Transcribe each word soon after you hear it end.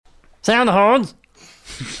Sound the horns.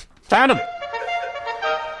 Sound them.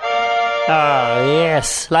 Ah,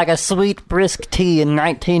 yes, like a sweet brisk tea in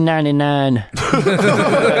 1999.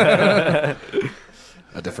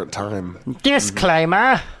 A different time.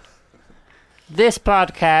 Disclaimer. This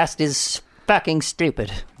podcast is fucking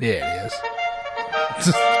stupid. Yeah, it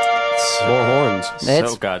is. More horns.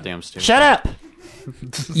 It's So goddamn stupid. Shut up!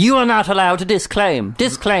 You are not allowed to disclaim.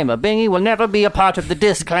 Disclaimer. Bingy will never be a part of the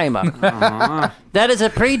disclaimer. That is a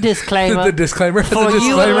pre-disclaimer. The disclaimer. For the you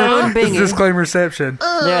disclaimer. alone, The Bingy. disclaimerception.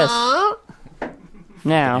 Yes.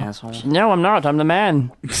 Now, Asshole. no, I'm not. I'm the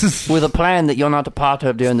man with a plan that you're not a part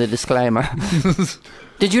of during the disclaimer.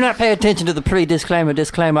 Did you not pay attention to the pre-disclaimer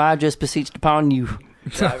disclaimer I just beseeched upon you?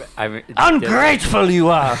 Ungrateful you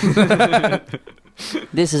are!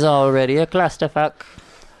 This is already a clusterfuck.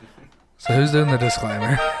 So who's doing the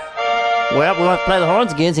disclaimer? Well, we want to play the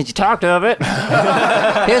horns again since you talked of it.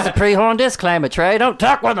 Here's the pre-horn disclaimer, Trey. Don't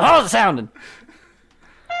talk when the horns are sounding.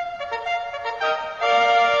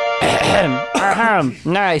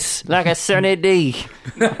 Nice, like a sunny D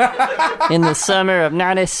in the summer of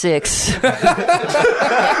 '96.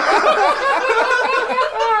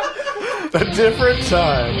 A different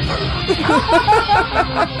time.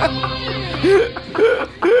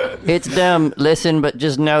 It's dumb. Listen, but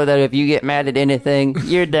just know that if you get mad at anything,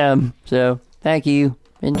 you're dumb. So, thank you.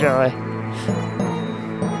 Enjoy.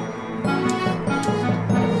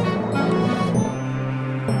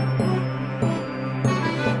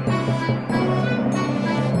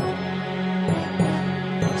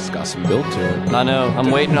 It's got some build to it. I know. I'm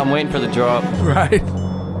waiting for the drop. Right.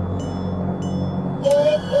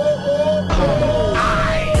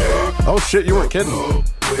 Oh shit, you weren't kidding.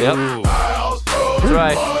 Yep. That's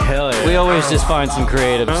right. Hell yeah. We always just find some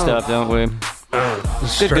creative stuff, don't we?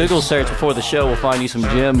 Good Google search before the show will find you some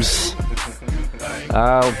gems.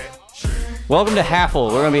 Welcome to Haffle.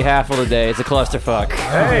 We're going to be Haffle today. It's a clusterfuck.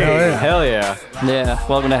 Hey, hell yeah. Yeah,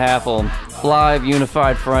 welcome to Haffle. Live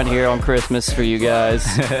unified front here on Christmas for you guys.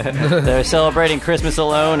 They're celebrating Christmas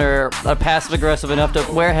alone or are passive aggressive enough to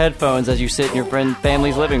wear headphones as you sit in your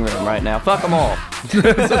family's living room right now. Fuck them all.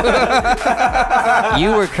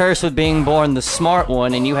 You were cursed with being born the smart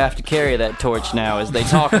one, and you have to carry that torch now as they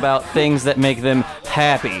talk about things that make them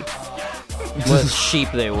happy. What sheep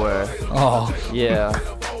they were. Oh, Yeah.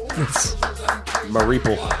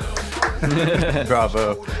 Mareeple.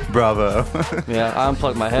 Bravo. Yeah, I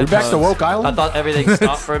unplugged my We headphones. back to Woke Island? I thought everything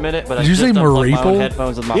stopped for a minute, but I Did you just say unplugged my Mareeple? own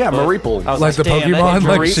headphones with my Yeah, foot. Mareeple. I was Like the damn, that Pokemon, hit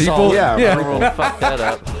like Mareeple. Sheeple? Yeah, Mareeple. Fuck that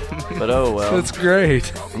up. But oh well. that's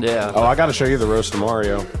great. Yeah. Oh, I gotta show you the roast of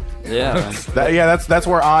Mario. Yeah. That's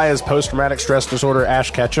where I, as post-traumatic stress disorder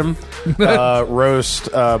Ash Ketchum,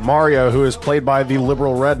 roast Mario, who is played by the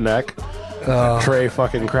liberal redneck, Trey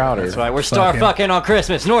fucking Crowder. That's right. We're star fucking on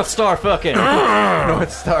Christmas. North Star fucking.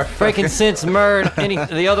 North Star. Breaking Sense, Murd.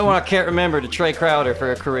 The other one I can't remember to Trey Crowder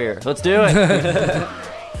for a career. Let's do it.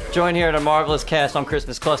 Join here at a marvelous cast on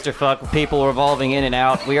Christmas Clusterfuck. People revolving in and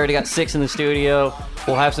out. We already got 6 in the studio.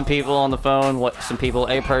 We'll have some people on the phone. Some people,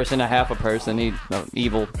 a person, a half a person,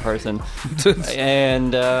 evil person.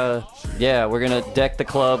 And yeah, we're gonna deck the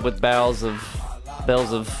club with bells of.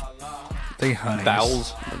 The honeys.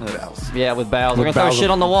 Bowels. Yeah, with bowels. We're gonna With throw bowels shit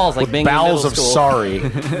of- on the walls like With Bingy bowels Middle of School. sorry.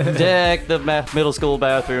 Deck the middle school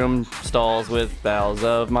bathroom stalls with bowels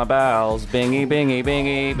of my bowels. Bingy, bingy,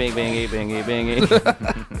 bingy, bing, bingy, bingy,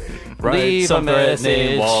 bingy. Leave a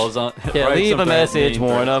message. Walls on, Yeah, write leave a some message. threatening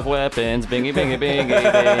Warn of weapons. Bingy, bingy, bingy,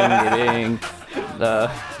 bingy, bing.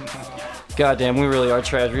 Goddamn, we really are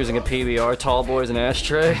trash. We're using a PBR, tall boys, and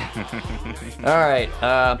ashtray. All right,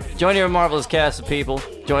 join your marvelous cast of people.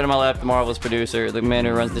 Join to my left, the marvelous producer, the man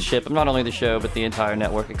who runs the ship of not only the show but the entire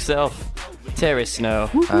network itself, Terry Snow.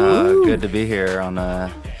 Good to be here on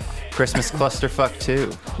Christmas Clusterfuck 2.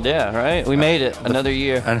 Yeah, right. We made it another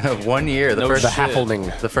year. I know, 1 year. The The first Haffling.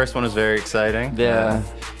 The first one was very exciting. Yeah.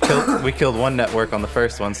 We killed one network on the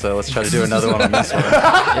first one, so let's try to do another one on this one.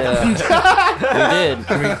 Yeah, we did.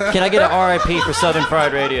 Can I get an RIP for Southern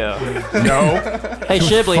Fried Radio? No. Hey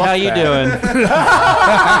Shibley, how you doing?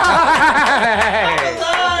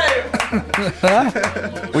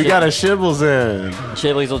 We got a Shibbles in.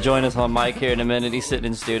 Shibley's will join us on mic here in a minute. He's sitting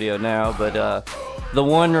in studio now, but the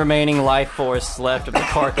one remaining life force left of the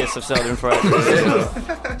carcass of Southern Fried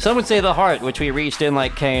Radio. Some would say the heart, which we reached in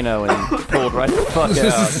like Kano and pulled right the fuck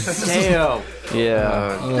out. Damn.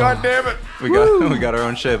 Yeah. God damn it. We got our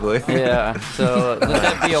own Shibley. Yeah, so let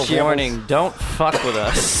that be a warning. Don't fuck with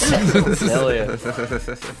us. Hell yeah.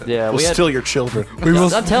 Yeah, We'll we had, steal your children. We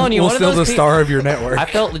will, I'm telling you, we'll one of steal those the peop- star of your network. I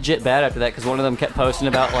felt legit bad after that because one of them kept posting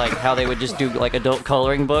about like how they would just do like adult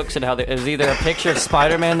coloring books and how it was either a picture of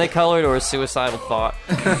Spider-Man they colored or a suicidal thought.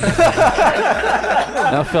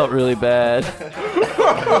 I felt really bad.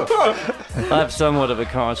 I have somewhat of a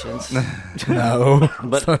conscience. No, But-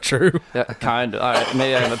 that's not true. Yeah, kind of. All right,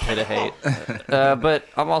 maybe I'm a pit of hate. But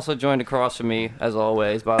I'm also joined across from me, as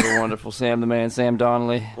always, by the wonderful Sam the Man, Sam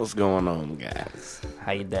Donnelly. What's going on, guys?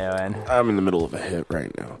 How you doing? I'm in the middle of a hit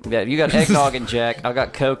right now. Yeah, you got eggnog and Jack. I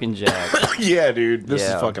got Coke and Jack. Yeah, dude. This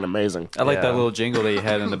Yeah. is fucking amazing. I like Yeah. that little jingle that you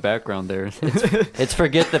had in the background there. It's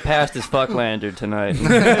Forget the Past is Fucklander tonight.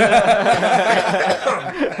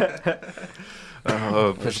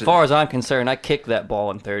 Oh, As far as I'm concerned, I kicked that ball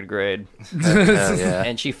in 3rd grade, hell yeah.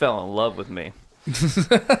 and she fell in love with me.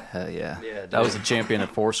 Hell yeah. Yeah, I was a champion at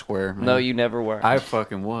Foursquare. Man. No, you never were. I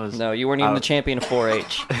fucking was. No, you weren't even the champion of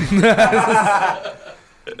 4-H.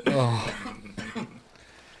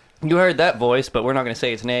 You heard that voice, but we're not going to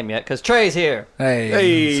say his name yet, because Trey's here.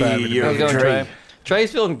 Hey, Savage. you're- How's it going, Trey. Trey?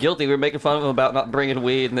 Trey's feeling guilty. We were making fun of him about not bringing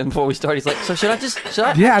weed, and then before we start, he's like, "So should I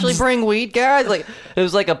Yeah, actually just- bring weed, guys?" Like it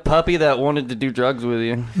was like a puppy that wanted to do drugs with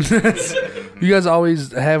you. You guys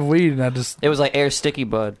always have weed, and I just It was like Air Sticky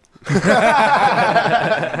Bud.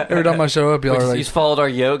 every time I show up, y'all are like, He's followed our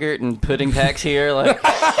yogurt and pudding packs here. Like,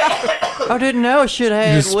 I didn't know I should have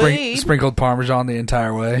you had just weed. sprinkled Parmesan the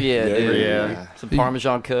entire way. Yeah, dude. Yeah. Some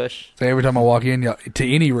Parmesan Kush. So every time I walk in, y'all, to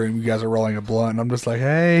any room, you guys are rolling a blunt, and I'm just like,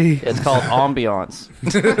 hey. It's called ambiance.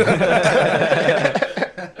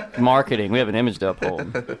 Marketing. We have an image to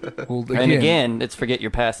uphold. Well, And again, it's forget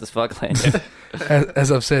your past is fuckland.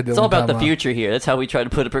 as I've said, It's all about the future here. That's how we try to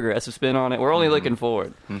put a progressive spin on it. We're only looking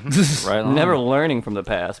forward. Right on. Never learning from the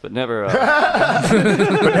past, but never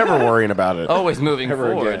But never worrying about it. always moving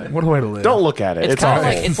Never forward. again. What a way to live. Don't look at it. It's It's kind of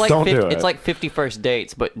awful. like it's like Don't 50, do it. it's like 50 first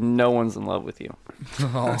dates, but no one's in love with you.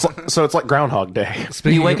 So it's like Groundhog Day.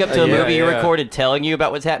 Speaking You wake up to a Yeah, movie you yeah. recorded telling you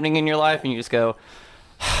about what's happening in your life, and you just go,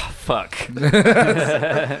 "Fuck."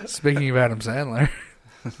 Speaking of Adam Sandler,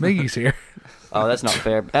 Miggy's here. Oh, that's not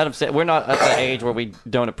fair. Adam Sandler. We're not at the age where we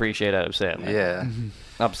don't appreciate Adam Sandler. Yeah.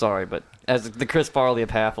 I'm sorry, but as the Chris Farley of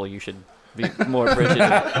Halfle, you should be more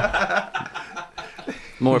appreciative.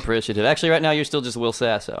 More appreciative. Actually, right now you're still just Will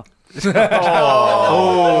Sasso.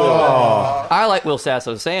 I like Will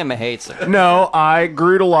Sasso. Sam hates him. No, I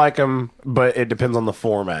grew to like him, but it depends on the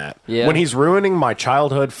format. Yeah. When he's ruining my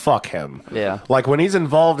childhood, fuck him. Yeah. Like when he's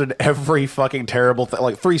involved in every fucking terrible thing,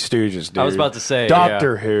 like Three Stooges, dude. I was about to say,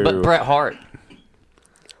 Doctor Who. But Bret Hart.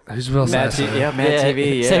 Who's Will Mad Sasso? TV. Yeah, Mad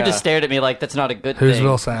TV. Yeah. Sam just stared at me like that's not a good Who's thing.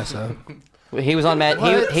 Will Sasso? He was on Mad.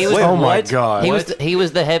 He was. Oh my god. He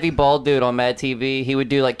was the heavy bald dude on Mad TV. He would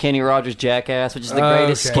do like Kenny Rogers Jackass, which is the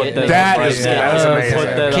greatest Okay. skit. That they is- ever that is did. amazing. Put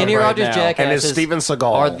that Kenny up right Rogers now. Jackass And his Steven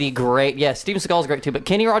Seagal. are the great. Yeah, Steven Seagal's great too. But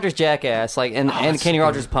Kenny Rogers Jackass, like and Kenny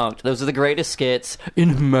Rogers Punked. Those are the greatest skits,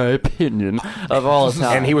 in my opinion, of all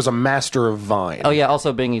time. and he was a master of Vine. Oh yeah,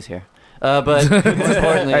 also Bingy's here. But more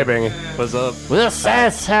importantly, Hey, Bingy. What's up? Will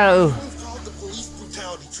Sasso. The police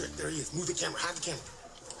brutality trick. There he is. Move the camera. Hide the camera.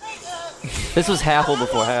 This was Halfle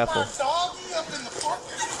before Halfle. Dog, you up in the park.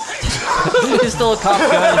 He stole a cop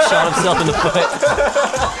gun and shot himself in the foot.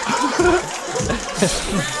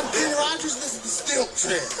 Kenny Rogers, this is the stilt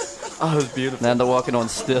trick. Oh, it was beautiful. Now they're walking on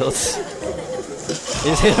stilts. He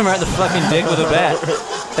just hit him right in the fucking dick with a bat.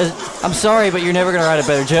 I'm sorry, but you're never gonna write a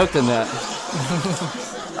better joke than that.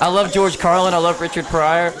 I love George Carlin. I love Richard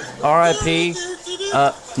Pryor. R.I.P.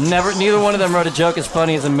 Neither one of them wrote a joke as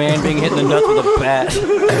funny as a man being hit in the nuts with a bat.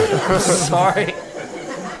 I'm sorry.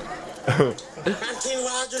 I'm Kenny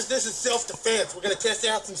Rogers. This is self-defense. We're gonna test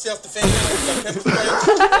out some self-defense.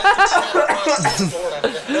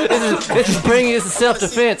 This is bringing us to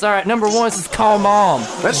self-defense. All right, number one, this is call mom.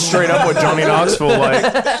 That's straight up what Johnny Knoxville like.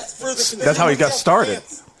 That's how he got started.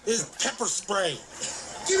 Is pepper spray.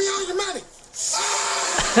 Give me all your money.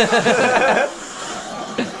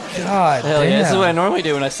 God Hell yeah, this is damn. what I normally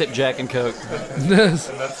do when I sip Jack and Coke. This-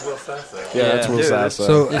 Yeah, that's Will Dude, Sasso.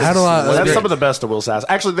 so how do I? Well, that's some of the best of Will Sasso.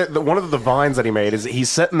 Actually, one of the vines that he made is he's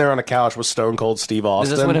sitting there on a couch with Stone Cold Steve Does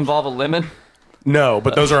Austin. this one involve a lemon? No,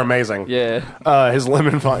 but those are amazing. Yeah. His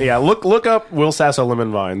lemon vine. Yeah, look up Will Sasso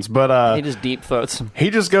lemon vines. But He just deep throats him. he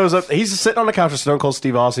just goes up. He's sitting on the couch with Stone Cold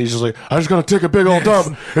Steve Austin. He's just like, "I just gotta take a big old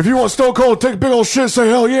dump. If you want Stone Cold to take a big old shit, say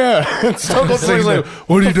hell yeah." And Stone Cold Steve's like,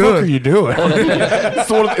 What are you the fuck doing? are you doing?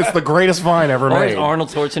 it's the greatest vine ever Or made. is Arnold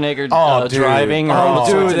Schwarzenegger Oh, dude. driving? Or Oh, Arnold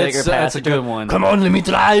dude, Schwarzenegger that's a passing? good one. Come on, let me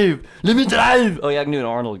drive. Let me drive. Oh, yeah, I can do an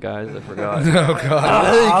Arnold, guys. I forgot. Oh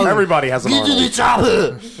god. Everybody has an Arnold.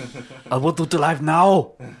 chopper. I want to drive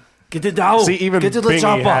now. Get it down. See, even Get to the Bingy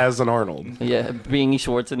chopper. has an Arnold. Yeah, Bingy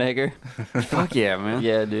Schwarzenegger. Fuck yeah, man.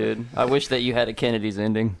 Yeah, dude. I wish that you had a Kennedy's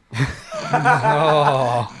ending.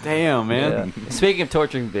 Oh, Damn, man. Yeah. Speaking of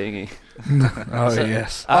torturing Bingy. oh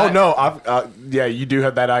yes. Oh no, yeah, you do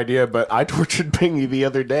have that idea, but I tortured Bingy the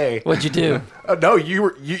other day. What'd you do? No, you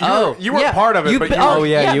were you Oh, weren't yeah. part of it, You but bi- you oh, were,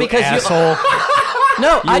 yeah, because asshole.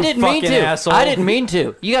 No, I didn't mean fucking to. asshole. I didn't mean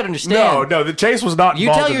to. You got to understand. no, the chase was not. You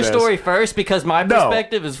involved tell in your this. story first because my No.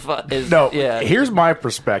 perspective is No, yeah. here's my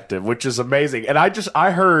perspective, which is amazing, and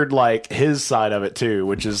I heard like his side of it too,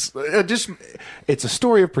 which is it's a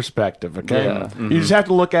story of perspective. Okay, Yeah. You just have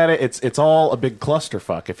to look at it. It's all a big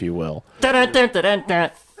clusterfuck, if you will.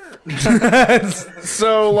 Dun-dun-dun-dun-dun-dun.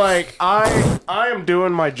 So like I am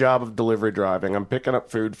doing my job of delivery driving. I'm picking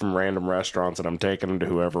up food from random restaurants and I'm taking them to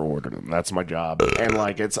whoever ordered them. That's my job. And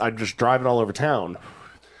like I'm just driving all over town.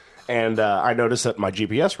 And I noticed that my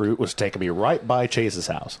GPS route was taking me right by Chase's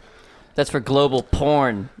house. That's for global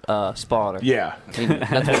porn spotter. Yeah.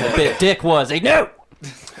 That's what the bit dick was. He knew.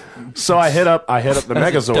 So I hit up the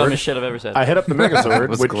Megazord. Dumbest shit I've ever said. I hit up the Megazord.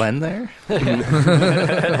 Was which Glenn there?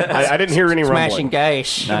 I didn't hear any Smashing rumbling.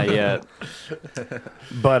 gash. Not yet.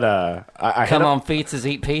 But I hit Come up, on, pizzas,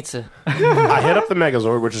 eat pizza. I hit up the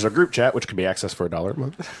Megazord, which is a group chat, which can be accessed for $1 a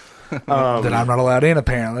month. That I'm not allowed in,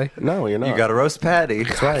 apparently. No, you're not. You got a roast patty.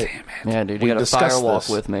 That's right. Yeah, dude, We you got to discussed firewalk this.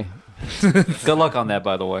 with me. Good luck on that,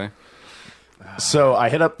 by the way. So I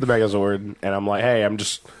hit up the Megazord, and I'm like, hey, I'm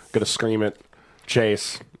just going to scream at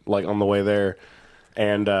Chase, like, on the way there.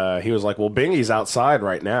 And he was like, well, Bingy's outside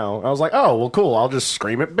right now. I was like, oh, well, cool. I'll just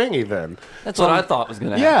scream at Bingy then. That's what I thought was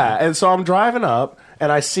going to happen. Yeah, and so I'm driving up, and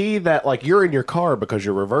I see that, like, you're in your car because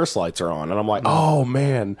your reverse lights are on. And I'm like, oh,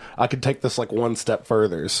 man, I could take this, like, one step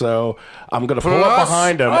further. So I'm going to pull up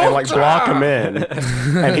behind him and, like, block him in.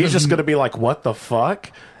 And he's just going to be like, what the fuck?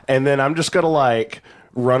 And then I'm just going to, like,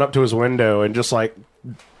 run up to his window and just, like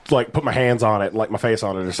put my hands on it, like my face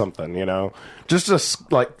on it or something, you know? Just just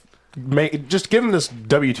give him this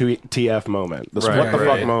WTF moment, this Right, what the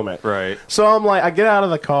right, fuck moment. right. So I'm like, I get out of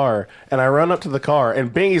the car and I run up to the car,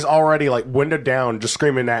 and Bingy's already like window down, just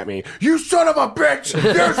screaming at me, "You son of a bitch!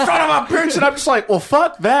 You son of a bitch!" And I'm just like, well,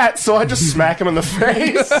 fuck that. So I just smack him in the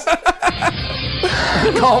face,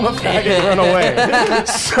 call him a faggot, and run away.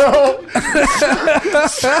 So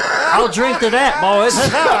I'll drink to that, boys.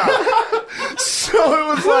 it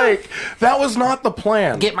was like that was not the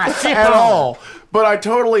plan. Get my sip at on. all. But I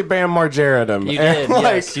totally Bam Margera'd him. You And, did, like,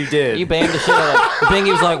 yes, You did. You bammed the shit out of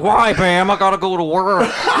Bingy was like, why, Bam? I gotta go to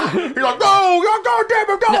work. He's like, no, God damn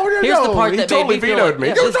it, no, here's the part he that totally made me feel vetoed like- me.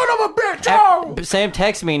 yeah, You this- son of a bitch, no! Sam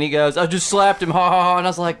texted me and he goes, I just slapped him, ha ha ha. And I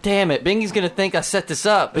was like, damn it, Bingy's gonna think I set this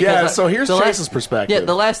up. Because Yeah, so here's the Chase's perspective. Yeah,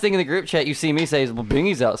 the last thing in the group chat you see me say is, well,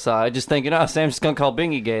 Bingy's outside. Just thinking, oh, Sam's just gonna call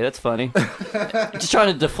Bingy gay. That's funny. Just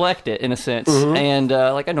trying to deflect it, in a sense. Mm-hmm. And,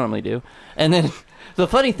 like I normally do. And then... The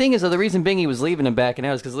funny thing is, though, the reason Bingy was leaving and backing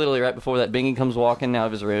out is because literally right before that, Bingy comes walking out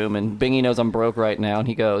of his room, and Bingy knows I'm broke right now, and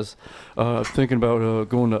he goes, I'm thinking about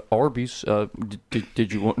going to Arby's.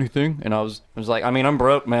 Did you want anything? And I was like, I mean, I'm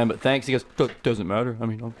broke, man, but thanks. He goes, doesn't matter. I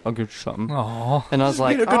mean, I'll get you something. Aw. And I was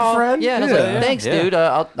like, being a good "Oh, friend?" Yeah, and I was Yeah. like, thanks, Yeah. dude.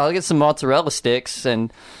 I'll get some mozzarella sticks,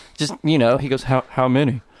 and just, he goes, how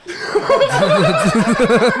many?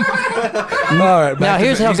 All right, Now,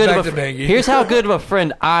 here's how good of Here's a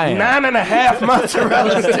friend I am. 9.5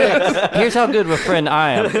 mozzarella sticks. Here's how good of a friend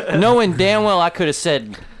I am. Knowing damn well I could have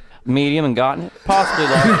said medium and gotten it. Possibly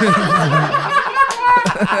large.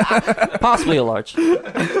 Possibly a large.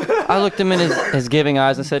 I looked him in his giving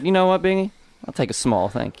eyes and said, you know what, Bingy? I'll take a small,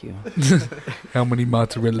 thank you. How many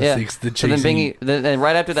mozzarella Yeah. sticks did So then Chase Bingy, then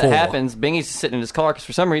right after that 4. happens, Bingy's sitting in his car because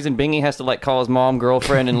for some reason Bingy has to like call his mom,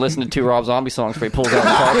 girlfriend, and listen to 2 Rob Zombie songs before he pulls out the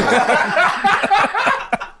car.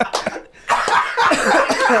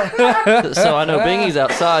 So I know Bingy's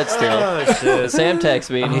outside still. Sam texts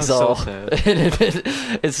me and he's so all, sad.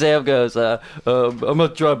 and Sam goes, "I'm gonna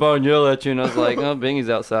drive by and yell at you," and I was like, "Oh, Bingy's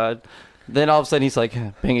outside." Then all of a sudden he's like,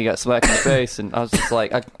 Bingy got smacked in the face, and I was just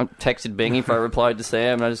like, I texted Bingy before I replied to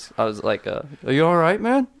Sam, and I was like, are you all right,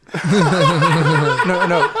 man?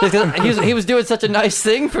 No. He was doing such a nice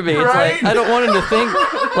thing for me. It's Right? like I don't want him to think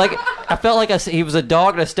like I felt like he was a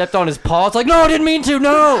dog and I stepped on his paw. It's like, no, I didn't mean to.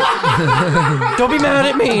 No, don't be mad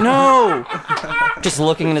at me. No, just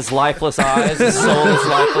looking in his lifeless eyes, his soulless,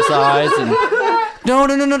 lifeless eyes, and no,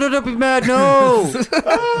 don't be mad. No,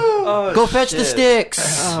 go fetch the sticks.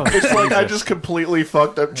 It's like I just completely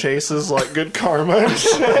fucked up Chase's like good karma and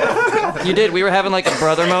shit. You did. We were having like a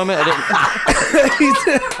brother moment.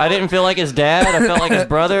 I didn't feel like his dad. I felt like his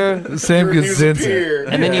brother. Sam gets sense.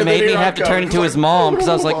 And then you made me have to turn into his mom because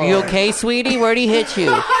I was like, "You okay, sweetie? Where'd he hit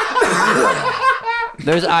you?"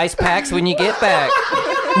 There's ice packs when you get back.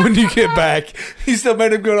 When you get back, he still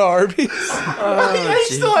made him go to Arby's. I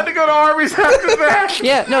still had to go to Arby's after that.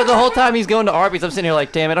 Yeah, no, the whole time he's going to Arby's, I'm sitting here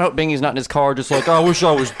like, damn it, I hope Bingy's not in his car just like, I wish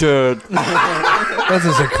I was dead. That's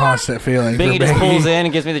just a constant feeling. Bingy just pulls in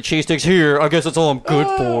and gives me the cheese sticks. Here, I guess that's all I'm good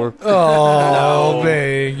for. Oh,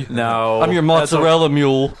 Bing. No. I'm your mozzarella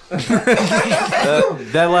mule.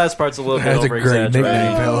 That last part's a little bit That's a great nickname,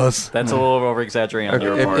 over-exaggerating. fellas. That's a little over-exaggerating on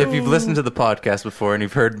your part. If you've listened to the podcast before and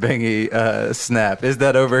you've heard Bingy snap, is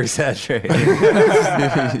that over-exaggerating?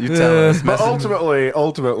 You tell us. But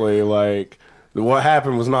ultimately, like, what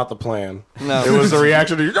happened was not the plan. No. It was the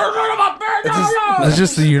reaction to It's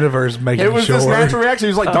just the universe making it was sure. this natural reaction. He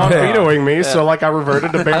was like Don Vitoing me, so like I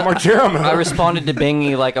reverted to Bam Margera. I responded to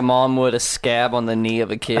Bingy like a mom would a scab on the knee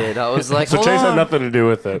of a kid. I was like, So hold Chase on. had nothing to do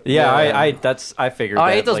with it. Yeah, I figured that.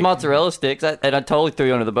 I ate those like, mozzarella sticks, and I totally threw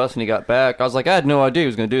you under the bus when he got back. I was like, I had no idea he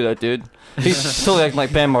was going to do that, dude. He's totally acting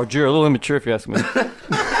like Bam Margera, a little immature if you ask me.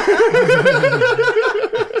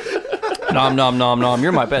 Nom, nom, nom, nom.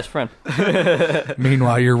 You're my best friend.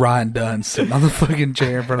 Meanwhile, you're Ryan Dunn sitting on the fucking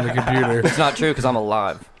chair in front of the computer. It's not true because I'm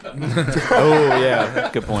alive. Oh, yeah.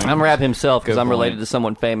 Good point. I'm Rap himself because Good I'm point. related to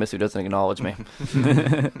someone famous who doesn't acknowledge me.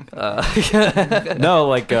 No,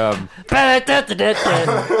 like, Your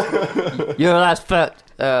last fucked.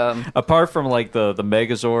 apart from like the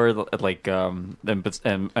Megazord, like and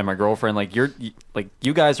my girlfriend, like you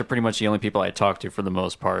guys are pretty much the only people I talk to for the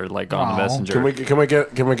most part, like on Aw. the Messenger. Can we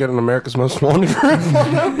get an America's Most Wanted?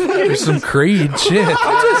 There's some Creed shit.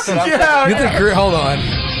 Yeah. Get the Creed. Hold on.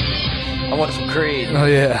 I want some Creed. Oh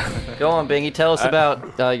yeah. Go on, Bingy. Tell us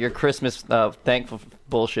about your Christmas thankful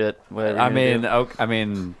bullshit. I mean,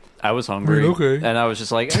 I was hungry, Okay. and I was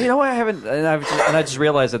just like, you know what, I haven't, and I just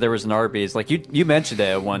realized that there was an Arby's. Like you mentioned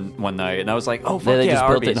it one night, and I was like, oh fuck They yeah, just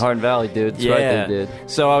built it Arby's. in Hardin Valley, dude. That's Yeah. right, they did.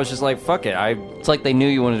 So I was just like, fuck it. It's like they knew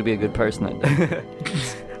you wanted to be a good person that day.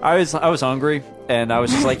 I was hungry, and I was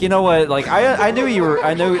just like, you know what? Like I knew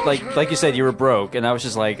like you said, you were broke, and I was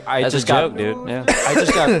just like, That's just a got, joke, dude. Yeah.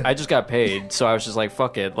 I just got paid, so I was just like,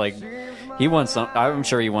 fuck it. Like he wants some. I'm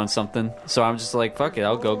sure he wants something, so I'm just like, fuck it.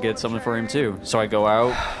 I'll go get something for him too. So I go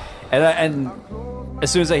out, and as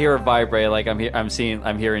soon as I hear it vibrate, like I'm seeing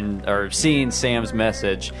Sam's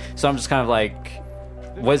message. So I'm just kind of like,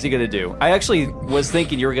 what is he gonna do? I actually was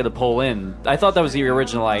thinking you were gonna pull in. I thought that was your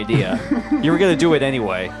original idea. You were gonna do it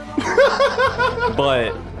anyway,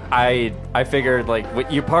 but I figured like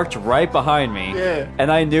you parked right behind me,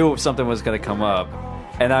 and I knew something was gonna come up,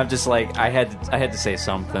 and I'm just like I had to say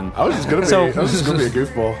something. I was just gonna be a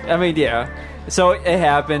goofball. I mean, yeah. So it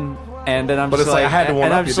happened, and then I'm But just it's like, I had to and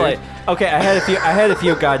one-up I'm you, just dude. like, okay, I had a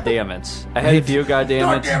few goddamns.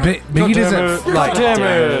 Biggie doesn't like. Damn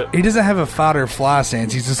it. He doesn't have a fight or fly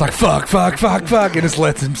stance. He's just like fuck, and just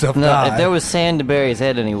lets himself No, die. if there was sand to bury his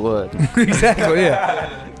head in, he would. Exactly.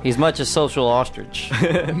 Yeah. He's much a social ostrich.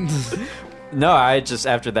 No,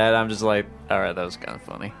 after that, I'm just like, all right, that was kind of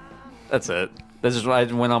funny. That's it. This is I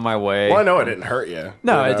went on my way. Well, I know it didn't hurt you.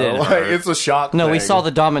 No, You it didn't Like, hurt. it's a shock. No, we thing. saw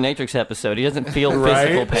the Dominatrix episode. He doesn't feel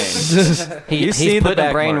physical Right? pain. You've He's seen the put in a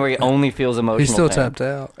back brain mark. where he only feels emotional He's still pain. tapped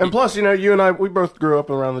out. And plus, you and I, we both grew up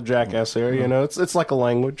around the Jackass area. You know, it's like a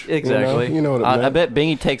language. Exactly. You know what it I meant. bet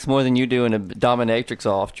Bingy takes more than you do in a dominatrix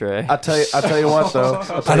off, Trey. I tell you what though.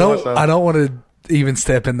 I don't want to even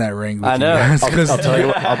step in that ring with I know. you guys I'll tell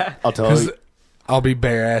you. I'll tell you. I'll be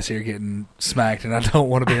bare ass here getting smacked, and I don't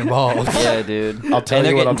want to be involved. Yeah, dude. I'll tell and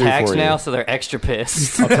they're you what getting I'll do taxed for you. now, so they're extra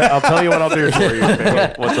pissed. I'll tell you what I'll do for you.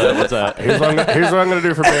 Bing. What's that? Here's what I'm going to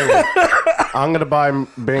do for Bing. I'm going to buy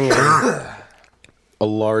Bing a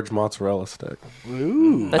large mozzarella stick. That's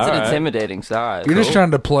an right. intimidating size. You're just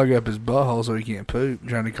trying to plug up his butthole so he can't poop,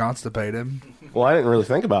 trying to constipate him. Well, I didn't really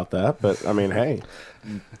think about that, but I mean, hey.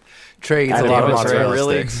 Trey eats I a didn't lot of know mozzarella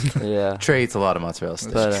really. sticks. Yeah. Trey eats a lot of mozzarella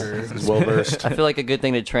sticks. But, He's well versed. I feel like a good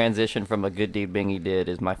thing to transition from a good deed Bingy did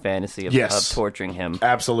is my fantasy of Yes. torturing him.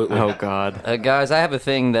 Absolutely. Oh God. Guys, I have a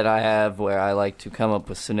thing that I have where I like to come up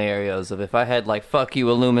with scenarios of if I had like "fuck you,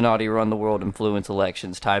 Illuminati, run the world, influence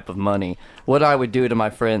elections" type of money, what I would do to my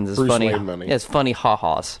friends is Bruce funny. Wayne money. Yeah, it's funny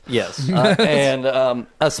ha-has. Yes. And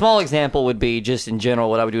a small example would be just in general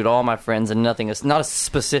what I would do to all my friends, and nothing is not a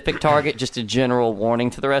specific target, just a general warning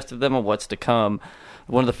to the rest of them of what's to come.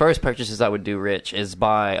 One of the first purchases I would do, Rich, is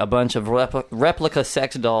buy a bunch of replica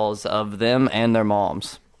sex dolls of them and their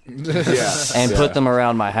moms. And put them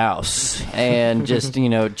around my house and just,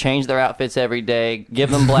 change their outfits every day, give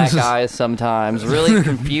them black eyes sometimes, really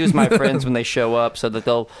confuse my friends when they show up so that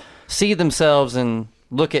they'll see themselves and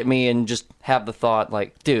look at me and just have the thought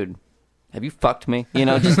like, dude, have you fucked me?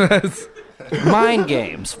 Just mind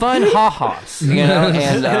games, fun ha-has,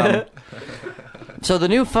 and so the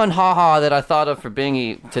new fun ha-ha that I thought of for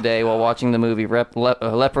Bingy today while watching the movie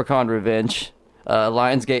Leprechaun Revenge,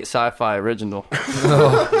 Lionsgate Sci-Fi original.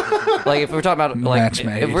 Like if we're talking about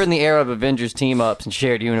if we're in the era of Avengers team-ups and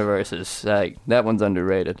shared universes, like that one's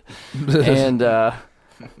underrated. And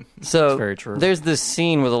so very true. there's this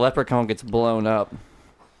scene where the leprechaun gets blown up.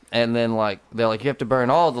 And then, they're like, you have to burn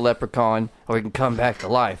all the leprechaun or he can come back to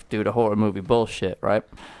life due to horror movie bullshit, right?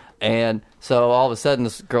 And so all of a sudden,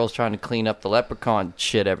 this girl's trying to clean up the leprechaun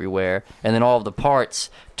shit everywhere. And then all of the parts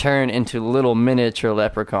turn into little miniature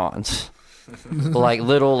leprechauns. Like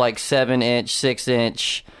little, 7-inch,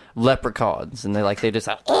 6-inch leprechauns. And they just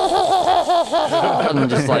and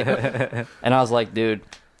just and I was like, dude,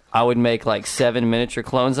 I would make 7 miniature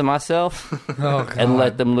clones of myself and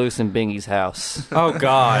let them loose in Bingy's house. Oh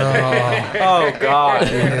God. Oh God.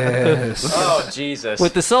 Yes. Oh Jesus.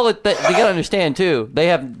 With the solid, you gotta understand too. They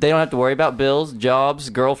don't have to worry about bills, jobs,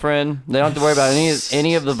 girlfriend. They don't have to worry about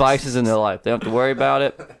any of the vices in their life. They don't have to worry about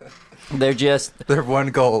it. They're just. Their one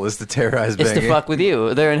goal is to terrorize It's Bingy. to fuck with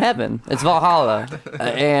you. They're in heaven. It's Valhalla.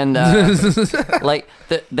 And,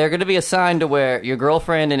 they're going to be assigned to where your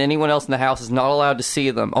girlfriend and anyone else in the house is not allowed to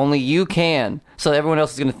see them. Only you can. So everyone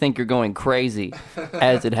else is going to think you're going crazy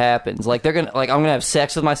as it happens. I'm going to have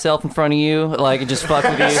sex with myself in front of you. And just fuck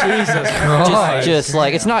with you. Jesus Christ. Just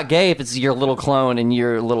it's not gay if it's your little clone and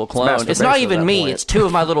your little clone. It's not masturbation even at that me. point. It's two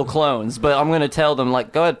of my little clones. But I'm going to tell them,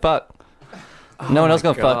 go ahead, fuck. No one else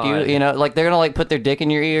gonna fuck you, they're gonna put their dick in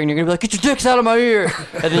your ear and you're gonna be like, get your dicks out of my ear,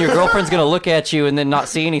 and then your girlfriend's gonna look at you and then not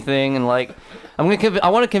see anything, and I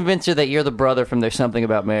want to convince her that you're the brother from There's Something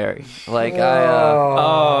About Mary. But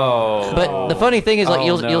the funny thing is,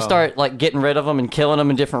 you'll start getting rid of them and killing them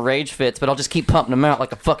in different rage fits, but I'll just keep pumping them out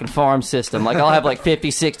like a fucking farm system. I'll have 50,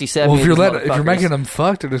 60, 70. Well, if you're making them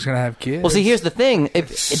fuck, they're just gonna have kids. Well, see, here's the thing.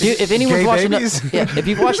 If anyone's Gay watched babies? if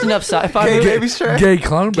you've watched enough sci-fi Gay movies, babies, Trey? Gay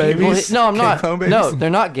clone babies. no, I'm not. clone babies? No, they're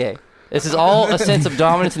not gay. This is all a sense of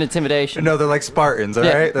dominance and intimidation. No, they're like Spartans, all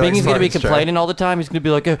Yeah, right? They're Bingy's like gonna be Spartans, Trey. complaining all the time. He's gonna be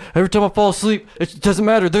like, every time I fall asleep, it doesn't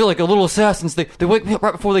matter. They're like a little assassins. They wake me up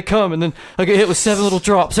right before they come, and then I get hit with 7 little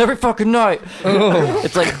drops every fucking night.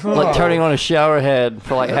 It's like turning on a shower head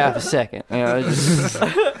for half a second.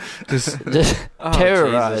 Just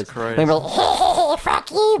terrorize. Jesus Christ. They're like, hey,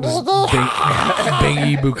 fuck you, Bingy.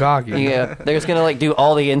 Bingy Bukaki. Yeah, they're just gonna do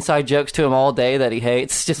all the inside jokes to him all day that he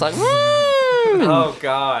hates. Just Oh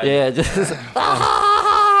God. yeah, just cream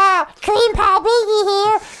pie Bingy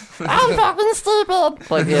here. I'm fucking stupid.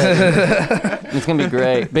 It's gonna be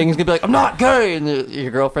great. Bingy's gonna be like, I'm not gay, and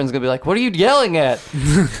your girlfriend's gonna be like, what are you yelling at? He's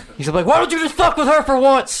gonna be like, why don't you just fuck with her for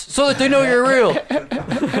once so that they know you're real?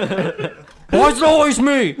 Why is it always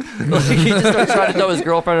me? He just starts trying to throw his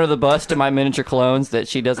girlfriend under the bus to my miniature clones that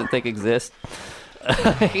she doesn't think exist.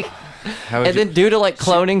 And then due to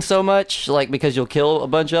cloning so much, because you'll kill a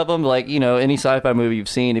bunch of them, any sci-fi movie you've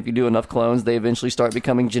seen, if you do enough clones, they eventually start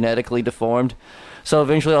becoming genetically deformed. So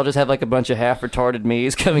eventually I'll just have a bunch of half-retarded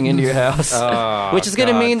me's coming into your house, which is going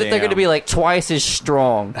to mean that they're going to be twice as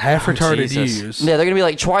strong. Half-retarded Jesus. Use. Yeah, they're going to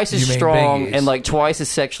be twice as You mean strong Bingies. and twice as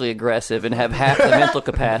sexually aggressive and have half the mental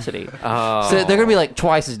capacity. So they're going to be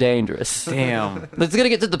twice as dangerous. Damn. It's going to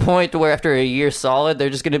get to the point to where after a year solid,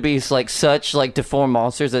 they're just going to be such deformed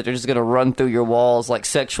monsters that they're just going to run through your walls like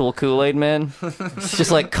sexual Kool-Aid men. It's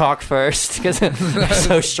just cock first because they're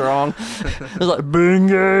so strong. It's like,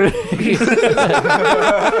 Bingy.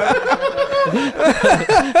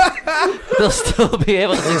 They'll still be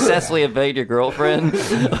able to successfully evade your girlfriend.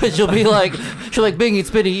 But she'll be like, Bingy,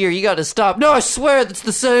 it's been a year, you gotta stop. No, I swear it's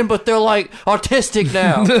the same, but they're autistic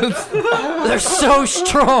now. They're so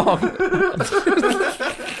strong.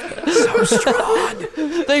 So strong.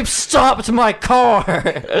 They've stopped my car.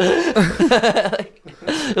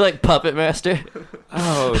 You're like Puppet Master.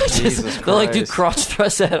 Oh, Jesus They'll like do Christ. crotch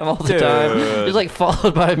thrusts at him all the time. Just like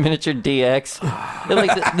followed by a miniature DX. They're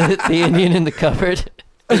like the Indian in the cupboard.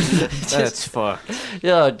 That's fucked.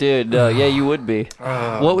 Oh, dude, no, yeah, you would be.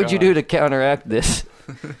 What would you do to counteract this?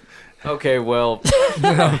 Okay, well,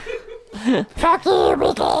 Fuck you,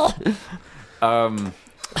 Mickey.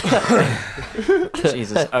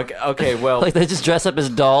 Jesus. Okay, well, Like they just dress up as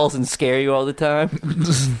dolls and scare you all the time.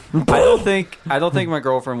 I don't think my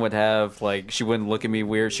girlfriend would have like she wouldn't look at me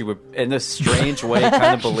weird. She would in a strange way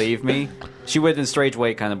kind of believe me. She would in a strange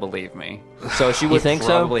way kind of believe me. So she would You think so?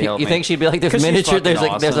 probably You help me. think she'd be like, "There's 'Cause she's miniature. There's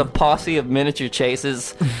fucking like there's a awesome. posse of miniature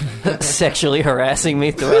chases, sexually harassing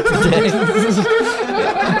me throughout the day."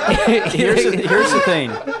 Here's the thing.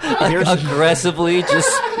 Aggressively, just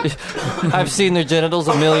I've seen their genitals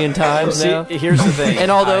a million times now. Here's the thing. And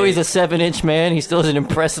although he's a 7-inch man, he still has an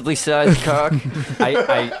impressively sized cock.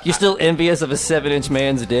 You're still envious of a 7-inch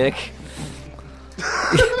man's dick.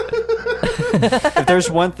 if there's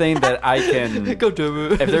one thing that I can Go do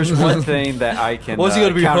it. if there's one thing that I can What's he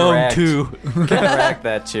gonna be home counteract, to? counteract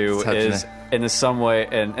that to Touching is it. in some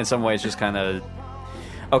ways just kind of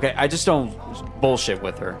okay. I just don't bullshit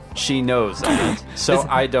with her. She knows that, so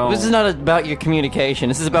I don't. This is not about your communication.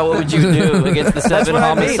 This is about what would you do against the 7 what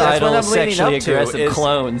I mean. That's homicidal, what I'm leading sexually up to, aggressive is-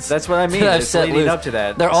 clones. That's what I mean. I've It's set leading loose. up to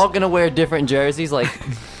that. They're all gonna wear different jerseys, like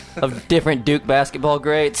of different Duke basketball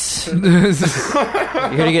greats. You're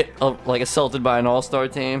gonna get like assaulted by an all-star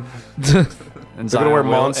team. And They're gonna wear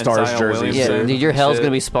Zion Monstars Zion jerseys. Williamson Yeah, Shit. dude, your hell's shit.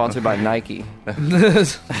 gonna be sponsored by Nike.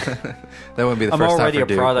 That wouldn't be the I'm first already time a for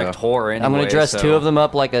Duke, product though. whore anyway. I'm gonna dress so. 2 of them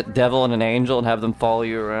up like a devil and an angel and have them follow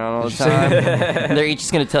you around all the time. And they're each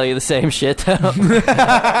just gonna tell you the same shit though.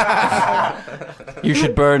 You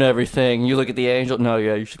should burn everything. You look at the angel. No,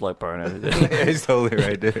 yeah, you should like burn everything. Yeah, he's totally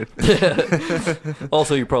right, dude.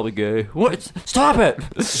 Also, you're probably gay. What? Stop it!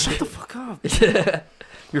 Shut the fuck up.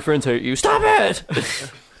 Your friends hate you. Stop it!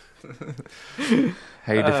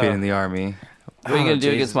 How you defeating the army? What are you gonna do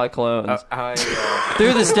Jesus. against my clones? I,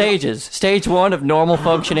 Through the stages. Stage 1 of normal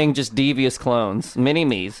functioning, just devious clones,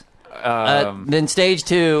 mini-me's. Then stage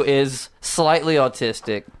 2 is slightly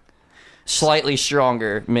autistic, slightly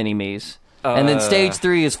stronger mini-me's. And then stage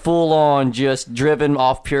 3 is full on, just driven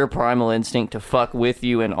off pure primal instinct to fuck with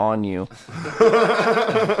you and on you.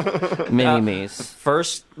 Mini-me's.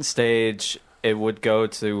 first stage, it would go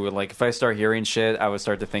to like if I start hearing shit, I would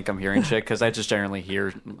start to think I'm hearing shit because I just generally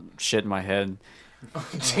hear shit in my head.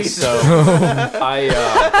 So I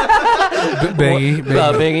Bingy,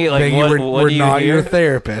 Bingy, like, what we're do you not hear? your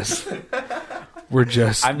therapist. We're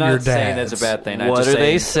just I'm your not saying dads. that's a bad thing. What are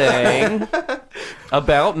they saying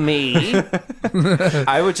about me?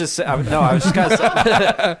 I would just say, I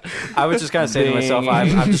was just kind of saying to myself,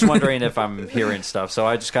 I'm just wondering if I'm hearing stuff. So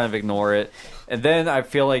I just kind of ignore it. And then I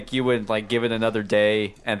feel like you would like give it another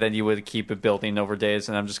day, and then you would keep it building over days.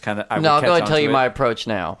 And I'm just kind of No, I'll go ahead and tell you my approach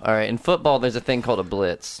now. All right, in football, there's a thing called a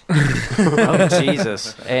blitz. Oh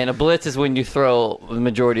Jesus! And a blitz is when you throw the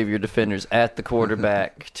majority of your defenders at the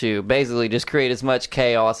quarterback to basically just create as much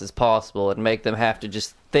chaos as possible and make them have to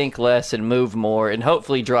just think less and move more and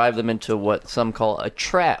hopefully drive them into what some call a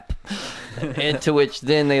trap, into which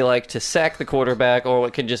then they like to sack the quarterback, or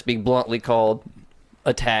what can just be bluntly called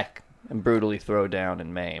attack and brutally throw down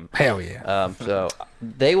and maim. Hell yeah. So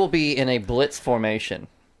they will be in a blitz formation.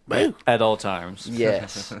 At all times.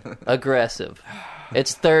 Yes, aggressive.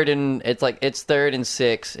 It's third and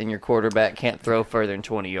 6, and your quarterback can't throw further than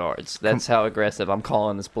 20 yards. That's how aggressive I'm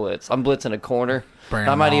calling this blitz. I'm blitzing a corner. Bring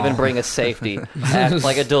I 'em might even on. bring a safety,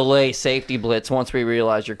 like a delay safety blitz. Once we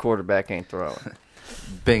realize your quarterback ain't throwing.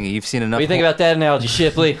 Bingy, you've seen enough. What do you think about that analogy,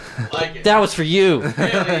 Shipley? That was for you.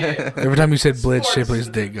 Every time you said blitz, Shipley's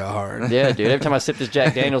dick got hard. Yeah, dude. Every time I sip this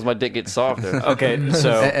Jack Daniels, my dick gets softer. Okay,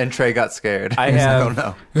 so And Trey got scared. I He's have- like,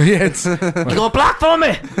 oh Yeah, it's, You gonna block for me?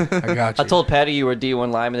 I got you. I told Patty you were a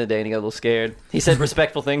D1 lineman today, and he got a little scared. He said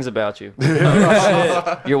respectful things about you.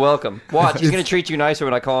 You're welcome. Watch, he's gonna treat you nicer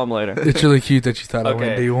when I call him later. It's really cute that you thought I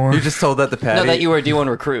went Okay. D1. You just told that to Patty. No, that you were a D1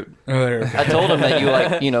 recruit. Oh, there. I told him that you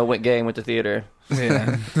went gay and went to theater.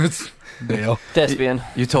 Yeah, it's Dale. Thespian.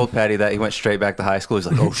 You told Patty that he went straight back to high school. He's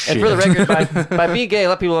like, oh shit. And for the record, by be gay,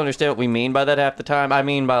 let people understand what we mean by that half the time. I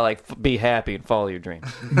mean by like be happy and follow your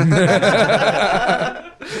dreams.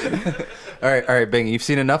 All right, Bingy, you've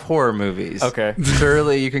seen enough horror movies. Okay.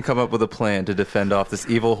 Surely you can come up with a plan to defend off this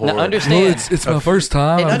evil horde. Now Well, understand. it's my first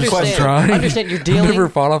time. And I'm just understand, trying. understand you're I've dealing never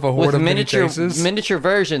fought off a horde with of mini miniature chases. miniature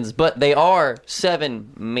versions, but they are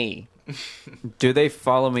 7 me. do they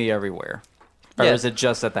follow me everywhere, or Yeah. is it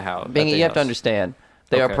just at the house? Bingy, you have to understand.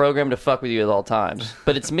 They are Okay. programmed to fuck with you at all times.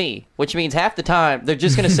 But it's me, which means half the time they're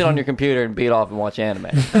just going to sit on your computer and beat off and watch anime.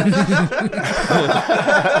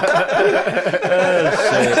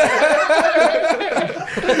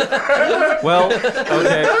 Well,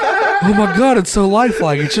 okay. Oh my god, it's so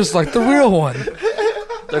lifelike. It's just like the real one.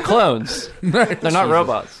 They're clones. They're not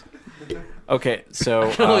robots. Okay, so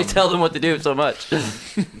I can only tell them what to do so much.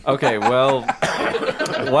 okay, well,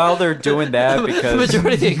 while they're doing that, The because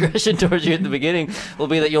majority of the aggression towards you at the beginning will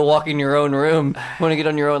be that you'll walk in your own room, want to get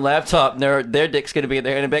on your own laptop, and their dick's going to be in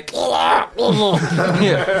there and be like,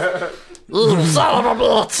 yeah. Son of a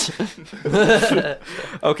bitch.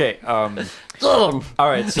 okay, all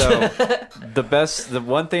right, so the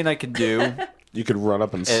one thing I could do You could run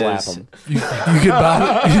up and slap is him. You could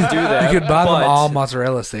buy do that. you could buy them but all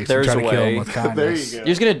mozzarella sticks and there's try to a kill way. them with kindness. There you You're go.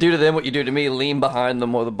 just going to do to them what you do to me, lean behind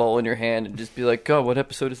them with a bowl in your hand and just be like, God, what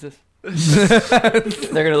episode is this? They're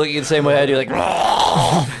going to look at you the same way I do, like,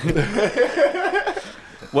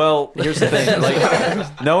 Well, here's the thing.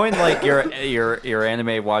 Like, knowing like your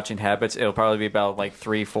anime watching habits, it'll probably be about like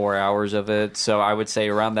 3-4 hours of it. So I would say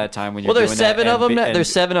around that time when you're well, there's doing seven that, of them. and There's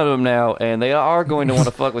 7 of them now, and they are going to want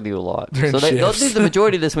to fuck with you a lot. They're in So they'll shifts. do the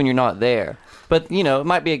majority of this when you're not there. But you know, it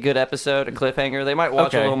might be a good episode, a cliffhanger. They might watch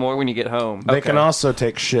Okay. a little more when you get home. They can also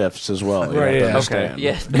take shifts as well. You Right, have to yeah. understand.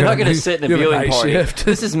 Yeah, they're not going to sit in a You have a viewing night party. shift.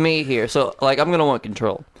 This is me here, so like I'm going to want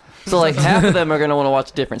control. So like half of them are going to want to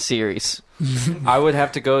watch a different series. I would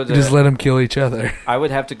have to go to. Just let them kill each other. I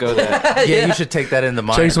would have to go to. Yeah, you should take that into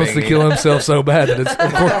mind. Chase wants to Bingy. kill himself so bad that it's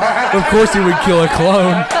of course he would kill a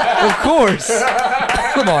clone. Of course.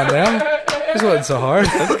 Come on now. This wasn't so hard.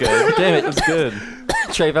 That's good. Damn it, That's good.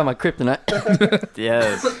 Trey found my kryptonite.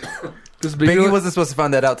 Yes. Just be Bingy good. wasn't supposed to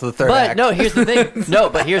find that out till the third But act. no, here's the thing. No,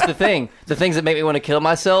 but here's the thing. The things that make me want to kill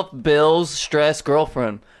myself: bills, stress,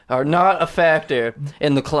 girlfriend, are not a factor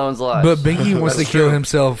in the clone's life. But Binky wants to kill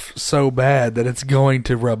himself so bad that it's going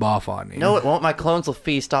to rub off on you. No, it won't. My clones will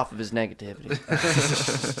feast off of his negativity.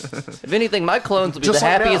 If anything, my clones will be Just the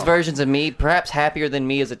like happiest now. versions of me, perhaps happier than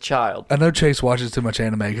me as a child. I know Chase watches too much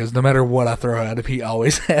anime because no matter what I throw at him, he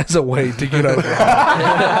always has a way to get over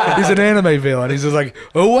it. He's an anime villain. He's just like,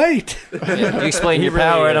 oh, wait. Yeah, you explain your really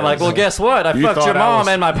power, and I'm is. like, well, guess what? I You fucked your thought I mom, was-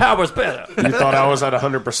 and my power's better. You thought I was at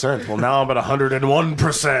 100%. Well, now I'm at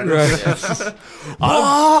 101%. Right.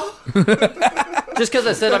 Just because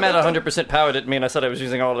I said I'm at 100% power didn't mean I said I was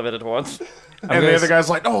using all of it at once. And the other guy's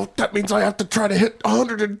like, oh, that means I have to try to hit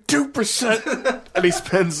 102%. And he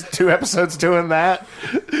spends 2 episodes doing that.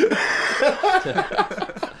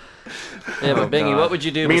 Yeah, but Bingy, what would you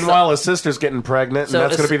do? Meanwhile, his sister's getting pregnant, and So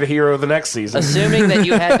that's going it's- to be the hero of the next season. assuming that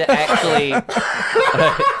you had to actually.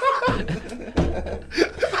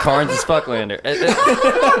 Carnes is Fucklander.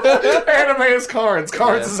 Anime is Cards.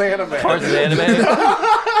 Cards is anime. Carnes is animated.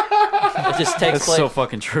 It just takes That's place. so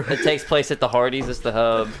fucking true. It takes place at the Hardee's. It's the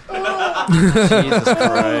hub. Jesus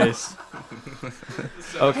Christ.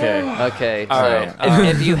 Okay. Okay, All so right,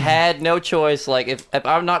 if you had no choice, like if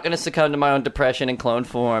I'm not going to succumb to my own depression in clone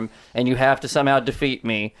form, and you have to somehow defeat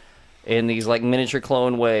me in these like miniature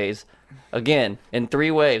clone ways, again in 3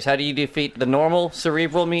 waves, how do you defeat the normal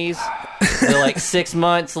cerebral me's, the like 6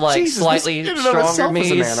 months like Jesus, slightly this in and of stronger itself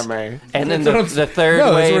is an me's, anime. and then That's the third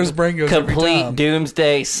No, that's where wave, his brain goes every complete time.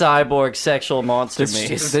 doomsday cyborg sexual monster me.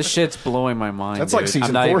 This shit's blowing my mind. That's like dude. season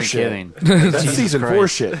I'm not 4 even shit. kidding. That's Jesus season 4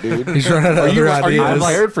 Christ. shit, dude. He's running out of Are you other ideas.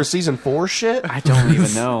 prepared for season 4 shit? I don't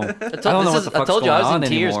even know. I I don't know what the fuck's told you I was going in on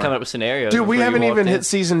tears anymore. coming up with scenarios. Dude, we before you haven't even walked in. hit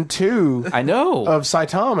season 2 I know. of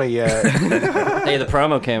Saitama yet. Hey, the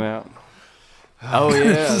promo came out. Oh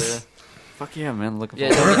yeah. Fuck yeah, man. Looking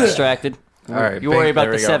Yeah, forward. don't get distracted. All right, You worry Bing, about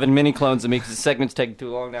there the we go. 7 mini clones of me because the segment's taking too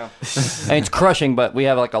long now. And it's crushing, but we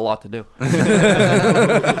have like a lot to do.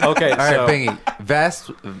 Okay, All right, so Bingy.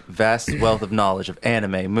 Vast wealth of knowledge of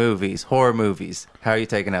anime, movies, horror movies. How are you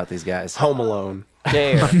taking out these guys? Home Alone.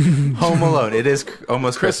 Dare. Home Alone. It is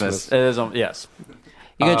almost Christmas. it is. Yes.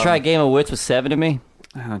 You gonna try a game of wits with 7 of me?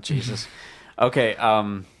 Oh Jesus. Okay.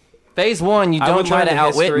 Phase 1, you I don't would try learn to the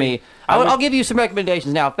outwit history. me. I would- I'll give you some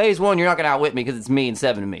recommendations now. Phase 1, you're not gonna outwit me because it's me and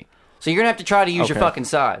 7 of me. So you're gonna have to try to use your Okay. fucking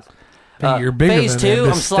size. You're bigger Phase than them. 2, I'm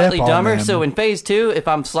Just slightly step on dumber. them. So in Phase 2, if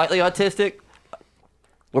I'm slightly autistic,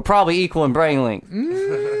 we're probably equal in brain length.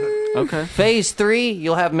 Okay. Phase 3,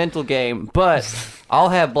 you'll have mental game, but I'll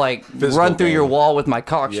have like Physical run through your game. wall with my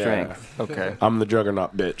cock Yeah. strength. Okay. I'm the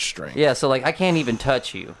Juggernaut bitch strength. Yeah, so like I can't even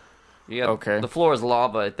touch you. You got- Okay. The floor is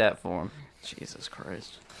lava at that form. Jesus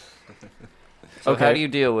Christ. So Okay. how do you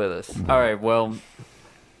deal with us? All right. Well,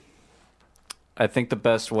 I think the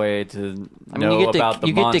best way to I mean, know you get about to the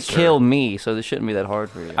you get monster, to kill me, so this shouldn't be that hard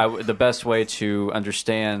for you. the best way to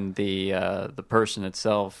understand the person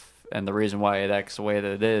itself and the reason why it acts the way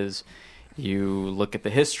that it is, you look at the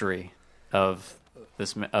history of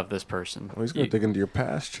this person. Well, he's going to dig into your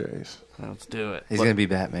past, Chase. Let's do it. He's gonna be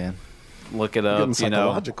Batman. Look it Getting up,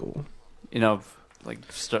 psychological.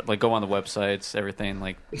 like go on the websites, everything,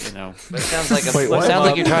 like, you know. It sounds like Wait, what? sounds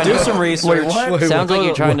like you're trying Do to some research. Sounds like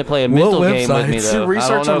you're trying to play a what mental game with me, websites? though. I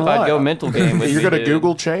Research don't know on if I'd what? go mental game with You're you, going to dude.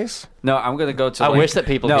 Google Chase? No, I'm gonna go to. I like- wish that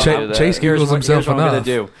people no, could do that. Chase Here's Googles what- himself here's what I'm enough.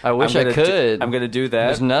 gonna do. I wish I'm I gonna could. I'm gonna do that.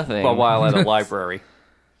 There's nothing. But while at a library,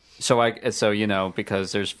 so you know,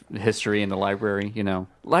 because there's history in the library. You know,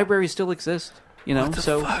 libraries still exist. You know,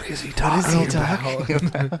 so Fuck is he talking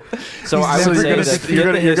about? so I would say that You're get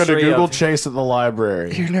going the to history Google of- Chase at the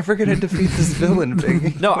library. You're never gonna defeat this villain,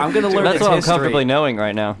 Biggie. No, I'm gonna learn That's its what I'm history. comfortably knowing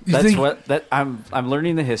right now. That's think- what that I'm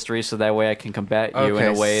learning the history, so that way I can combat you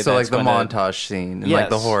in a way so that's like the gonna, montage scene in like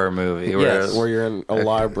the Yes. horror movie where Yes. Where you're in a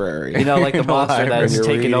library. You know, like the In a monster library, that's and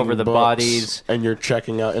you're taking over reading the books, bodies. And you're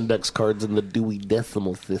checking out index cards in the Dewey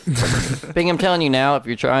Decimal System. Bing, I'm telling you now, if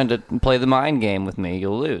you're trying to play the mind game with me,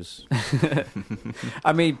 you'll lose.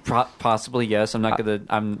 I mean, possibly yes. I'm not gonna.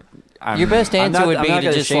 I'm Your best I'm answer not- would I'm be not to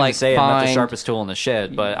gonna just, shame like, say I'm not the find- sharpest tool in the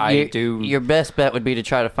shed, but I Your- do. Your best bet would be to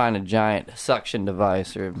try to find a giant suction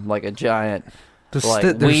device or like a giant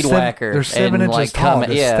like they're weed whacker. They're 7 and, inches like, tall. come-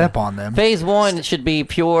 Just yeah. step on them. Phase 1 should be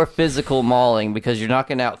pure physical mauling because you're not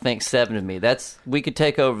going to outthink 7 of me. We could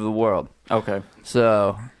take over the world. Okay.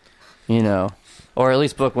 So, you know, or at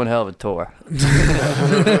least book one hell of a tour. With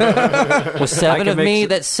 7 can of make me, s-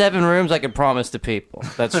 that's 7 rooms I could promise to people.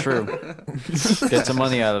 That's true. Get some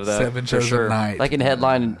money out of that. 7 for shows sure. a night. Like in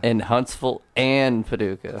headline in Huntsville and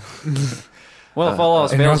Paducah Well, if all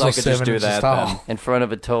else and fails, also I could just 7 do inches that. tall. Then. in front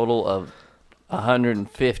of a total of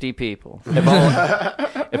 150 people.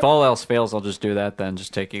 If all else fails, I'll just do that. Then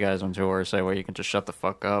just take you guys on tour. Say, well, you can just shut the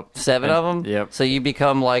fuck up. 7 And- of them? Yep. So you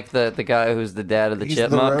become like the guy who's the dad of the He's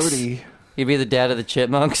chipmunks? the roadie. You'd be the dad of the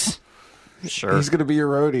chipmunks? Sure. He's going to be your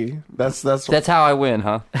roadie. That's That's how I win,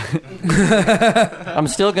 huh? I'm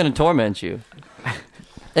still going to torment you.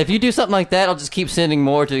 If you do something like that, I'll just keep sending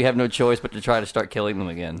more till you have no choice but to try to start killing them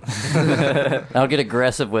again. I'll get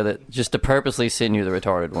aggressive with it, just to purposely send you the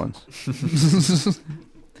retarded ones.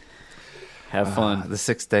 Have fun. The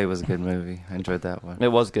Sixth Day was a good movie. I enjoyed that one.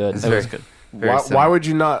 It was good. It's It was very- good. very why similar. would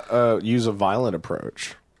you not use a violent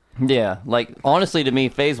approach? Yeah, like honestly, to me,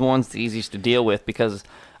 phase 1's the easiest to deal with because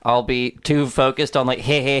I'll be too focused on like,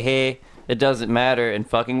 hey, it doesn't matter, and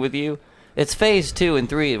fucking with you. It's phase 2 and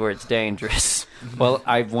 3 where it's dangerous. Well,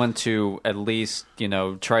 I want to at least, you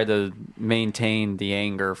know, try to maintain the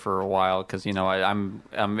anger for a while because, you know, I'm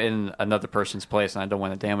in another person's place and I don't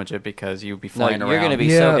want to damage it because you'd be No, flying around. you're going to be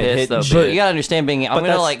Yeah, so hitting pissed, though. shit. But you got to understand, I'm going to,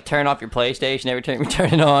 that's- like, turn off your PlayStation every time you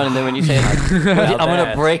turn it on, and then when you say, like, I'm going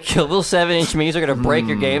to break, your little 7-inch me's are going to break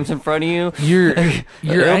your games in front of you. Your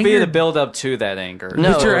It'll anger, be the build up to that anger.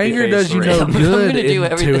 No, but your It'll be anger phase does you 3. no I'm good gonna do in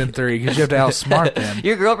 2 everything. and 3 because you have to outsmart them.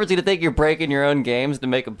 Your girlfriend's going to think you're breaking your own games to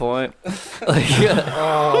make a point. Like,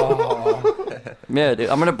 yeah, dude.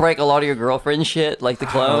 I'm going to break a lot of your girlfriend shit, like the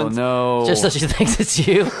clones. Oh, no. Just so she thinks it's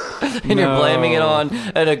you, and you're blaming it on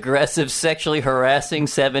an aggressive, sexually harassing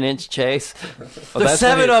 7-inch Chase. There's that's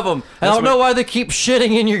 7 when you- of them. I don't know why they keep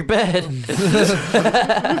shitting in your bed.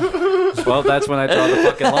 Well, that's when I draw the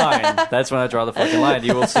fucking line. That's when I draw the fucking line.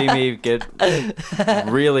 You will see me get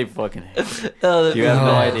really fucking angry. You have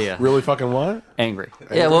no idea. Really fucking what? Angry.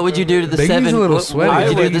 Yeah, what would you do to the Biggie's 7? a little What sweaty. would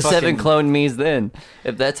you do I to the would 7 fucking- clone me's then?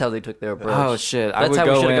 If that's how they took their approach. Oh, shit. I That's would how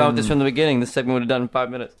we go should have gone with in- this from the beginning. This segment would have done in 5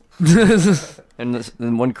 minutes.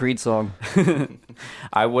 And one Creed song.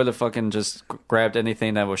 I would have fucking just grabbed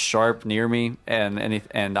anything that was sharp near me,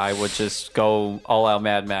 and I would just go all out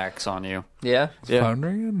Mad Max on you. Yeah? Yeah. Phone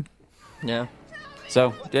ringing? Yeah.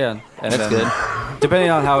 So yeah, and That's then, good.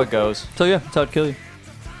 Depending on how it goes. So yeah, that's how I'd kill you.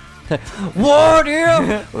 What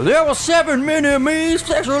if there were 7 mini-me's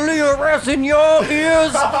sexually harassing your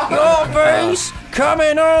ears, your face,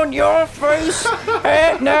 coming on your face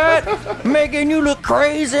at night, making you look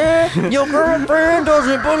crazy? Your girlfriend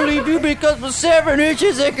doesn't believe you because for 7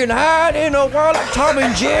 inches it can hide in a wall like Tom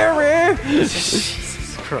and Jerry.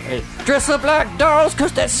 Dress up like dolls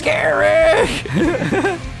cause that's scary.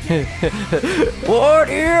 What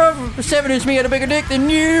if 7-inch me had a bigger dick than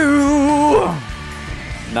you?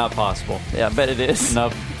 Not possible. Yeah, I bet it is.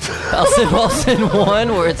 Nope. I'll send one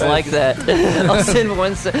where it's like that. I'll send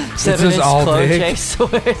one 7-inch all clone dick? chase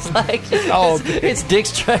where it's like all it's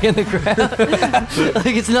dick's dragging the ground.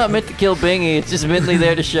 Like it's not meant to kill Bingy. It's just mentally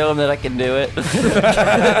there to show him that I can do it.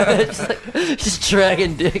 just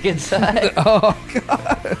dragging dick inside. Oh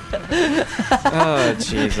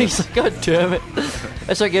Jesus. He's like, God damn it!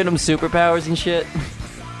 I start giving him superpowers and shit.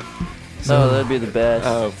 Oh, that'd be the best.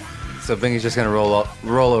 Oh, So Bingy's just gonna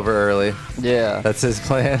roll over early. Yeah. That's his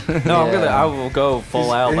plan. No, I will go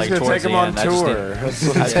full out He's like gonna towards take him the on end. I just tour. That's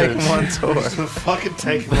what he's Take gonna him on tour. fucking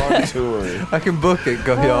take him on tour. I can book it.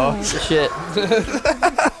 Go y'all. Shit.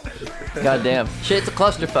 Goddamn. Shit, it's a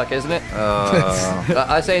clusterfuck, isn't it?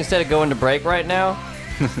 I say instead of going to break right now,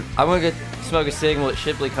 I'm gonna go smoke a cig and let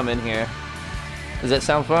Shipley come in here. Does that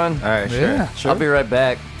sound fun? All right, sure. Yeah. I'll be right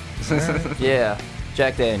back. Yeah,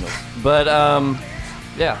 Jack Daniels. But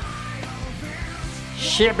yeah.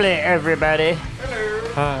 Shipley, everybody.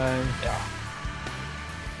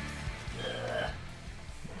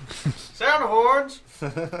 Sound horns.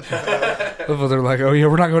 They're like, oh yeah,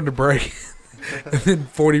 we're not going to break. And then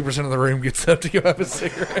 40% of the room gets up to go have a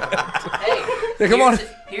cigarette. Hey, Yeah, come on.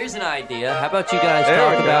 Here's an idea. How about you guys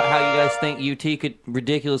talk about how you guys think UT could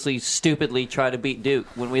ridiculously, stupidly try to beat Duke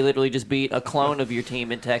when we literally just beat a clone of your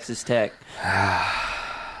team in Texas Tech?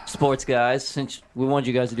 Sports guys, since we wanted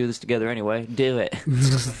you guys to do this together anyway, do it.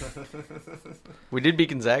 We did beat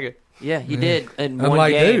Gonzaga. Yeah, you did in one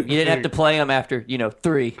Unlike game. Duke. You didn't have to play them after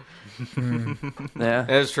 3. Yeah.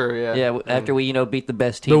 That's true, yeah. Yeah, after we beat the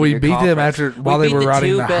best team. But in we your beat them conference. while We they were beat the riding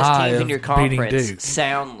two the best high teams of in your beating conference Duke.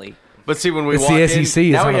 soundly. But see, when we It's walk the in, SEC.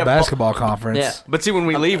 It's now not we a have basketball conference. Yeah. But see, when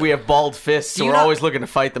we leave, we have bald fists, so Do you we're not- always looking to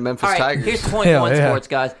fight the Memphis All right, Tigers. here's point Hell, one, yeah. sports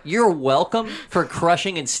guys. You're welcome for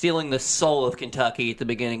crushing and stealing the soul of Kentucky at the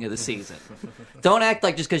beginning of the season. Don't act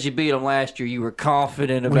like just because you beat them last year, you were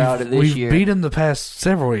confident about it this We've year. beat them the past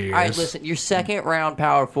several years. All right, listen, your second round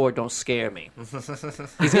power forward don't scare me. He's going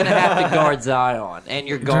to have to guard Zion, and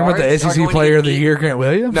your Talking about guards the are SEC going to Player get of the beat. Year, Grant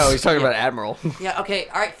Williams. No, he's talking about Admiral. Yeah, okay,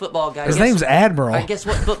 all right, football guy. His Guess- name's Admiral. I guess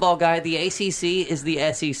what, football guy? The ACC is the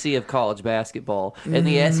SEC of college basketball, and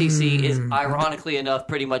the SEC is, ironically enough,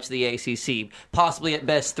 pretty much the ACC. Possibly at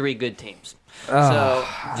best 3 good teams. So,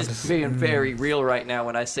 just being very real right now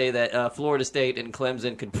when I say that Florida State and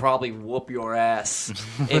Clemson could probably whoop your ass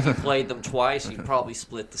if you played them twice. You'd probably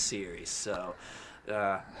split the series. So,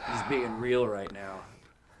 just being real right now.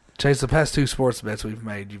 Chase, the past 2 sports bets we've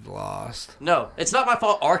made, you've lost. No, it's not my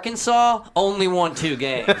fault. Arkansas only won 2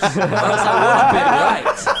 games. Or else I would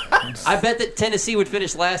have been right. I bet that Tennessee would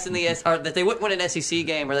finish last in the or that they wouldn't win an SEC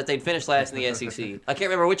game, or that they'd finish last in the SEC. I can't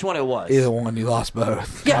remember which one it was. Either one, you lost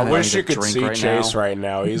both. Yeah, I wish need you a could drink see right Chase now. right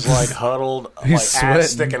now. He's like huddled, He's like sweating. ass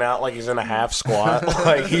sticking out like he's in a half squat.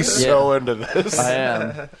 Like he's so into this. I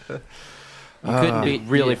am. You couldn't be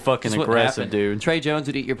really fucking That's what aggressive, happened. dude. Trey Jones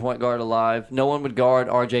would eat your point guard alive. No one would guard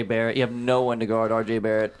R.J. Barrett. You have no one to guard R.J.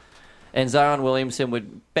 Barrett. And Zion Williamson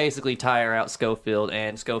would basically tire out Schofield,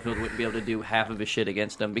 and Schofield wouldn't be able to do half of his shit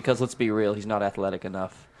against him because, let's be real, he's not athletic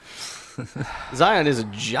enough. Zion is a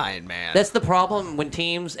giant man. That's the problem when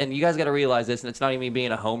teams, and you guys got to realize this, and it's not even me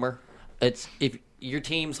being a homer. It's if your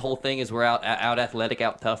team's whole thing is we're out athletic,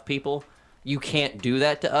 out tough people, you can't do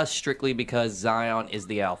that to us strictly because Zion is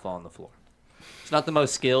the alpha on the floor. It's not the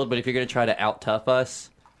most skilled, but if you're going to try to out tough us,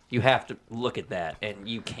 you have to look at that, and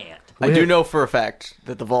you can't. I do know for a fact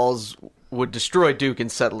that the Vols would destroy Duke in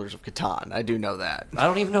Settlers of Catan. I do know that. I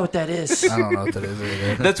don't even know what that is. I don't know what that is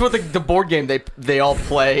either. That's what the board game they all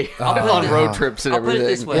play on road trips and I'll put everything. it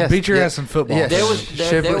this way. Beat your ass in football. Yeah, There was-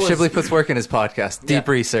 there was- Shipley puts work in his podcast. Deep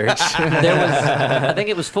research. There was, I think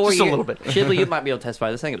it was 4 years. Just a little bit. Shipley, you might be able to testify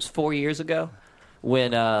to this. I think it was 4 years ago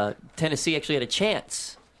when Tennessee actually had a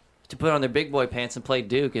chance to put on their big boy pants and play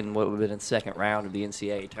Duke in what would have been the second round of the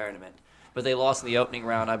NCAA tournament. But they lost in the opening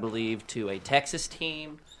round, I believe, to a Texas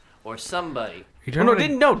team or somebody.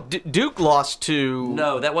 Duke lost to...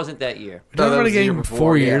 No, that wasn't that year. You're talking that about a was the year game before,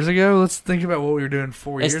 4 yeah. years ago? Let's think about what we were doing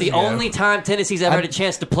 4 years It's ago. the only time Tennessee's ever had a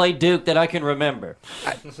chance to play Duke that I can remember.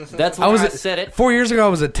 That's why I said it. 4 years ago, I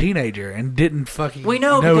was a teenager and didn't fucking We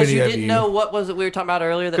know because any you of didn't know what was it we were talking about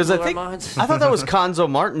earlier that Because blew I think our minds. I thought that was Conzo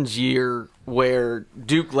Martin's year where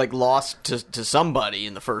Duke lost to somebody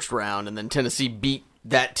in the first round, and then Tennessee beat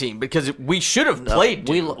that team because we should have played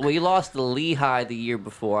Duke. We lost to Lehigh the year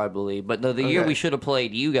before, I believe. But no, the year Okay. we should have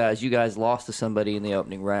played you guys lost to somebody in the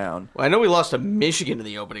opening round. Well, I know we lost to Michigan in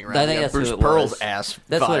the opening round. I think We got that's Bruce who it Pearl's was. ass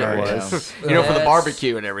That's what it fired. was. You know, for the That's-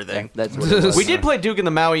 barbecue and everything. That's what it was. We did play Duke in the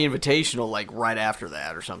Maui Invitational right after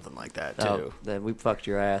that or something like that too. Oh, then we fucked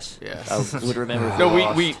your ass. Yeah. I would remember. If No, we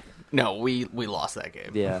lost. we lost that game.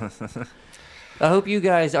 Yeah. I hope you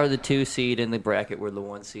guys are the 2 seed in the bracket. We're the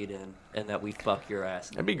 1 seed in, and that we fuck your ass.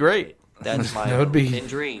 That'd be great. That's my That would be-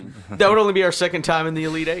 dream. That would only be our second time in the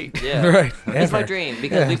Elite Eight. Yeah, Right. That's my Ever. dream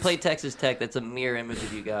because we Yes. played Texas Tech. That's a mirror image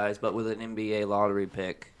of you guys, but with an NBA lottery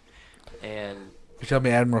pick, and You tell me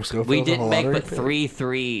Admiral Schofield. we didn't make but 3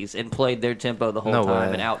 threes and played their tempo the whole No time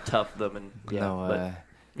way. and out toughed them. And yeah, No but, way.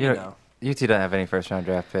 you know. UT don't have any first round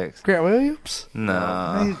draft picks. Grant Williams? No.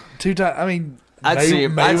 I mean, 2 times. I mean, I'd see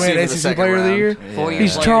him. I'd see him in the SEC second Player of the round. Year. Four-year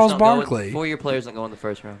He's players Charles don't go in- Barkley. Four-year players don't go in the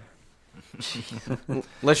first round.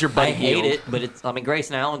 Unless you're Buddy I hate Hield. it, but it's. I mean,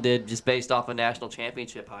 Grayson Allen did just based off a national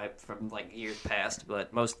championship hype from like years past,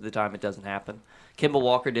 but most of the time it doesn't happen. Kimball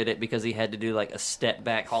Walker did it because he had to do like a step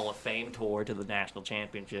back Hall of Fame tour to the national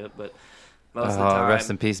championship, but most of the time, Rest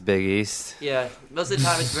in peace, Big East. yeah, most of the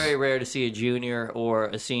time it's very rare to see a junior or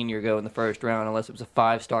a senior go in the first round unless it was a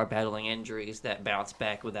 5-star battling injuries that bounce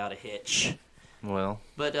back without a hitch. Well,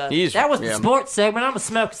 But He's- that was the yeah. sports segment. I'm gonna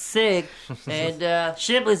smoke a cig, and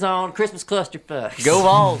Shibley's on Christmas clusterfuck. Go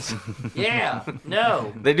Vols. Yeah,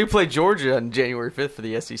 no. They do play Georgia on January 5th for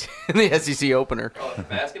the SEC, the SEC opener. Oh,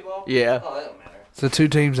 basketball? Yeah. Oh, that don't matter. So 2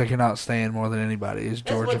 teams I cannot stand more than anybody is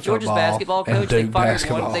That's Georgia what Georgia's football basketball and coach. They Duke fired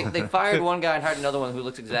basketball. one. They fired one guy and hired another one who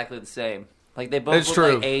looks exactly the same. Like they both It's look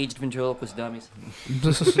true. like aged ventriloquist dummies.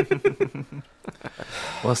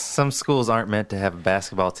 well, some schools aren't meant to have a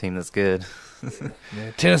basketball team that's good.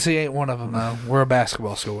 Yeah, Tennessee ain't one of them though. We're a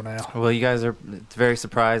basketball school now. Well, you guys are. It's very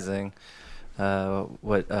surprising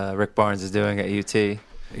what Rick Barnes is doing at UT.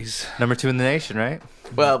 He's Number 2 in the nation, right?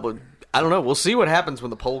 Well, but I don't know. We'll see what happens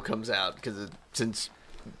when the poll comes out because since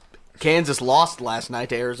Kansas lost last night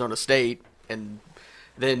to Arizona State, and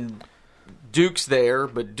then Duke's there,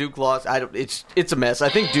 but Duke lost. It's a mess. I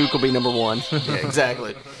think Duke will be number 1. Yeah,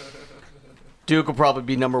 exactly. Duke will probably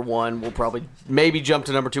be number 1. We'll probably maybe jump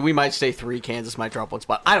to number 2. We might stay 3. Kansas might drop 1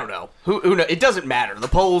 spot. I don't know. Who knows? It doesn't matter. The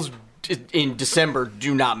polls in December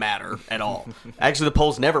do not matter at all. Actually, the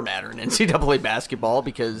polls never matter in NCAA basketball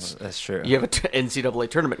because That's true. you have a NCAA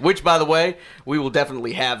tournament, which, by the way, we will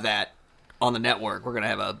definitely have that on the network. We're going to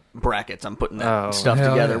have a brackets. I'm putting that Oh, stuff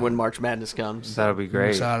hell together yeah. when March Madness comes. That would be I'm great.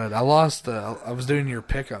 excited. I lost. I was doing your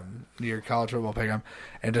pick'em, your college football pick'em,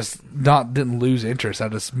 and just didn't lose interest. I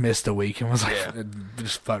just missed a week and was like, it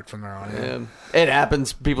just fucked from there on. Yeah. It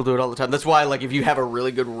happens. People do it all the time. That's why, like, if you have a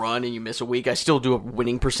really good run and you miss a week, I still do a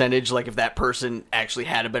winning percentage. Like, if that person actually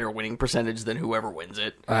had a better winning percentage than whoever wins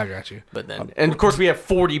it. I got you. But then, and of course, we have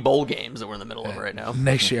 40 bowl games that we're in the middle of right now.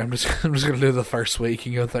 Next year, I'm just gonna do the first week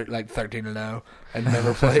and go 13-0 and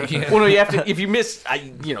never play again. Well, no, you have to. If you miss,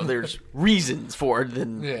 there's reasons for it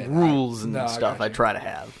than Yeah. rules and No, I stuff. got I you. try to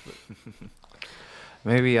have.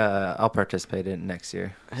 Maybe I'll participate in it next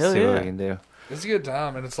year. Hell See what yeah. we can do. It's a good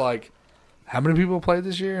time, and it's like, how many people played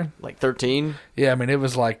this year? Like 13. Yeah, I mean, it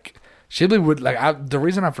was like Shibley would like. The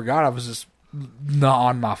reason I forgot, I was just not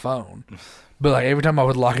on my phone. But like every time I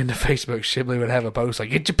would log into Facebook, Shibley would have a post like,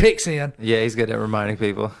 "Get your picks in." Yeah, he's good at reminding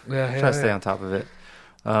people. Yeah, Try to stay on top of it.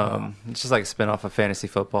 It's just like a spin-off of fantasy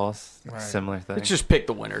football. It's a Right. similar thing. It's just pick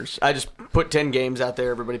the winners. I just put 10 games out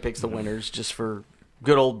there. Everybody picks the winners just for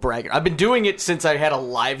good old bragging. I've been doing it since I had a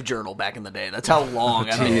live journal back in the day. That's how long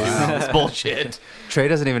I've been doing this bullshit. Trey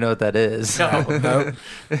doesn't even know what that is. Nope.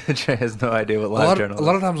 Trey has no idea what A live lot, journal a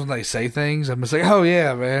lot of times when they say things, I'm just like, "Oh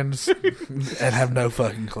yeah, man," and have no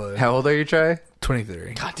fucking clue. is. How old are you, Trey?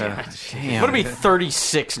 23. God damn it. I'm going to be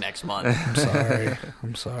 36 next month. I'm sorry.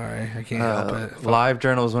 I'm sorry. I can't help it. Live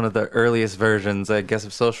journal is one of the earliest versions, I guess,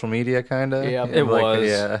 of social media, kind of. Yeah. It was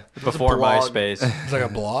Yeah. before blog. MySpace. It's like a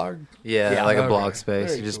blog. Yeah, Yeah, like a okay. blog space.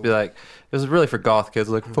 Very You just cool. be like, it was really for goth kids.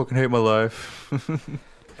 Like, I fucking hate my life.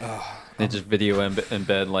 They just video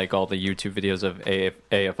embed like all the YouTube videos of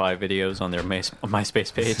AFI videos on their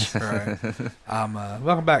MySpace page. Right.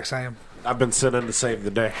 Welcome back, Sam. I've been sent in to save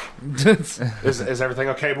the day. Is everything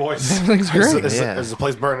okay, boys? Everything's great. Is the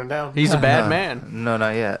place burning down? He's a bad man. No,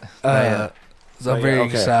 not yet. So I'm very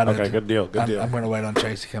okay. excited. Okay, good deal. Good deal. I'm going to wait on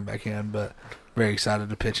Chase to come back in, but very excited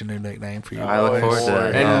to pitch a new nickname for you. I look forward to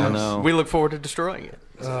that. And Oh, no. we look forward to destroying it.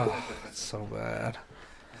 Oh, it's so bad.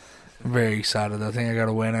 I'm very excited. I think I got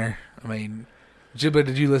a winner. I mean, Jibba,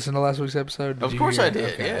 did you listen to last week's episode? Did Of you course hear I it?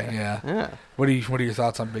 did, Okay, yeah. Yeah. What are your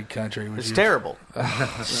thoughts on Big Country? It's terrible.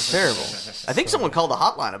 It's terrible. I think someone called the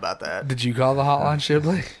hotline about that. Did you call the hotline,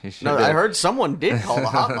 Shibley? You should No, do I it. heard someone did call the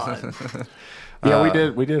hotline. Yeah,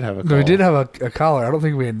 we did have a call. No, we did have a caller. I don't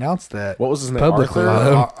think we announced that. What was his name? Publicly, Arthur?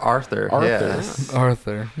 though. Arthur. Arthur. Yeah.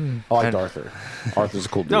 Arthur. I liked Arthur. Arthur's a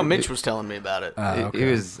cool dude. No, Mitch was telling me about it.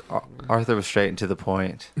 Arthur was straight and to the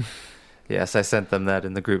point. Yes, I sent them that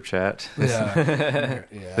in the group chat. Yeah.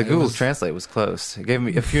 The Google Translate was close. It gave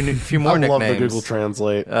me a few more I nicknames. love the Google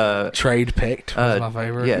Translate. Trade picked was my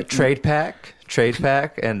favorite. Yeah, Trade Pack,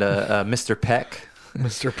 and Mr. Peck,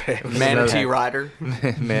 Mr. Pick. Manatee Rider.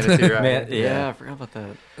 Manatee Rider. Yeah, I forgot about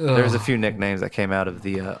that. There was a few nicknames that came out of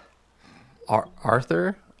the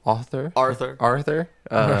Arthur. Arthur.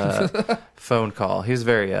 Phone call. He was a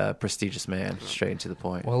very prestigious man, straight and to the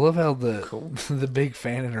point. Well, I love how the big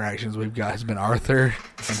fan interactions we've got has been Arthur and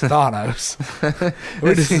Thanos.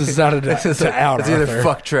 We just decided to out It's Arthur. either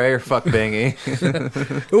fuck Trey or fuck Bingy.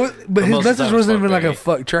 But his most of the message time wasn't it's even fuck like a Bingy.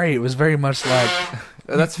 fuck Trey. It was very much like,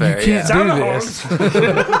 That's fair. you can't yeah. do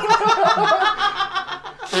this.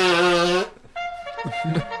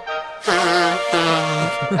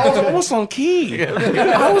 I was almost on key.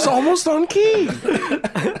 I was almost on key.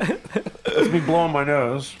 That's me blowing my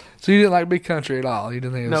nose. So you didn't like Big Country at all? You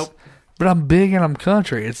didn't think it was... Nope. But I'm big and I'm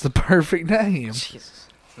country. It's the perfect name.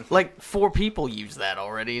 Like 4 people use that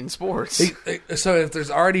already in sports. So if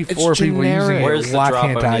there's already 4 people generic. using Where's it, the why drop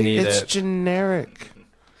can't when I you need use It's it? generic.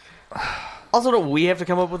 Also, don't we have to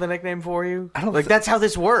come up with a nickname for you? I don't like that's how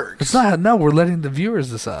this works. It's not. No, we're letting the viewers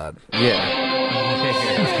decide. Yeah.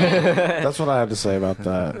 That's what I have to say about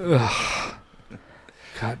that.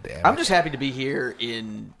 God damn. I'm just happy to be here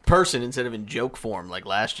in person instead of in joke form like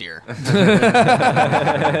last year.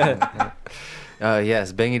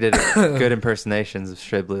 Yes, Bingy did good impersonations of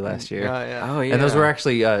Shibley last year. Yeah. Oh yeah. And those were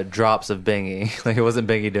actually drops of Bingy. Like, it wasn't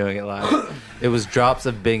Bingy doing it live. It was drops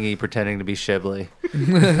of Bingy pretending to be Shibley.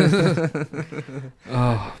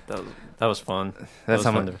 that was fun. That's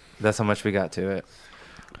That how was much. That's how much we got to it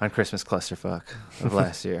on Christmas Clusterfuck of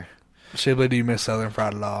last year. Shibley, do you miss Southern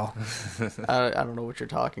Fried at all? I don't know what you're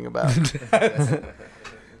talking about.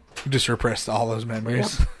 You just repressed all those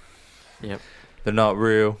memories. Yep. They're not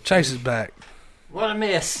real. Chase is back. What a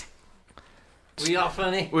miss. We all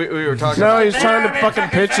funny? we were talking No, about he's trying to fucking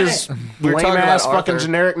pitch his were talking lame ass about fucking Arthur.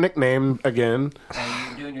 generic nickname again. Are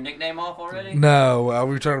you doing your nickname off already? No,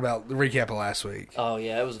 we were talking about the recap of last week. Oh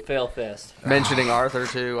yeah, it was a fail fest. mentioning Arthur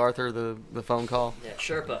too. Arthur, the phone call. Yeah,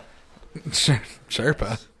 Sherpa.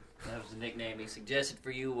 Sherpa. That was the nickname he suggested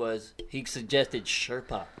for you. He suggested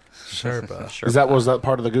Sherpa? Sherpa. Was that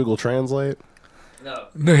part of the Google Translate? No.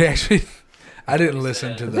 No, actually, I didn't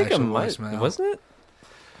listen to I the think it actual might. voicemail. Wasn't it?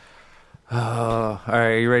 Oh, all right.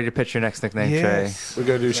 Are you ready to pitch your next nickname, We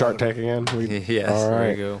go do Shark Tank again. Trey? Yes. All There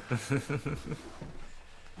right. you go.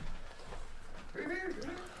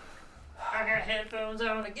 I got headphones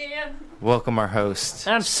on again. Welcome our host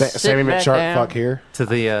I'm Sammy sitting back McShark down. fuck here. to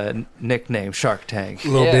the nickname Shark Tank.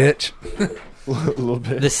 Little Yeah. bitch. A little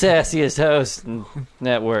bit. The sassiest host in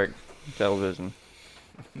network television.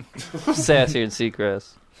 Sassier than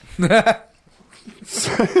Seacrest.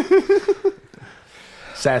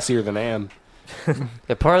 Sassier than Ann.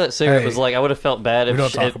 Yeah, part of that cigarette Hey, was like I would have felt bad We if don't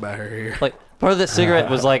sh- talk if- about her here. like part of that cigarette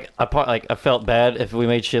was like I felt bad if we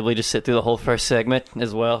made Shibley just sit through the whole first segment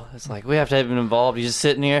as well. It's like we have to have him involved. He's just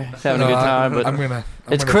sitting here having a good time, but I'm gonna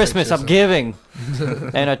it's gonna Christmas. fix I'm this. giving,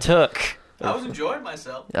 and I took. I was enjoying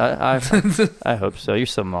myself. I hope so. You're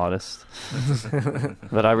so modest.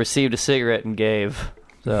 But I received a cigarette and gave.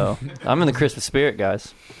 So I'm in the Christmas spirit,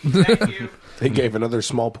 guys. Thank you. He gave another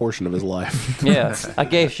small portion of his life. Yeah, I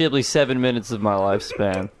gave Shibley 7 minutes of my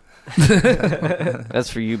lifespan.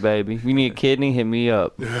 That's for you, baby. You need a kidney? Hit me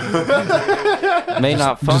up. May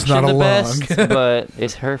not just function not a the lung. best, but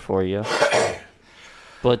it's her for you.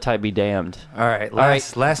 Blood type be damned. All right.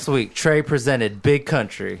 right. Last week, Trey presented Big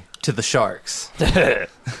Country to the Sharks,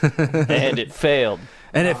 And it failed.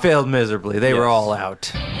 and it failed miserably. They were all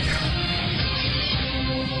out.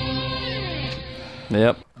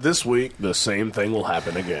 Yep. This week, the same thing will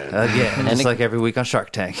happen again. Again, just it- like every week on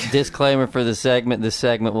Shark Tank. Disclaimer for the segment. This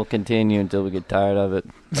segment will continue until we get tired of it.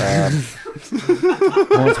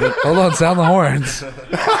 Hold on, sound the horns.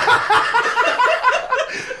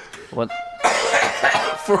 What?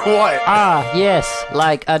 For what? Ah, yes,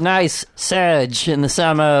 like a nice surge in the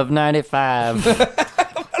summer of '95.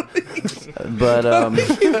 But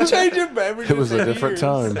It was a different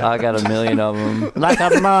time. I got a million of them. Like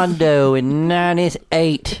a Mondo in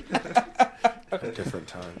 '98. A different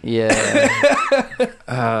time. Yeah.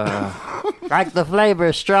 Like the flavor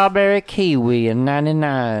of strawberry kiwi in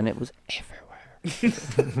 '99. It was everywhere.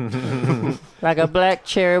 Like a black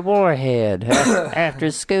cherry warhead after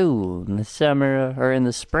school in the summer or in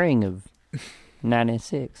the spring of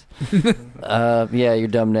 '96. Yeah, your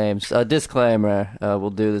dumb names. Disclaimer: we'll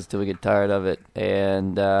do this till we get tired of it,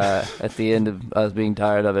 and at the end of us being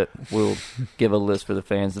tired of it, we'll give a list for the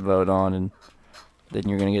fans to vote on, and then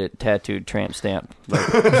you're gonna get it tattooed, tramp stamped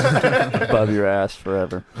above your ass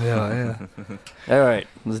forever. Yeah. All right,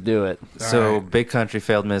 let's do it. So right. Big Country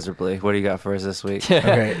failed miserably. What do you got for us this week?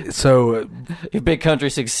 Okay, so Your big country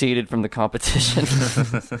succeeded from the competition.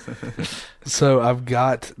 I've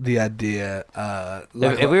got the idea.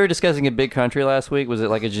 If we were discussing a big country last week, was it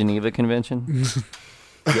like a Geneva Convention?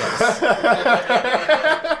 Yes.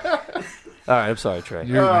 All right, I'm sorry, Trey.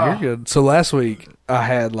 You're good. So last week I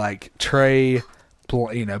had like Trey,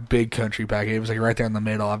 big country pack. It was like right there in the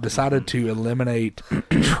middle. I've decided to eliminate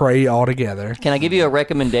Trey altogether. Can I give you a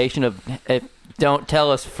recommendation of don't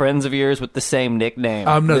tell us friends of yours with the same nickname?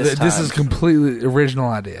 No, this this time? is completely original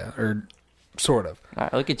idea, or sort of. All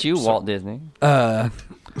right, look at you, Walt Disney.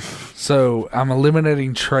 So I'm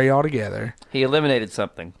eliminating Trey altogether. He eliminated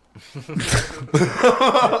something.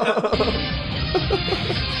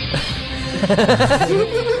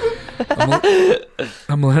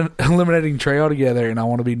 I'm eliminating Trey altogether, and I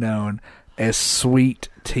want to be known as Sweet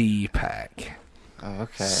Tea Pack. Oh,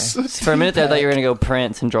 okay. For a minute there, I thought you were going to go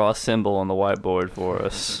Prince and draw a symbol on the whiteboard for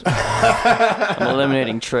us. I'm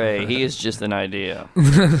eliminating Trey. He is just an idea.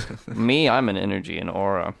 Me, I'm an energy and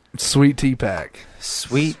aura. Sweet Tea Pack.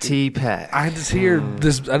 Sweet tea pack. I just hear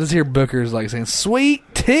this. I just hear bookers like saying "Sweet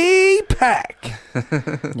Tea Pack."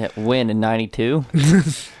 Yeah, win in '92.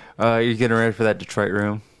 You're getting ready for that Detroit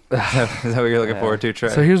room? Is that what you're looking forward to, Trey?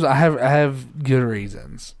 So here's I have good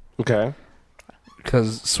reasons. Okay.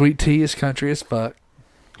 Because sweet tea is country as fuck.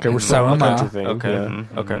 Okay, we're So still on am the I. country thing. Okay. Yeah.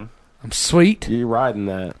 Okay. I'm sweet. You riding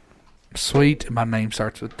that? Sweet. My name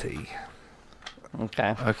starts with T.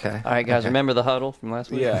 Okay. Okay. All right, guys, remember the huddle from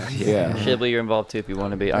last week? Yeah. Shibley, you're involved too if you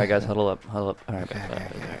want to be. All right, guys, huddle up. Huddle up. All right. All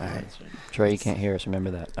right. Trey, you can't hear us.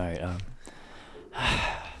 Remember that. All right.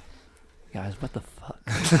 Guys, what the fuck?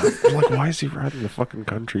 I'm like, why is he riding the fucking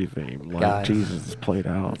country theme? Like, Guys. Jesus, it's played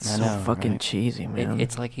out. I know, fucking right? cheesy, man.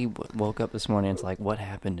 It's like he woke up this morning. It's like, what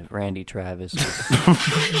happened to Randy Travis?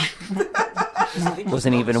 Was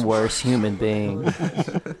an even worse human being.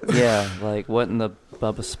 Yeah, like what in the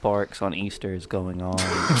Bubba Sparks on Easter is going on?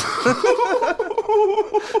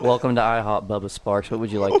 Welcome to IHOP, Bubba Sparks. What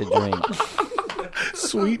would you like to drink?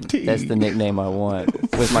 Sweet tea. That's the nickname I want.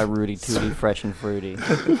 With my Rudy Tooty Fresh and Fruity.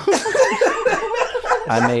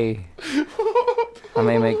 I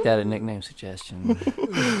may make that a nickname suggestion.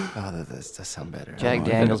 Oh, that does sound better. Jack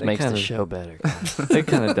Daniels makes the show better. It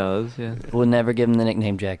kind of does, yeah. We'll never give him the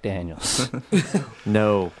nickname Jack Daniels.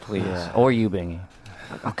 No, please. Yeah. Or you, Bingy.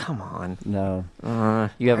 Oh, come on. No.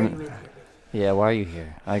 You haven't. Yeah, why are you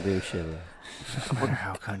here? I agree with Shiva. I wonder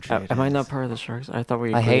how country it Am I is. not part of the Sharks? I thought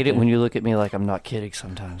we. I hate it when you look at me like I'm not kidding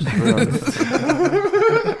sometimes. I'm not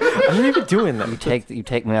even doing that. You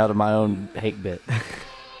take me out of my own hate bit.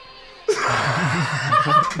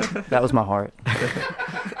 That was my heart.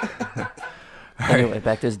 Anyway,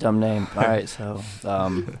 back to his dumb name. All right, so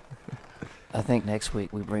I think next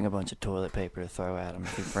week we bring a bunch of toilet paper to throw at him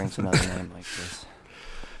if he brings another name like this.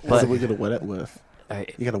 What But are we gonna wet it with? all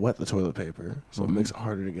right, You gotta wet the toilet paper, so it makes it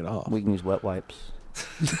harder to get off. we can use wet wipes.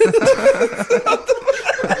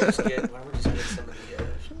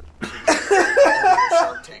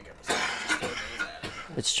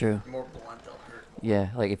 It's true. Yeah,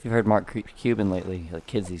 like if you've heard Mark Cuban lately, like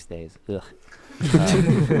kids these days. Ugh.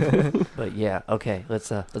 But yeah, okay.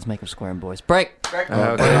 Let's make them square, boys. Break. Okay.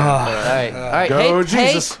 All right. Go, hey,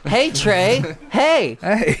 Jesus. hey, Trey. Hey,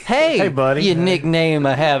 hey, Hey, buddy. You nickname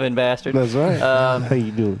a having bastard. That's right. How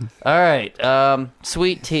you doing? All right.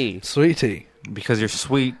 Sweet tea. Sweet tea. Because you're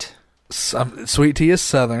sweet. Sweet tea is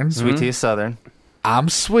southern. Sweet tea is southern. I'm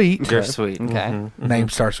sweet. You're sweet. Okay. Name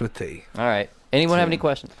starts with T. All right. Anyone have any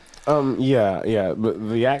questions? Yeah. But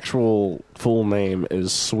the actual full name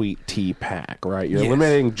is Sweet Tea Pack, right? You're Yes.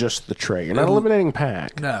 eliminating just the tray. You're not eliminating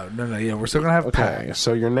pack. No. Yeah, we're still gonna have Okay, pack.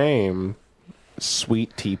 so your name,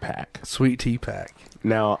 Sweet Tea Pack. Sweet tea pack.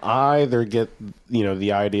 Now, I either get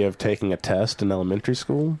the idea of taking a test in elementary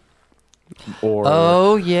school, or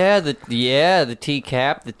Oh yeah, the tea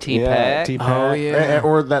cap, the tea pack. tea pack. Oh, yeah.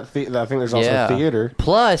 Or that. I think there's also Yeah. theater.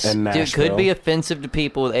 Plus, in dude, Nashville. could be offensive to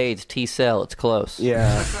people with AIDS. T-cell, it's close.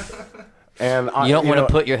 Yeah, and You don't want to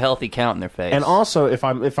put your healthy count in their face. And also, if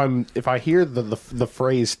I hear the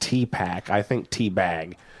phrase tea pack, I think tea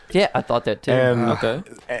bag. yeah, I thought that too. And Okay.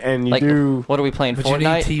 and you like, do. what are we playing? But you need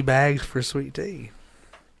Fortnite. tea bags for sweet tea.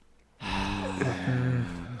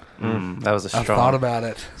 That was a I strong. thought about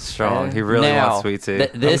it. Strong. He really now, wants sweet tea.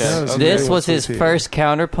 This Okay. this Okay. was his Sweet tea. first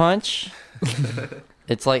counter punch.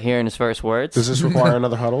 It's like hearing his first words. Does this require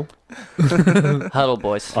another huddle? Huddle,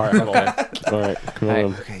 boys. All right, okay. All right, come All right.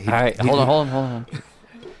 on. Okay, All right, hold on.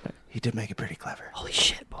 He did make it pretty clever. Holy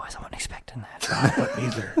shit, boys! I wasn't expecting that.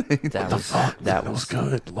 Neither. That was That was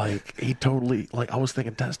good. Like he totally. Like I was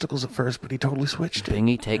thinking testicles at first, but he totally switched it.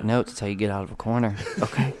 Bingy, take notes. That's how you get out of a corner.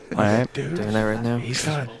 Okay. All right. Dude, Doing that right now. he's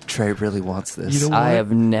got. Trey really wants this. You know I what?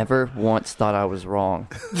 have never once thought I was wrong,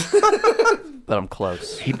 but I'm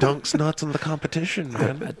close. He dunks nuts in the competition,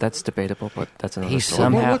 man. That's debatable, but that's another He's story.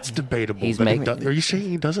 somehow- What's debatable? he's That he making- are you saying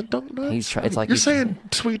he doesn't dunk nuts? He's it's like You're he's- saying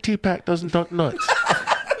Sweet Tea Pack doesn't dunk nuts.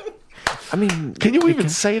 I mean, Can you even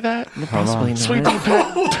say that? possibly Sweet not. tea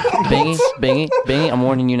pack. Bingy, I'm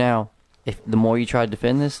warning you now. If the more you try to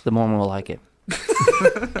defend this, the more I'm gonna like it.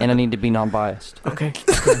 And I need to be non-biased. Okay.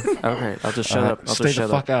 Okay. I'll just shut up. I'll Stay just the shut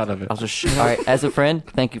fuck up. out of it. I'll just shut All up. right, as a friend,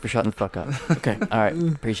 thank you for shutting the fuck up. Okay. All right,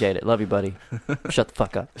 appreciate it. Love you, buddy. Shut the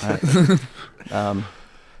fuck up. All right.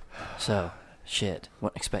 So, shit.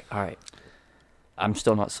 What expect? All right. I'm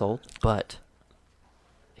still not sold, but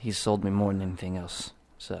he's sold me more than anything else.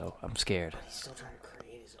 So I'm scared. He's still trying to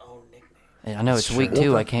create his own nickname. And I know it's week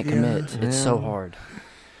 2. I can't commit. It's so hard.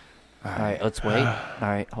 All right, let's wait. All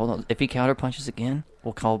right, hold on. If he counter punches again,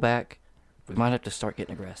 we'll call back. We might have to start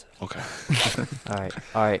getting aggressive. Okay.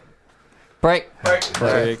 All right. Break.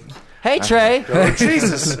 Hey, Trey.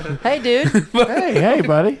 Jesus. Hey, dude. Hey,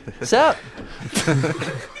 buddy. What's up?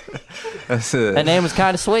 That's it. That name was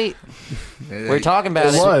kind of sweet. We were talking about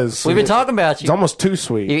it. It was. We've been talking about It's you. almost too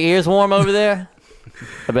sweet. Your ears warm over there?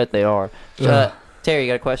 I bet they are. Terry, you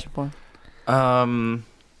got a question for him?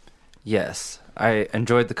 Yes. I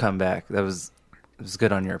enjoyed the comeback. It was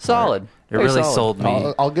good on your part. Solid. It Very really solid. sold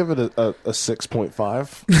me. I'll give it a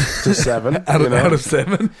 6.5 to 7. out of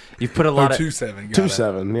 7? You put a lot of 2-7. got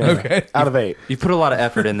 2-7. Yeah. Okay. Out of 8. you put a lot of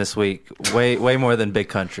effort in this week. Way more than Big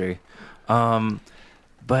Country.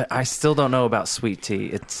 But I still don't know about Sweet Tea.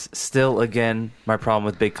 It's still, again, my problem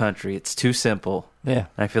with Big Country. It's too simple. Yeah.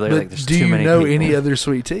 And I feel like, But there's do too you many know people. any other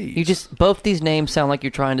sweet tea? You just both these names sound like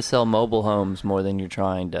you're trying to sell mobile homes more than you're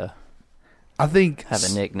trying to I think have a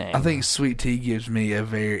nickname. I think sweet tea gives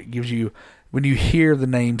you when you hear the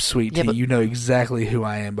name sweet Yeah, tea, but- you know exactly who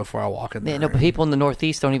I am before I walk in the Yeah, room. no, but people in the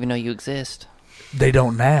Northeast don't even know you exist. They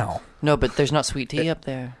don't now. No, but there's not sweet tea up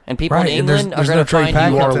there, and people Right, in and there's- England there's are no going to Trey find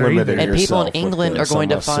Pack you. up are there limiting either. And people in yourself with England are this, going I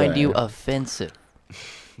to must find say. you offensive.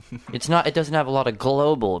 It doesn't have a lot of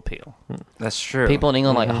global appeal. That's true. People in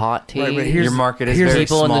England like hot tea. Right, but here's- your market is here's very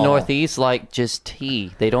People small. in the Northeast like just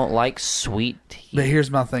tea. They don't like sweet tea. But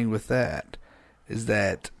here's my thing with that is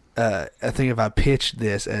that I think if I pitch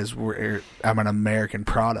this as I'm an American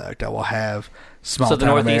product, I will have small. So the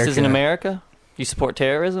town Northeast is in America. America? You support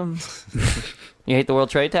terrorism? You hate the World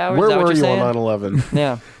Trade Towers? Where is that what were you're you saying? on 9/11?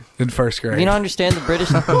 Yeah. in first grade. Do you not understand the British?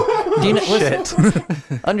 Do you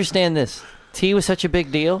listen, understand this? Tea was such a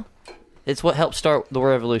big deal. It's what helped start the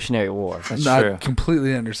Revolutionary War. That's I true.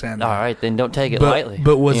 completely understand that. All right, then don't take it but, lightly.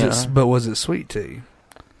 But was you it? know? But was it sweet tea?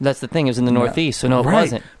 That's the thing. It was in the Northeast, so no, it Right.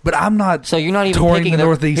 wasn't. But I'm not. So you're not even touring picking the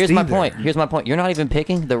Northeast. Here's my either. point. Here's my point. You're not even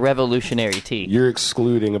picking the Revolutionary tea. You're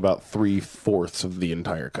excluding about 3/4 of the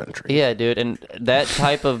entire country. Yeah, dude, and that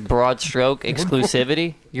type of broad stroke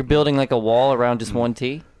exclusivity, you're building like a wall around just one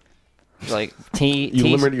tea. Like tea, You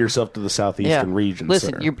teas- limited yourself to the southeastern region.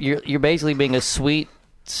 Listen, sir. you're basically being a sweet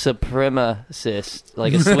supremacist,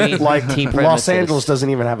 like a sweet like tea Los premicist. Angeles doesn't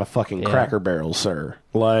even have a fucking Yeah. Cracker Barrel, sir.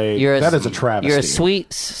 Like You're that is a travesty. You're a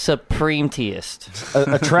sweet supreme teist.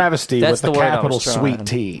 a travesty That's with the the word I capital was trying. sweet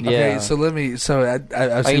tea. Yeah. Okay, so let me. So I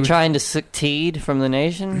Are see you what- trying to succeed from the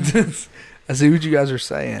nation? I see what you guys are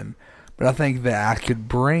saying, but I think that I could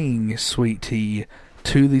bring sweet tea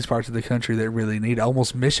to these parts of the country that really need it,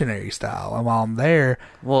 almost missionary style. And while I'm there,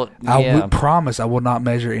 Well, I yeah. would promise I will not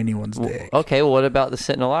measure anyone's dick. Okay, well, what about the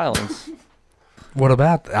Sentinel Islands? What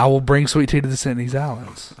about that? I will bring sweet tea to the Sentinel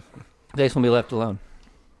Islands. They just want to be left alone.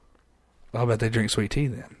 I'll bet they drink sweet tea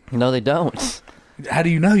then. No, they don't. How do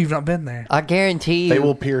you know you've not been there? I guarantee you. They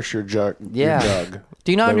will pierce your jug. Yeah. Your jug.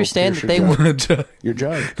 Do you not They will understand pierce that they your will? jug. Your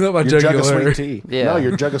jug. Not my your jug of jugular. sweet tea. Yeah. No,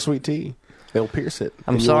 your jug of sweet tea. They'll pierce it.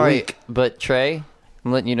 I'm and you'll sorry, leak. but Trey,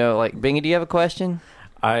 I'm letting you know. Like, Bingy, do you have a question?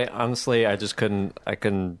 I honestly, I just couldn't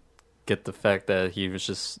get the fact that he was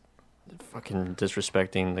just fucking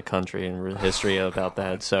disrespecting the country and history about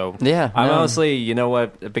that. So Yeah, I'm no. honestly, you know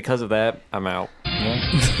what? Because of that, I'm out.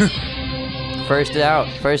 First out.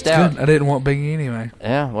 Good. I didn't want Biggie anyway.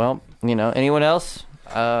 Yeah, well, you know, anyone else?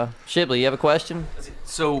 Shibley, you have a question?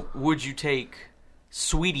 So, would you take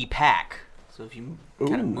Sweetie Pack? So if you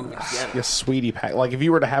kind of move it together. Yes, sweetie pack. Like if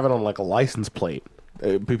you were to have it on like a license plate,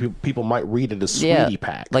 people might read it as sweetie Yeah,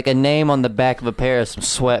 pack. like a name on the back of a pair of some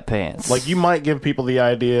sweatpants. Like you might give people the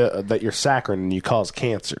idea that you're saccharine and you cause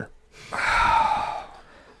cancer.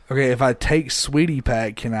 Okay, if I take Sweetie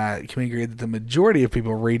Pack, can we agree that the majority of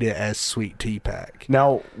people read it as Sweet Tea Pack?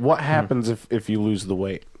 Now, what happens if you lose the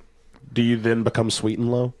weight? Do you then become sweet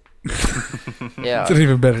and low? yeah. It's an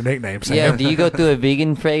even better nickname, Sam. Yeah, do you go through a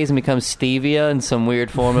vegan phase and become stevia in some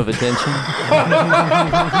weird form of attention?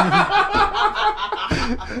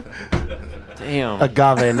 Damn.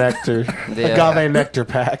 Agave nectar. Yeah. Agave nectar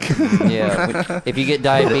pack. Yeah. If you get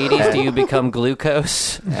diabetes, do you become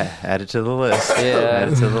glucose? Add it to the list. Yeah. Add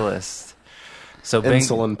it to the list. So Bing,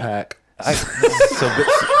 Insulin pack. so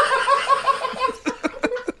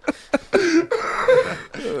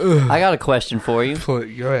I got a question for you. Go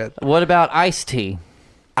ahead. What about iced tea?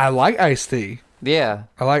 I like iced tea. Yeah.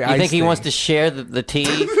 I like You iced think he tea. wants to share the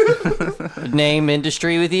tea name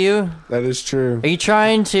industry with you? That is true. Are you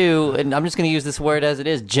trying to, and I'm just going to use this word as it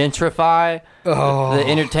is, gentrify the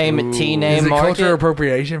entertainment tea name Is it market? cultural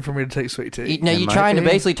appropriation for me to take sweet tea? No, you're might trying to be.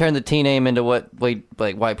 basically turn the tea name into what like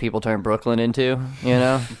white people turn Brooklyn into, you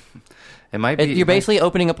know? It might be. You're basically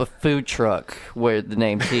opening up a food truck where the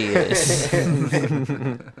name tea is.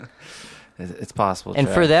 It's possible. And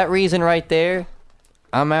Trey. for that reason right there,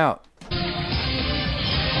 I'm out.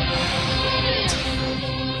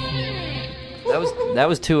 That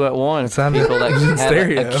was 2 at 1. It sounded People that have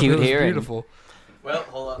stereo. a cute It was hearing. beautiful. Well,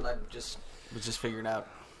 hold on. I was just figuring out.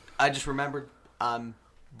 I just remembered I'm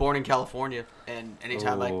born in California, and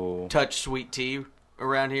anytime I touch sweet tea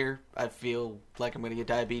around here, I feel like I'm going to get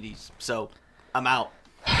diabetes. So I'm out.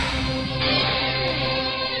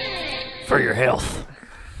 For your health.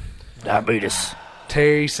 Diabetes.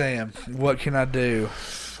 Terry, Sam, what can I do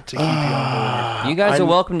to keep you on board? You guys are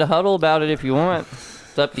welcome to huddle about it if you want.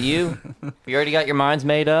 It's up to you. You already got your minds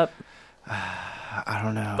made up. I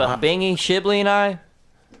don't know. But Bingy, Shibley, and I,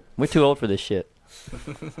 we're too old for this shit.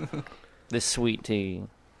 This sweet tea.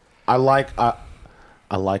 I like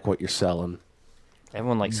what you're selling.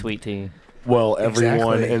 Everyone likes sweet tea. Well,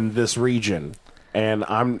 everyone Exactly. in this region, and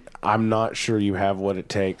I'm not sure you have what it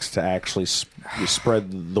takes to actually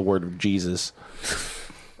spread the word of Jesus.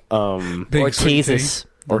 Big Or sweet tea. teases.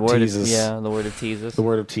 Or The word of- teases. Yeah, the word of teases. The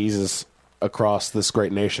word of Jesus across this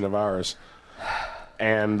great nation of ours.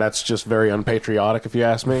 And that's just very unpatriotic, if you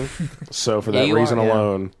ask me. So for Yeah, that you reason are, yeah.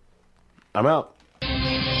 alone, I'm out.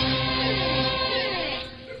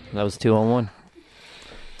 That was 2 on 1.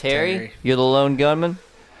 Terry, Terry. you're the lone gunman.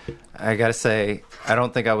 I gotta say, I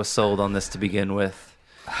don't think I was sold on this to begin with.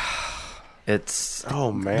 It's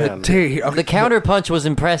Oh man, But Terry, okay, The counter punch was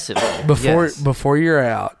impressive. before Yes. before you're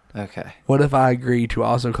out, okay. what if I agree to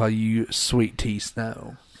also call you Sweet Tea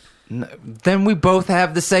Snow? Then we both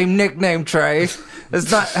have the same nickname, Trey. That's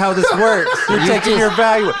not how this works. You're You taking just- your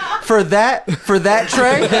value for that, Trey,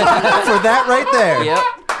 for that right there, Yep.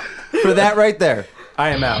 for that right there. I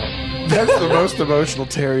am out. that's the most emotional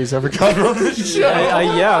Terry's ever gotten on this show.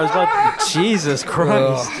 Yeah, I was about. Jesus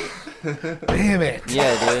Christ! Damn it!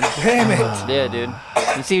 Yeah, dude. Damn it! Yeah, dude.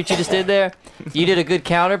 You see what you just did there? You did a good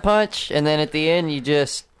counter punch, and then at the end, you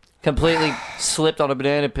just completely slipped on a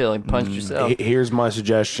banana peel and punched yourself. Here's my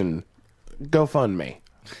suggestion: GoFundMe,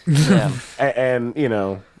 Yeah. and you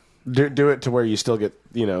know, do it to where you still get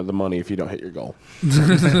the money if you don't hit your goal.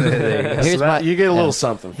 Here's So my you get a little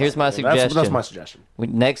something. Here's my That's suggestion. my suggestion.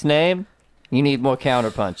 Next name, you need more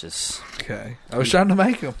counter punches. Okay, I was trying to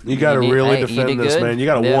make him. You got to You need- really hey, you defend did this, good. man. You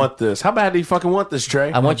got to Yeah. want this. How bad do you fucking want this,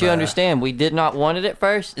 Trey? I want you to understand, we did not want it at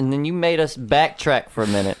first, and then you made us backtrack for a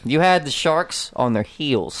minute. You had the Sharks on their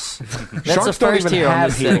heels. That's Sharks the don't first even here on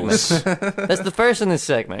have this heels. segment. That's the first in this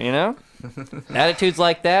segment, you know? Attitudes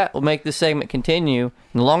like that will make this segment continue.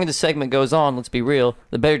 And the longer the segment goes on, let's be real,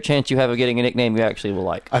 the better chance you have of getting a nickname you actually will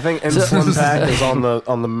like. I think Slim Pack is on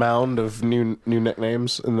the mound of new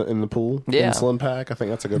nicknames in the pool. Yeah. Slim Pack. I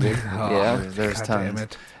think that's a good one. Yeah. There's God tons. damn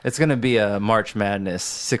it. It's going to be a March Madness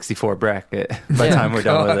 64 bracket by the time we're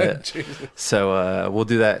done with it. Jesus. So we'll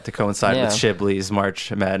do that to coincide Yeah. with Shibley's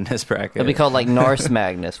March Madness bracket. It'll be called like Nars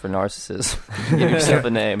Magnus for narcissists. Give yourself a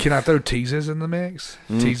name. Can I throw teases in the mix?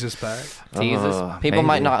 Teases pack. Teases. Oh, People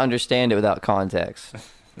might maybe. not understand it without context.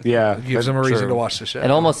 Yeah, Gives them a reason to watch the show. It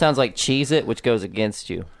almost sounds like Cheez-It, which goes against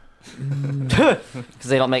you. Because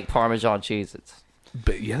they don't make Parmesan Cheez-Its.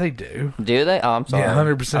 But yeah, they do. Do they? Oh, I'm sorry. Yeah,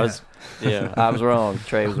 100%. Yeah, I was wrong.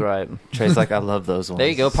 Trey was right. Trey's like, I love those ones. There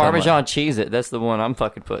you go. so Parmesan much. Cheez-It. That's the one I'm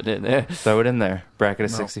fucking putting in there. Throw it in there. Bracket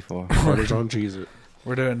of 64. Parmesan cheese it.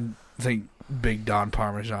 We're doing, I think, Big Don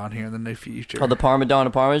Parmesan here in the near future. Oh, the Parmesan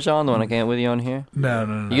of Parmesan, the one I can't with you on here?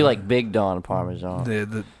 No. You like Big Don of Parmesan.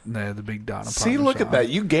 the Big Don of See, Parmesan. look at that.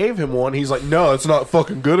 You gave him one. He's like, no, it's not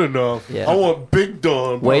fucking good enough. Yeah. I want Big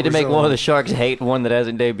Don. Way to make Parmesan." one of the Sharks hate one that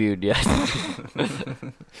hasn't debuted yet.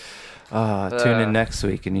 Tune in next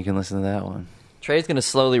week and you can listen to that one. Trey's going to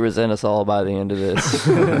slowly resent us all by the end of this.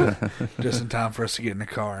 Just in time for us to get in the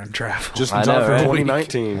car and travel. Just in I time know, for right?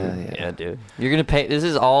 2019. Yeah, dude. You're gonna pay. This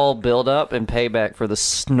is all build up and payback for the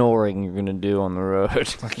snoring you're gonna do on the road.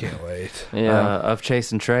 I can't wait. Yeah, Of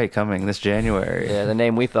Chase and Trey coming this January. yeah. The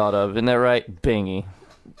name we thought of, isn't that right? Bingy.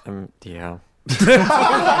 Yeah.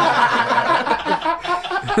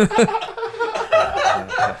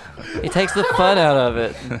 He takes the fun out of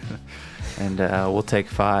it. And we'll take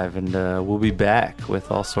 5 and we'll be back with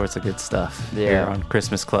all sorts of good stuff Yeah. here on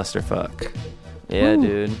Christmas Clusterfuck. Yeah,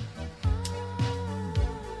 dude.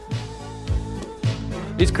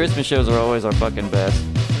 These Christmas shows are always our fucking best.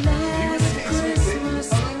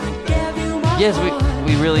 Yes,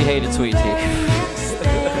 we really hated Sweet Tea.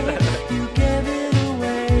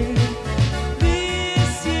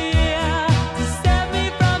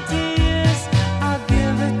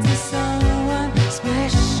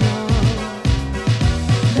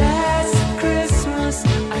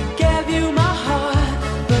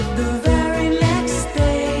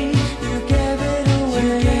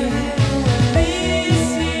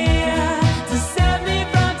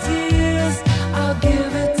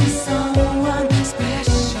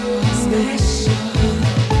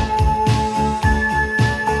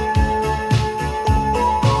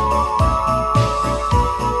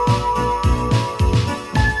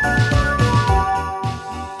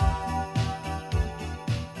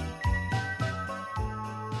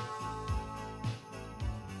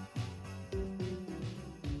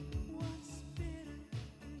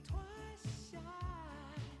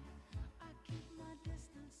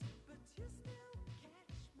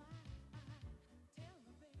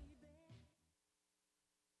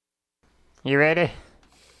 You ready?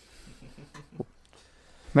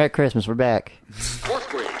 Merry Christmas, we're back. Fourth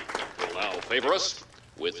grade will now favor us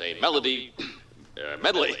with a medley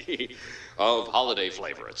of holiday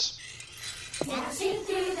favorites. It's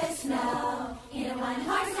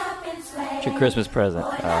your Christmas present.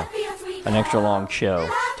 An extra long show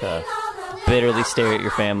to bitterly stare at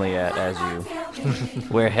your family at as you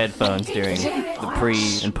wear headphones during the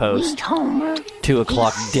pre and post 2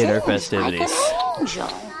 o'clock dinner festivities.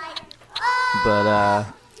 But,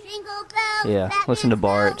 yeah, listen to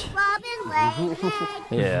Bart.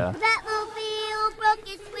 Yeah.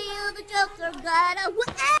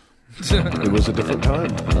 It was a different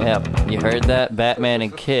time. Yep, you heard that? Batman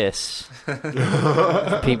and Kiss.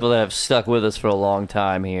 People that have stuck with us for a long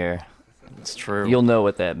time here. It's true. You'll know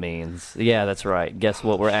what that means. Yeah, that's right. Guess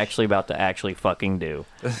what we're actually about to actually fucking do?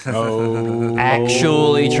 Oh.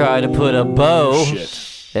 Actually try to put a bow. Shit.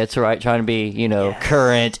 That's right, trying to be,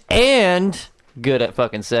 current and good at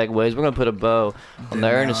fucking segues. We're going to put a bow on the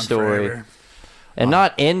Ernest story. Forever. And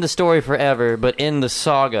not in the story forever, but in the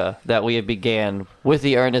saga that we have began with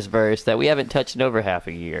the Ernest verse that we haven't touched in over half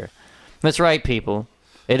a year. That's right, people.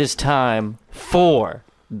 It is time for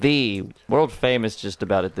the world famous, just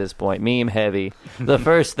about at this point, meme heavy, the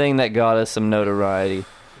first thing that got us some notoriety,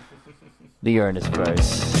 the Ernest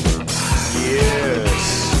verse.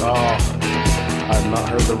 Yes. Oh. I've not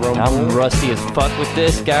heard the rumble. I'm rusty as fuck with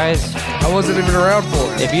this, guys. I wasn't even around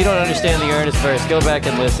for it. If you don't understand the Ernest verse, go back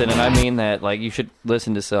and listen. And I mean that, you should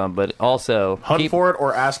listen to some, but also Hunt for it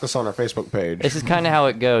or ask us on our Facebook page. This is kind of how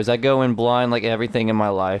it goes. I go in blind like everything in my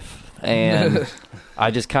life, and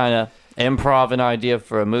I just kind of improv an idea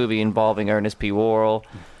for a movie involving Ernest P. Worrell.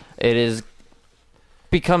 It has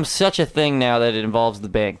become such a thing now that it involves the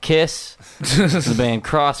band Kiss, the band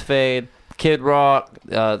Crossfade, Kid Rock,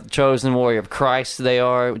 Chosen Warrior of Christ they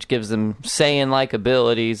are, which gives them Saiyan-like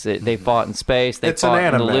abilities. They fought in space. They fought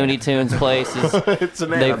in the Looney Tunes places. It's an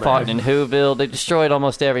They anime. fought in Whoville. They destroyed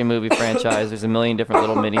almost every movie franchise. There's a million different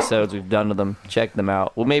little mini-sodes we've done to them. Check them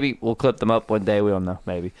out. Well, maybe we'll clip them up one day. We don't know.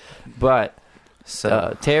 Maybe. But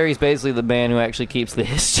Terry's basically the man who actually keeps the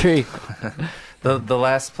history. The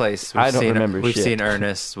last place we've seen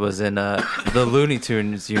Ernest was in the Looney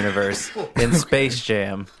Tunes universe in Space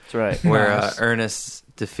Jam. That's right. Where Ernest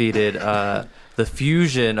defeated the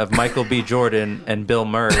fusion of Michael B. Jordan and Bill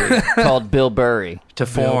Murray. Called Bill Burry. To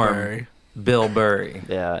form Bill Burry.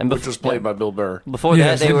 Yeah. And which was played by Bill Burr. Before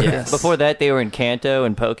that, they were in Kanto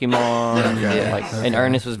and Pokemon. Yeah. And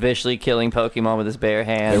Ernest was viciously killing Pokemon with his bare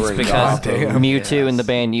hands They were in because Kanto. Mewtwo and the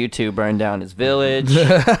band U2 burned down his village.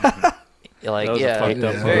 That was a fucked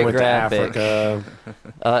up very Went graphic. to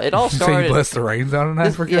Africa. It all So you started. blessed the rains out in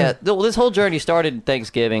Africa? This whole journey started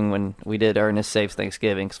Thanksgiving when we did Ernest Saves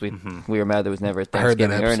Thanksgiving because we were mad there was never a I heard that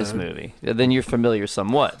Thanksgiving Ernest episode. movie. Then you're familiar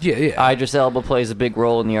somewhat. Yeah. Idris Elba plays a big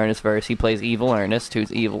role in the Ernest verse. He plays evil Ernest,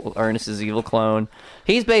 who's evil Ernest's evil clone.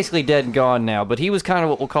 He's basically dead and gone now, but he was kind of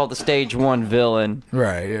what we'll call the stage 1 villain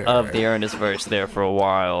of the Ernest verse there for a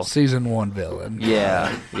while. Season 1 villain.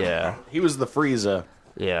 Yeah. He was the Frieza.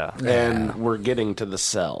 Yeah. And we're getting to the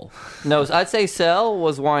Cell. No, I'd say Cell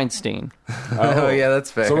was Weinstein. Oh, yeah,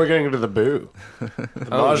 that's fair. So we're getting to the Boo.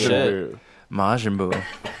 Shit. Majin Buu.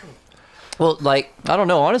 Well, I don't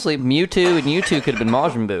know. Honestly, Mewtwo and U2 could have been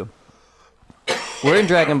Majin Buu. We're in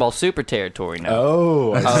Dragon Ball Super territory now.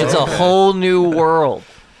 Oh. It's a whole new world.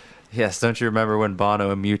 Yes, don't you remember when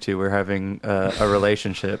Bono and Mewtwo were having a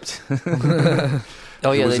relationship?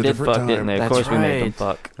 Oh, yeah, was they a did different fuck, time. didn't they? Of That's course we made them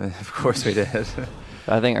right. fuck. Of course we did.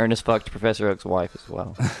 I think Ernest fucked Professor Oak's wife as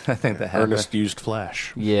well. I think that happened. Ernest used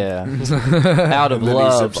Flash. Yeah. Out of And then he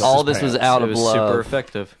love. zips up All his this was pants. out It of was love. super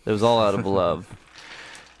effective. It was all out of love.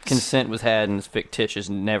 Consent was had in this fictitious,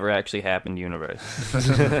 never actually happened universe. So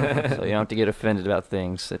you don't have to get offended about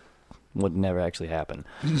things that would never actually happen.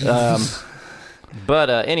 But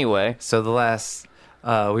anyway, So the last,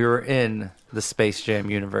 we were in the Space Jam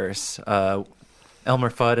universe. Elmer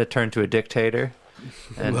Fudd had turned to a dictator.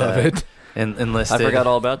 And, Love it. Enlisted, I forgot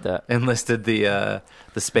all about that. Enlisted the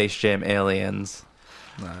Space Jam aliens.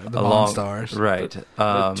 The Monstars. Right.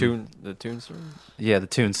 The Toon Stars? Yeah, the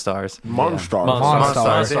Toon Stars. Monstars.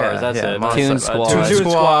 Monstars. Yeah, That's yeah, it. Monstars. Toon Squad. Toon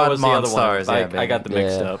Squad was the other Monstars. one. Yeah, I got the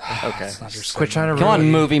mixed Yeah. up. Okay. Quit trying to Come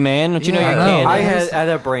on, movie man. Don't you know Yeah, your I know. Candace? I had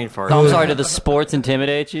a brain fart. I'm sorry, did the sports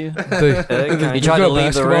intimidate you? The- You tried to go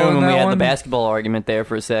leave the basketball room in and we that had the one? basketball argument there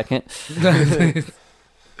for a second.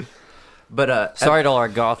 But Sorry to all our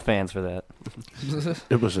goth fans for that.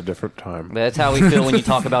 It was a different time. That's how we feel when you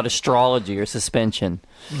talk about astrology or suspension.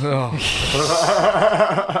 Oh.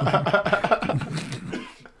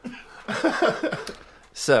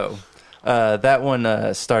 So, that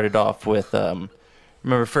one started off with,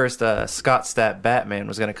 remember first, Scott Stapp Batman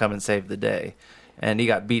was going to come and save the day. And he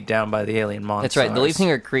got beat down by the alien monsters. That's right. The lead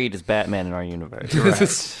singer Creed is Batman in our universe.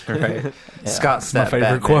 Right. Scott Stapp My favorite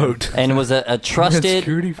Batman. quote. And was a trusted,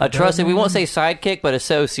 Security for we won't say Batman? sidekick, but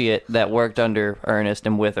associate that worked under Ernest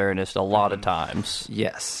and with Ernest a lot of times.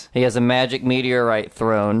 Yes. He has a magic meteorite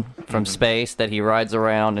thrown from space that he rides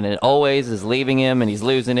around, and it always is leaving him, and he's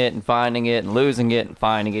losing it and finding it and losing it and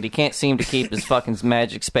finding it. He can't seem to keep his fucking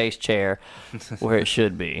magic space chair where it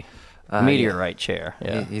should be. Meteorite chair.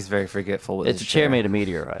 Yeah. He's very forgetful with It's a his chair made of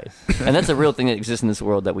meteorite. And that's a real thing that exists in this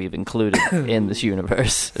world that we've included in this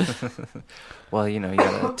universe. Well, you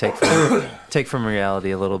gotta take from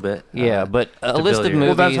reality a little bit. Yeah, but a list of build your-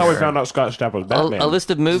 movies. Well, that's how we found out Scott Stapp was Batman. A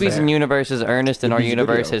list of movies and universes Ernest in our music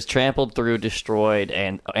universe video. has trampled through, destroyed,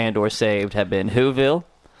 and or saved have been Whoville,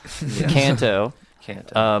 Kanto,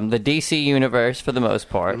 the DC universe for the most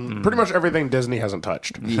part. Pretty much everything Disney hasn't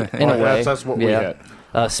touched. In a Like, way. that's what we Yeah. hit.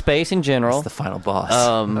 Space in general. That's the final boss.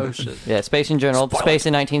 Oh, shit. Yeah, Space in general. Space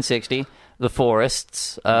in 1960. The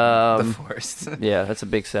forests. the forests. Yeah, that's a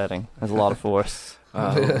big setting. There's a lot of forests.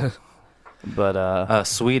 But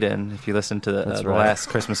Sweden, if you listen to the That's the right. last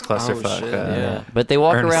Christmas clusterfuck. shit, Yeah. But they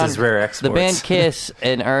walk Ernest's around. rare The band exports. Kiss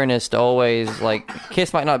and Ernest always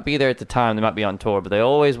Kiss might not be there at the time. They might be on tour, but they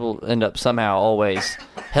always will end up somehow always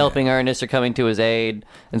helping Ernest or coming to his aid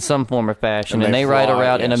in some form or fashion. And And they they ride fly,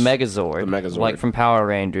 around in a yes. Megazord, The Megazord. like from Power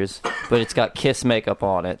Rangers, but it's got Kiss makeup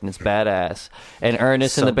on it and it's badass. And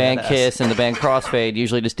Ernest So and the band badass. Kiss and the band Crossfade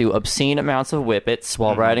usually just do obscene amounts of whippets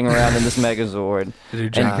while riding around in this Megazord Do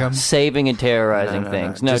and Jenkum? saving and terrorizing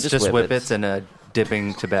things. No, just whippets. whippets and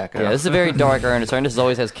dipping tobacco. Yeah, this is a very dark Ernest. Ernest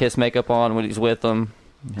always has Kiss makeup on when he's with them.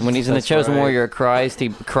 And when he's in the Chosen Warrior cries, he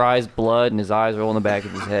cries blood and his eyes roll in the back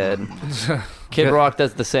of his head. Kid Rock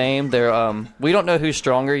does the same. They're we don't know who's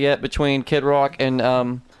stronger yet between Kid Rock and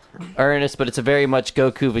Ernest, but it's a very much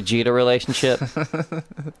Goku Vegeta relationship.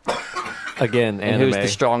 Again, And who's the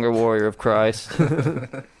stronger warrior of Christ?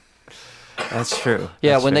 That's true.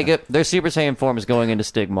 Yeah, That's when they true. get their Super Saiyan form is going into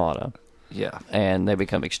Stigmata. Yeah. And they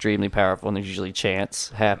become extremely powerful, and there's usually chants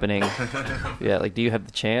happening. Yeah, like, do you have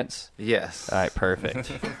the chants? Yes. All right, perfect.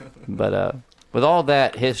 But with all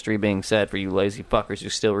that history being said for you lazy fuckers who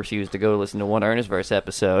still refuse to go listen to one Ernestverse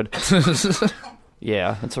episode,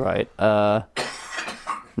 yeah, that's right.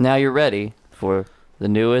 Now you're ready for the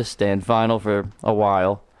newest and final for a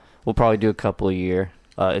while. We'll probably do a couple a year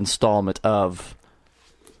installment of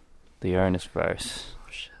the Ernestverse.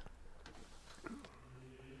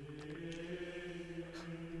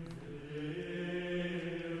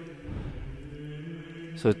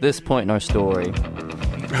 So at this point in our story,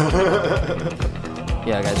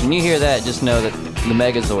 yeah, guys, when you hear that, just know that the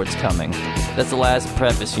Megazord's coming. That's the last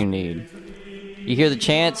preface you need. You hear the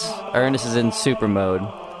chants, Ernest is in super mode.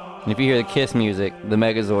 And if you hear the Kiss music, the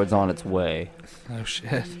Megazord's on its way. Oh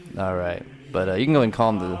shit! All right, but you can go ahead and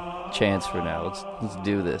calm the chants for now. Let's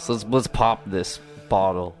do this. Let's pop this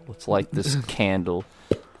bottle. Let's light this candle.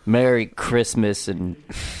 Merry Christmas and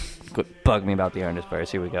quit bugging me about the Ernestverse.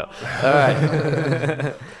 Here we go. All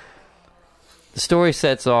right. The story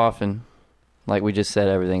sets off, and like we just said,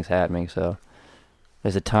 everything's happening. So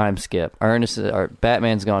there's a time skip.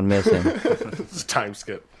 Batman's gone missing. It's a time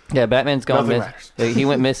skip. Yeah, Batman's gone Nothing missing. He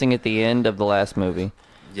went missing at the end of the last movie.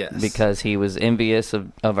 Yes. Because he was envious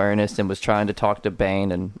of Ernest and was trying to talk to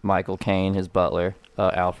Bane and Michael Caine, his butler,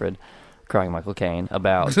 Alfred, crying Michael Caine,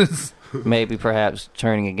 about maybe perhaps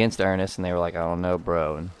turning against Ernest, and they were like, I don't know,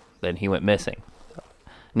 bro. And then he went missing.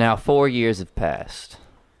 Now 4 years have passed.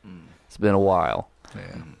 It's been a while.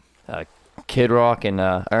 Yeah. Kid Rock and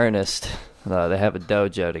Ernest, they have a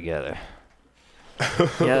dojo together.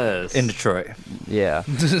 Yes. In Detroit. Yeah.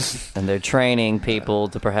 And they're training people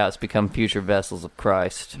to perhaps become future vessels of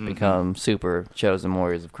Christ, become super chosen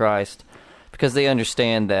warriors of Christ, because they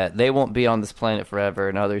understand that they won't be on this planet forever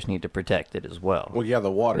and others need to protect it as well. Well, yeah,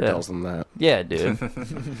 the water tells them that. Yeah, dude.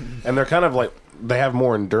 And they're kind of like, they have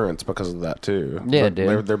more endurance because of that, too. Yeah, But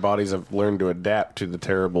dude. their bodies have learned to adapt to the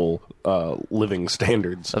terrible living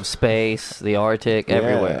standards. Of space, the Arctic,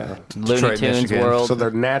 everywhere. Looney Detroit, Tunes Michigan. world. So they're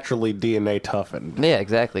naturally DNA toughened. Yeah,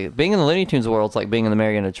 exactly. Being in the Looney Tunes world is like being in the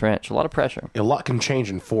Mariana Trench. A lot of pressure. A lot can change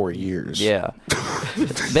in 4 years. Yeah.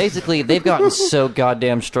 Basically, they've gotten so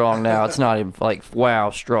goddamn strong now. It's not even like, wow,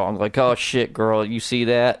 strong. Like, oh, shit, girl, you see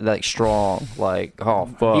that? Like, strong. Like, oh,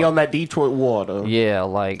 fuck. He on that Detroit water. Yeah,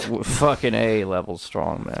 like, fucking A-level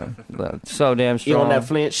strong, man. So damn He strong. on that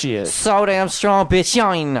Flint shit. So damn strong, bitch. You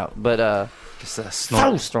ain't know. But, Just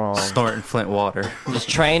so strong. Snorting Flint water. Just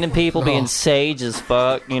training people, being sage as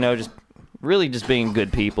fuck, you know, just really just being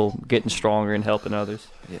good people, getting stronger and helping others,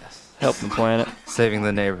 Yes. helping the planet. Saving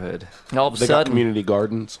the neighborhood. And all of a They got sudden, community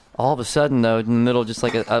gardens. though, in the middle, just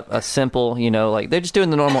like a simple, you know, like they're just doing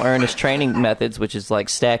the normal Ernest training methods, which is like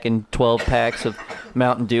stacking 12 packs of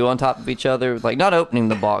Mountain Dew on top of each other, like not opening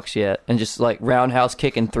the box yet, and just like roundhouse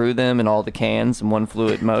kicking through them and all the cans in one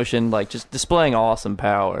fluid motion, like just displaying awesome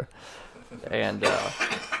power. And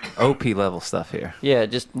OP level stuff here. yeah,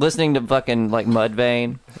 just listening to fucking like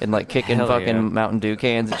Mudvayne and like kicking Hell fucking yeah. Mountain Dew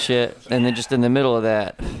cans and shit, and then just in the middle of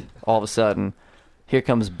that, all of a sudden, here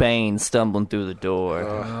comes Bane stumbling through the door,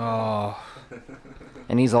 Oh,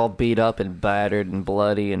 and he's all beat up and battered and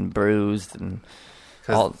bloody and bruised and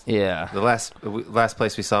 'Cause all. Yeah, The last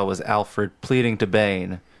place we saw was Alfred pleading to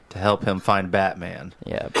Bane to help him find Batman.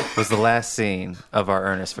 yeah, Was the last scene of our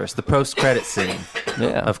Ernest verse. The post-credit scene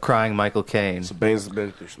yeah. of crying Michael Caine. So Bane's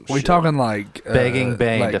been through some we shit. talking like Begging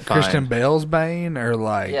Bane like to Christian find- Bale's Bane or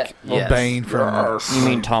like Yeah. Yes. Bane from You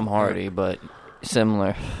mean Tom Hardy, but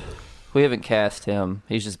similar. We haven't cast him.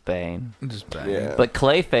 He's just Bane. just Bane. Yeah. But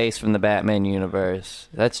Clayface from the Batman universe,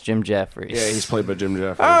 that's Jim Jeffries. Yeah, he's played by Jim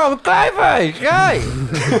Jeffries. Oh, Clayface!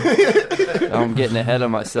 Hey! I'm getting ahead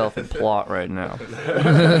of myself in plot right now.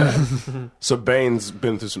 So Bane's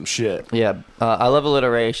been through some shit. Yeah, I love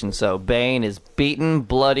alliteration. So Bane is beaten,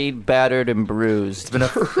 bloodied, battered, and bruised.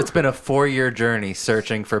 It's been a 4-year journey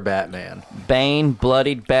searching for Batman. Bane,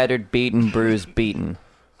 bloodied, battered, beaten, bruised, beaten.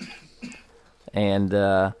 And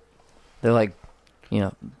they're like, you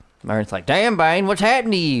know, Ernest's like, damn, Bane, what's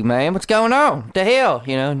happened to you, man? What's going on? What the hell?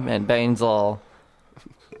 You know, and Bane's all...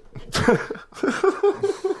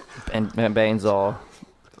 and Bane's all...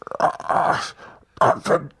 I've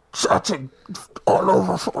been searching all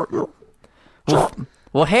over for you.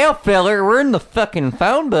 Well, hell, feller, we're in the fucking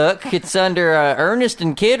phone book. It's under Ernest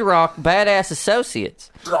and Kid Rock Badass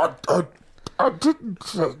Associates. I didn't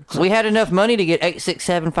think. We had enough money to get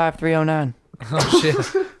 8675309. Oh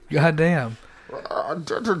shit! Goddamn! I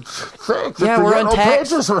didn't think that Yeah, the we're yellow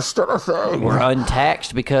untaxed. pages were still a thing. We're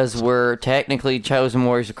untaxed because we're technically chosen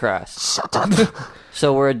warriors of Christ. Shut up.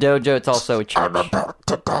 So we're a dojo, it's also a church. I'm about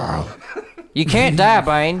to die. You can't die,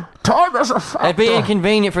 Bane. Time is a factor. That'd be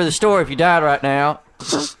inconvenient for the store if you died right now.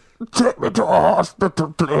 Just take me to a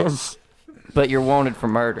hospital, please. But you're wanted for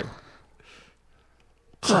murder.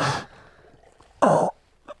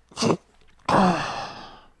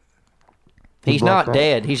 He's not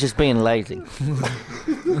dead. He's just being lazy.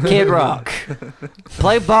 Kid Rock.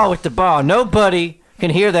 Play ball with the ball. Nobody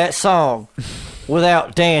can hear that song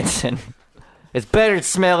without dancing. It's better than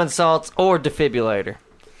smelling salts or defibrillator.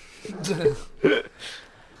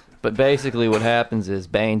 But basically what happens is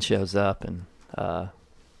Bane shows up and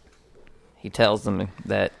he tells them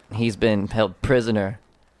that he's been held prisoner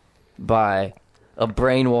by a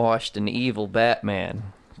brainwashed and evil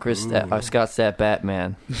Batman. Scott Stapp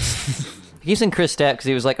Batman. He's in Chris Stapp because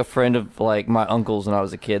he was like a friend of like my uncle's when I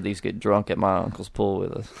was a kid. They used to get drunk at my uncle's pool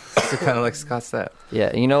with us. So kind of like Scott Stapp.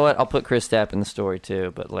 Yeah, you know what? I'll put Chris Stapp in the story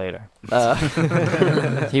too, but later.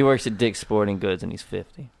 He works at Dick's Sporting Goods and he's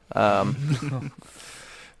 50.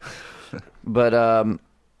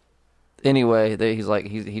 Anyway,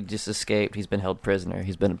 he just escaped. He's been held prisoner.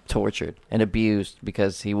 He's been tortured and abused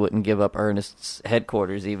because he wouldn't give up Ernest's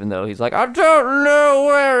headquarters, even though he's like, I don't know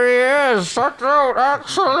where he is. I don't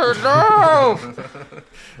actually know.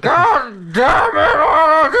 God damn it!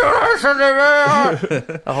 Why don't you listen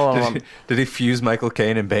to me? Hold on, Did he fuse Michael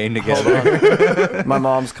Caine and Bane together? hold on. My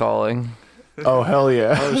mom's calling. Oh, hell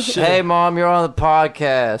yeah. Hey, Mom, you're on the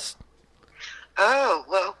podcast. Oh,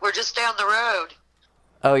 well, we're just down the road.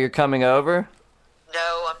 Oh, you're coming over?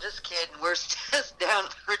 No, I'm just kidding. We're just down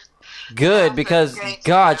for... Good, because,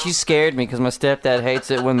 God, you scared me because my stepdad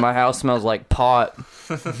hates it when my house smells like pot.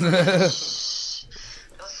 Don't say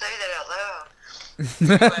that out loud.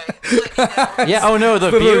 Anyway, Yeah, oh no,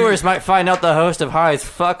 the viewers might find out the host of High as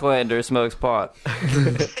Fucklander smokes pot.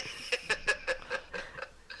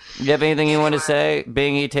 You have anything you want to say?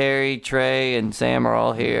 Bingy, Terry, Trey, and Sam are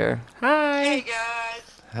all here. hey, guys.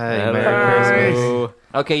 Hey, Merry Christmas.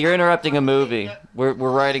 Okay, you're interrupting a movie. We're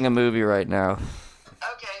writing a movie right now.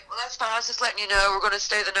 Okay, well, that's fine. I was just letting you know we're going to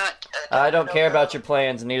stay the night. I don't care about your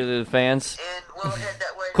plans, neither do the fans. And we'll head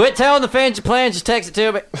that way. Quit telling the fans your plans, just text it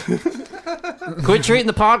to me. Quit treating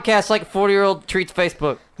the podcast like a 40-year-old treats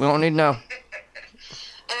Facebook. We don't need to know.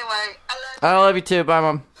 Anyway, I love you too. Bye,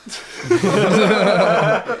 Mom.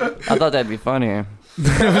 I thought that'd be funnier.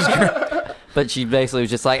 But she basically was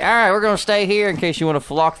just like, all right, we're going to stay here in case you want to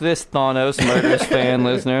flock this Thanos murderous fan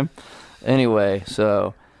listener. Anyway,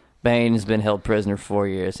 so Bane's been held prisoner for 4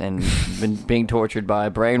 years and been being tortured by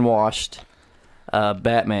a brainwashed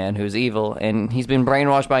Batman who's evil. And he's been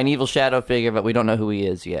brainwashed by an evil shadow figure, but we don't know who he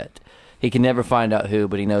is yet. He can never find out who,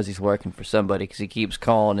 but he knows he's working for somebody because he keeps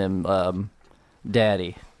calling him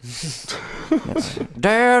Daddy.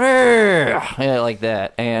 Daddy! Yeah, like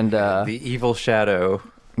that. And The evil shadow.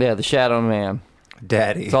 yeah, the Shadow Man.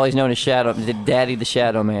 Daddy. That's all he's known as Shadow. Daddy the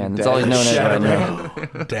Shadow Man. That's all he's known as right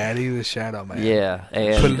now. Daddy the Shadow Man. Yeah,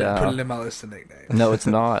 and Put it in my list of nicknames. no, it's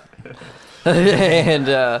not. And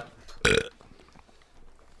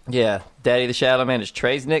yeah, Daddy the Shadow Man is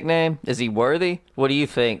Trey's nickname. Is he worthy? What do you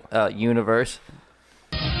think, universe?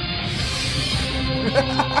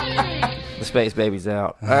 The space baby's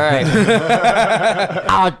out. All right.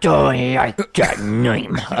 I'll do it.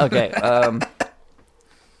 Name. Okay.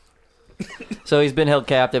 So he's been held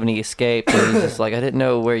captive and he escaped. And he's just like, I didn't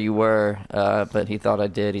know where you were, but he thought I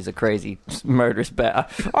did. He's a crazy, murderous bat.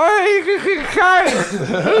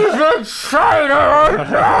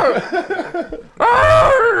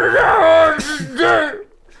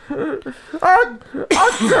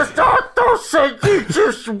 I just thought you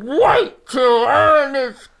just wait till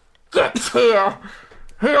Ernest gets here.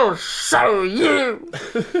 He'll show you.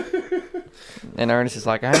 And Ernest is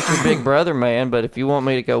like, I ain't your big brother, man, but if you want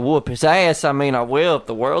me to go whoop his ass, I mean, I will if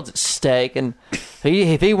the world's at stake. And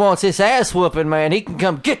if he wants this ass whooping, man, he can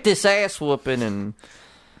come get this ass whooping. And,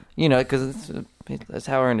 you know, because that's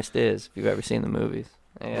how Ernest is, if you've ever seen the movies.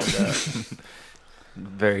 And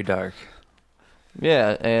Very dark.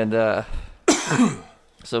 yeah, and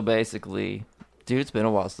so basically, dude, it's been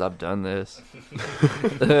a while since I've done this.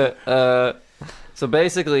 So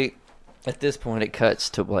basically, at this point, it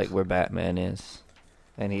cuts to like where Batman is,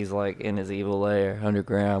 and he's like in his evil lair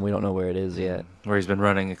underground. We don't know where it is yet. Where he's been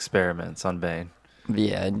running experiments on Bane.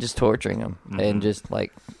 Yeah, and just torturing him, and just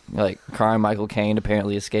like crime. Michael Caine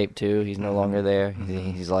apparently escaped too. He's no longer there.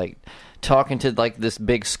 He's like talking to like this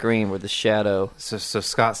big screen where the shadow. So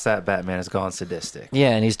Scott Stapp Batman has gone sadistic.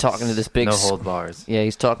 Yeah, and he's talking to this big No hold bars. Yeah,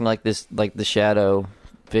 he's talking like this, like the shadow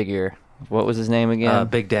figure. What was his name again?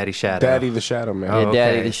 Big Daddy Shadow. Daddy the Shadow Man. Yeah,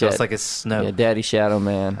 Daddy the So Shadow. it's like a Snoke. Yeah, Daddy Shadow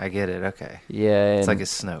Man. I get it. Okay. Yeah, It's and like a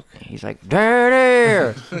Snoke. he's like,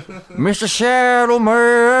 Daddy, Mr. Shadow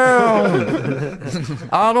Man.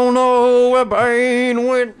 I don't know where Bane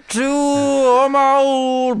went to, or my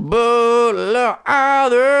old butler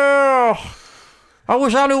either. I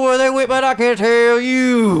wish I knew where they went, but I can't tell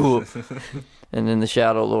you. And then the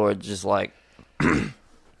Shadow Lord's just like,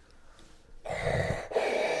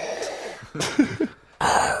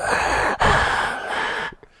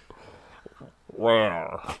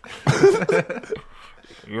 Well,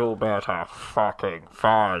 you better fucking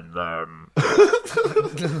find them.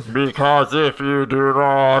 Because if you do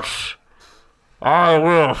not, I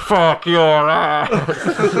will fuck your ass.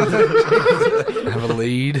 Have a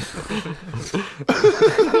lead. Is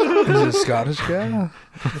it a Scottish guy?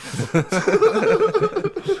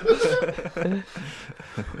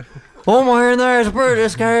 oh man, that's pretty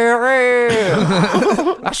scary.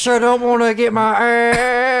 I sure don't want to get my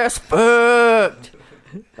ass fucked.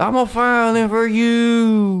 I'm gonna find them for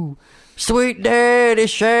you, sweet daddy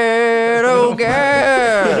Shadow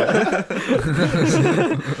guy.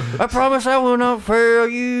 I promise I will not fail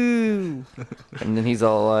you. And then he's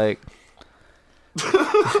all like,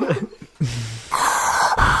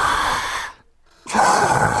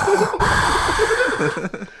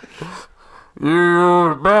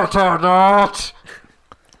 You better not,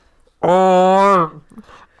 or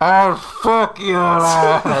I'll fuck your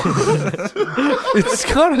ass. It's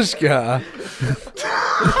Scottish guy.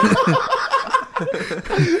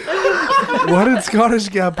 Why did Scottish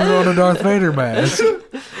guy put on a Darth Vader mask?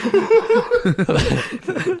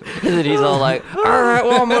 And then he's all like, all right,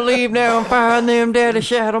 well, I'm going to leave now and find them Daddy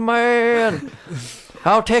Shadow Man.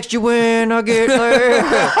 I'll text you when I get there.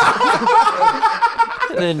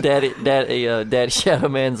 And then Daddy Shadow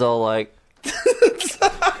Man's all like,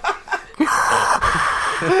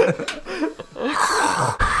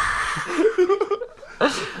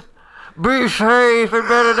 be safe and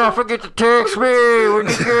better not forget to text me when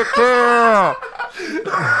you get there.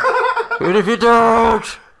 And if you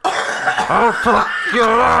don't, I'll fuck your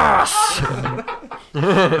ass.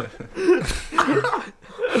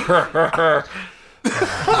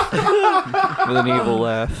 With an evil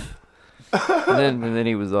laugh. And then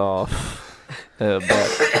he was off.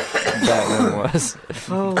 Batman was.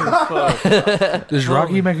 Oh, fuck. Does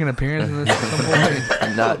Rocky make an appearance in this at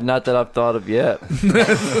some point? Not that I've thought of yet.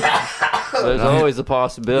 There's always a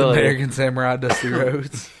possibility. American Samurai Dusty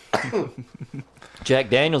Rhodes.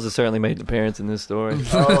 Jack Daniels has certainly made an appearance in this story.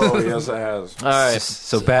 Oh, yes, it has. All right.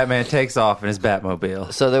 So Batman takes off in his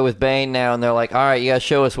Batmobile. So they're with Bane now, and they're like, all right, you got to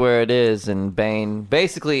show us where it is. And Bane,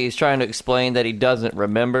 basically, he's trying to explain that he doesn't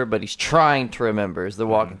remember, but he's trying to remember as they're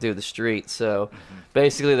walking through the street. So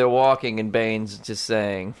basically, they're walking, and Bane's just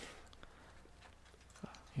saying...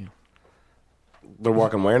 They're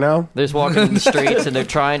walking where now? They're just walking in the streets, and they're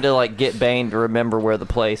trying to like get Bane to remember where the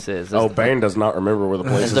place is. Bane does not remember where the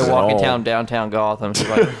place is. They're walking downtown Gotham. She's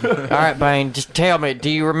like, all right, Bane, just tell me,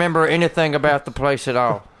 do you remember anything about the place at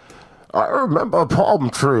all? I remember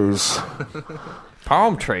palm trees.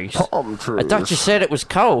 Palm trees? Palm trees. I thought you said it was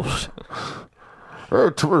cold.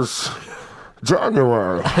 It was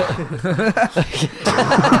January.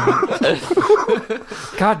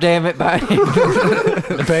 God damn it, Bane.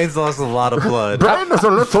 Bane's lost a lot of blood. Bane is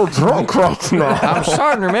a little drunk right now. I'm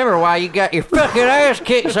starting to remember why you got your fucking ass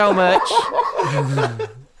kicked so much.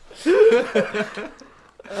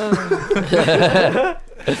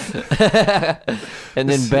 And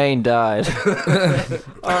then Bane died.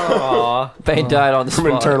 Aww. Bane died on the spot.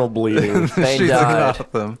 From internal bleeding. Bane died.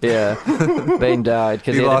 Yeah. Bane died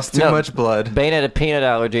because he lost too much blood. Bane had a peanut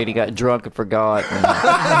allergy and he got drunk and forgot. And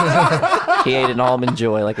he ate an Almond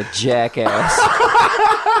Joy like a jackass.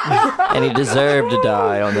 And he deserved to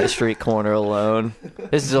die on that street corner alone.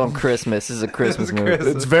 This is on Christmas. This is a Christmas movie.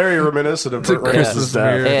 It's very reminiscent of Christmas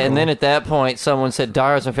death. And then at that point, someone said,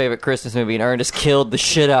 Dara's my favorite Christmas movie, and Ernest killed the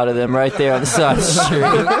shit out of them right there on the side of the street.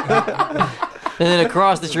 And then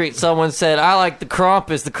across the street, someone said, I like the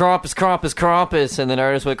Krampus, Krampus. And then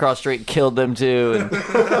Ernest went across the street and killed them too, and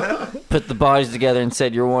put the bodies together and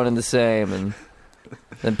said, you're one and the same, and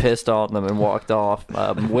then pissed on them and walked off,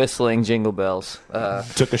 whistling Jingle Bells.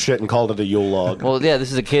 Took a shit and called it a Yule log. Well, yeah,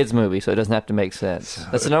 this is a kid's movie, so it doesn't have to make sense.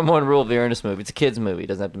 That's the number one rule of the Ernest movie. It's a kid's movie. It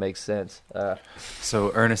doesn't have to make sense.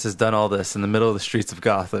 So Ernest has done all this in the middle of the streets of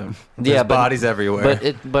Gotham. There's bodies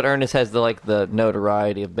everywhere. But Ernest has the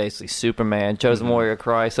notoriety of basically Superman, Chosen Warrior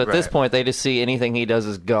Christ. So at this point, they just see anything he does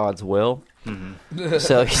as God's will. Mm-hmm.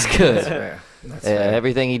 So he's good. That's fair. That's fair.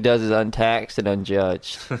 Everything he does is untaxed and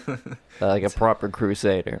unjudged. Like a proper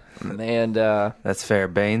crusader. And that's fair.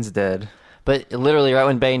 Bane's dead. But literally, right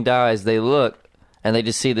when Bane dies, they look and they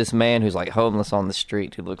just see this man who's like homeless on the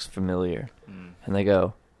street who looks familiar. And they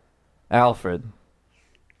go, Alfred.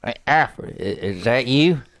 Hey, Alfred, is that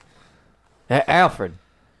you? Hey, Alfred.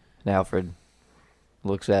 And Alfred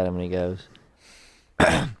looks at him and he goes,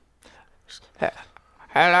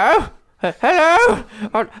 Hello? Hello?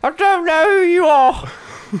 I don't know who you are.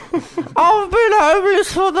 I've been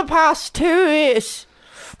homeless for the past 2 years.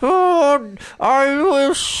 Oh, I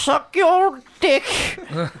will suck your dick.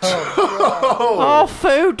 Oh,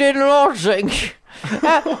 food and lodging.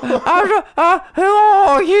 Who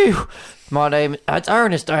are you? My name is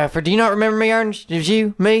Ernest Alfred. Do you not remember me, Ernest? It was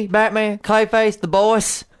you, me, Batman, Clayface, the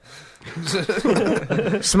boys.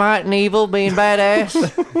 Smiting evil, being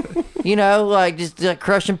badass. You know, like just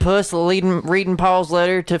crushing puss, reading Paul's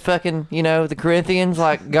letter to fucking, the Corinthians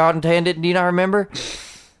like God intended. Do you not remember?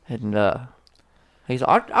 And he's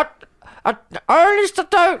like, Ernest, I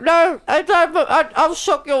don't know. I'll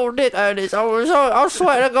suck your dick, Ernest. I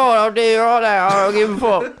swear to God, I'll do it right now. I don't give a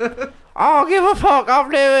fuck. I'll give a fuck. I'll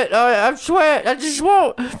do it. I swear. I just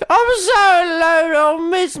won't. I'm so alone. I'll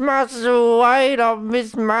miss Master Wayne. I'll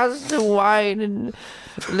miss Master Wayne. And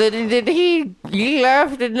then he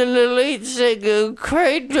left, and then the lead singer,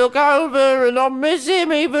 Craig, took over, and I miss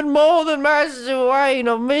him even more than Master Wayne.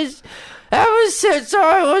 I miss... Ever since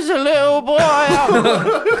I was a little boy,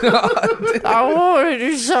 I wanted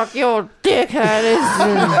to suck your dick, Ernest.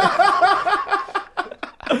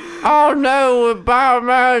 I'll know what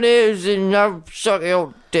Batman is, and I'll suck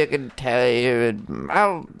your dick and tell you.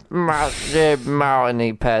 And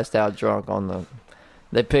he passed out drunk on the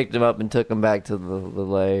They picked him up and took him back to the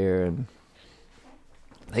lair, and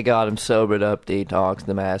they got him sobered up, detoxed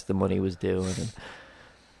him, asked him what he was doing. And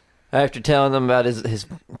after telling them about his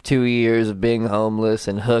 2 years of being homeless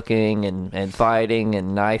and hooking and fighting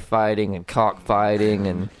and knife fighting and cockfighting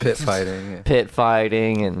and pit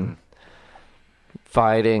fighting and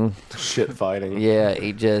fighting. Shit fighting. Yeah,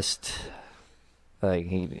 he just, like,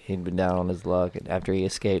 he'd been down on his luck after he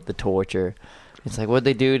escaped the torture. It's like, what'd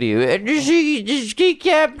they do to you? And she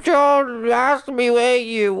kept on asking me where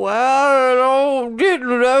you were, and I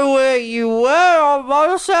didn't know where you were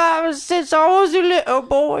most times since I was a little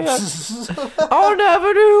boy. I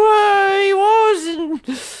never knew where he was, and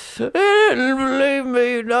they didn't believe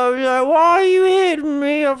me. And I was like, why are you hitting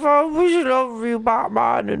me if I was love you by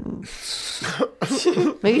mine? And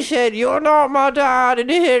he said, you're not my dad, and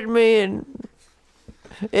he hit me, and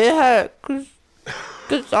it hurt,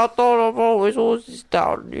 because I thought I've always was his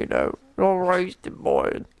dad, you know. I raised him,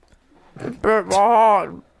 boy. It broke my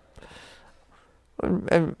heart.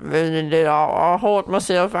 And then I hauled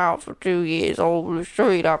myself out for 2 years on the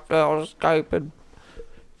street after I was escaping.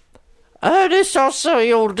 This I'll show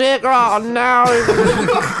your dick right now.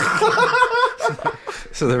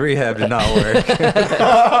 So the rehab did not work. The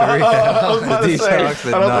detox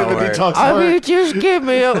did not work. I mean, just give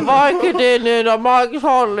me a Vicodin and a Mike's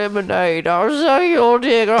Hot Lemonade. I'll show your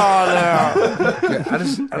dick right now.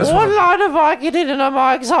 One line of Vicodin and a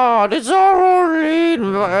Mike's Hot. It's all I need,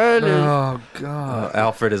 man. Oh, God.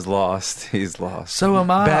 Alfred is lost. He's lost. So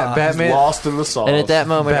am I. Batman He's lost in the sauce. And at that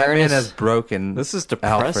moment, Batman Ernest has broken. This is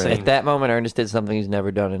depressing. At that moment, Ernest did something he's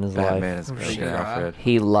never done in his Batman life. has broken Alfred.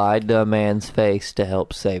 He lied to a man's face to help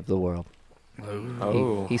save the world.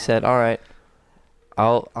 He said, all right,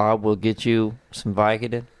 I will get you some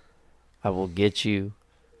Vicodin. I will get you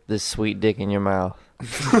this sweet dick in your mouth.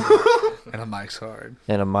 And a Mike's Hard.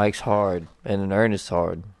 And a Mike's Hard. And an Ernest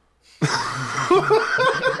Hard.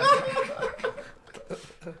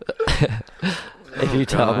 If you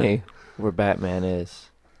tell me where Batman is,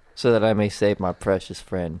 so that I may save my precious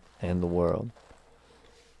friend and the world.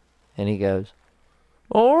 And he goes,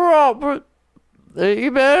 all right, but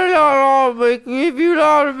you better not lie to me. If you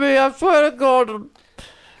lie to me, I swear to God,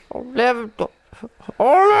 I'll never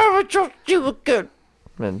trust you again.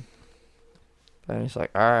 And he's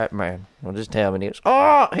like, all right, man. Well, just tell me. And he goes,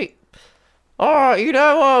 all right, you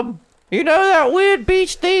know that weird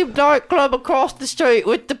beach-themed nightclub across the street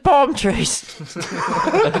with the palm trees? He's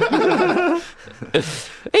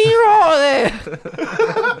right there.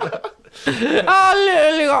 I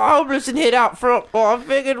literally got homeless and hid out front, but I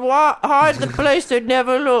figured, why hide the place they'd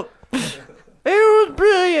never look? It was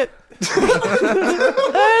brilliant.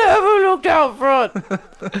 They never looked out front.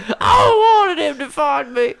 I wanted him to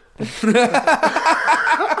find me. I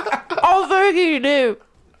think he knew.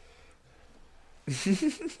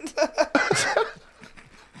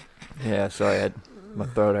 Yeah, sorry, my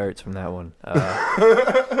throat hurts from that one.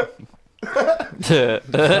 God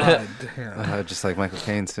damn. Just like Michael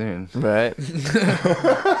Caine soon. Right? 'Cause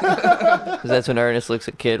that's when Ernest looks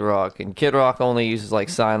at Kid Rock, and Kid Rock only uses like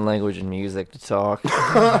sign language and music to talk.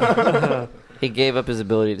 He gave up his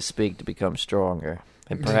ability to speak to become stronger,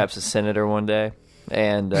 and perhaps a senator one day.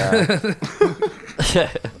 And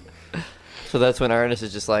so that's when Ernest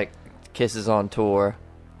is just like, Kisses on tour,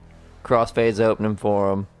 crossfades opening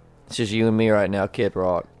for him. It's just you and me right now, Kid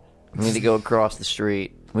Rock. We need to go across the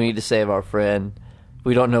street. We need to save our friend.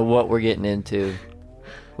 We don't know what we're getting into.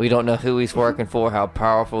 We don't know who he's working for, how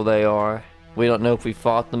powerful they are. We don't know if we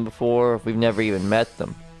fought them before, if we've never even met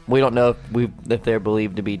them. We don't know if they're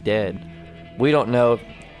believed to be dead. We don't know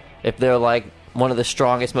if they're like one of the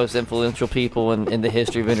strongest, most influential people in the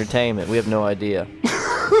history of entertainment. We have no idea.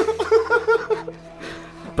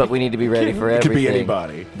 But we need to be ready for everything. It could be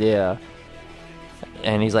anybody. Yeah.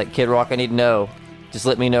 And he's like, Kid Rock, I need to know. Just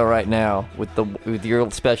let me know right now with your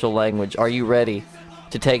special language. Are you ready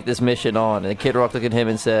to take this mission on? And Kid Rock looked at him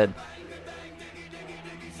and said,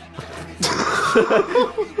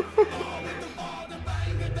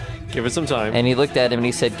 Give it some time. and he looked at him and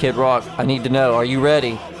he said, Kid Rock, I need to know. Are you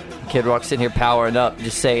ready? Kid Rock's sitting here powering up,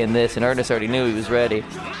 just saying this, and Ernest already knew he was ready.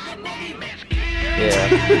 Yeah.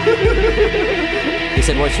 He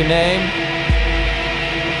said, what's your name?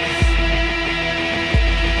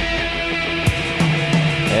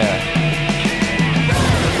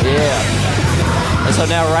 Yeah. And so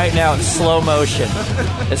now, right now, it's slow motion.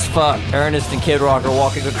 As fuck. Ernest and Kid Rock are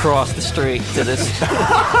walking across the street to this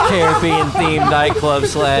Caribbean-themed nightclub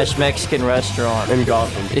 / Mexican restaurant. In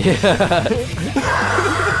Gotham. Yeah.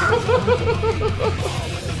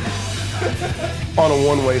 on a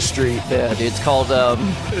one-way street. Yeah, dude, it's called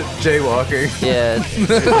jaywalking. Yeah,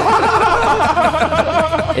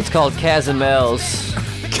 it's called Casamels.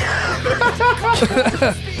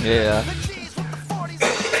 Yeah.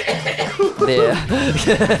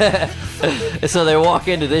 Yeah. So they walk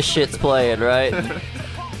into this shit's playing, right? And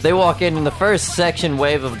they walk in, and the first section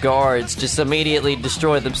wave of guards just immediately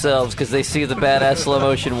destroy themselves because they see the badass slow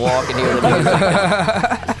motion walk and hear the music.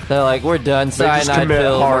 They're like, we're done. They just Cyanide commit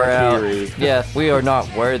pill, we're out. harakiri. Yeah, we are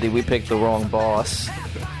not worthy. We picked the wrong boss.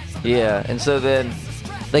 Yeah, and so then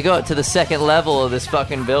they go up to the second level of this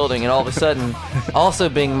fucking building, and all of a sudden, also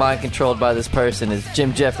being mind controlled by this person is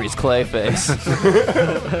Jim Jeffries' Clayface.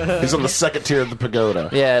 He's on the second tier of the pagoda.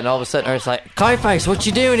 Yeah, and all of a sudden, Earth's like, Clayface, what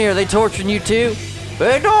you doing here? They torturing you too?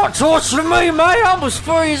 They're not torturing me, mate. I'm as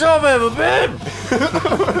free as I've ever been.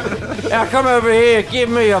 Now come over here, give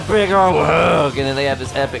me a big old hug. And then they have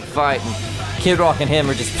this epic fight, and Kid Rock and him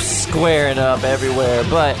are just squaring up everywhere.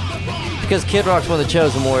 But because Kid Rock's one of the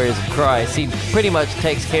chosen warriors of Christ, he pretty much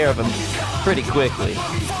takes care of him pretty quickly.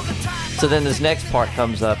 So then this next part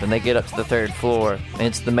comes up, and they get up to the third floor, and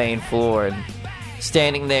it's the main floor, and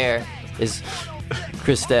standing there is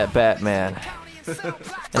Chris Stapp Batman. Chris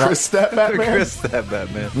Stapp Batman? Chris Stapp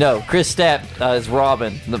Batman. No, Chris Stapp is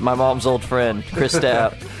Robin, my mom's old friend, Chris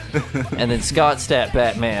Stapp. And then Scott Stapp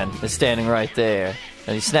Batman is standing right there.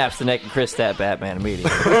 And he snaps the neck of Chris Stapp Batman immediately.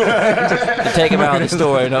 To take him out of the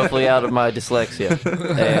story and hopefully out of my dyslexia.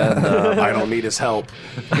 And I don't need his help.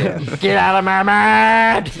 Yeah. Get out of my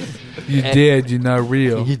mind! You did, you're not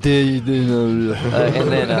real. You did not real.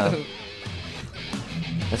 And then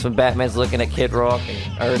that's when Batman's looking at Kid Rock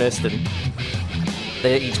and Ernest, and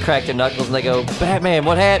they each crack their knuckles and they go, Batman,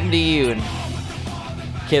 what happened to you? And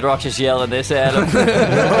Kid Rock's just yelling this at him.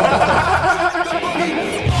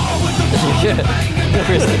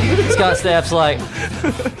 Scott Stapp's like,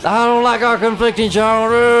 I don't like our conflicting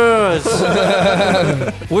genres.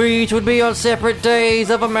 We each would be on separate days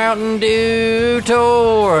of a Mountain Dew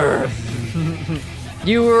tour.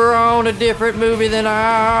 You were on a different movie than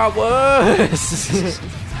I was.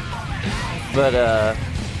 But,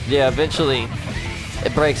 yeah, eventually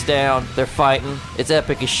it breaks down. They're fighting. It's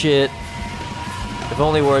epic as shit. If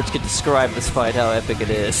only words could describe this fight, how epic it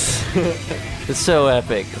is. It's so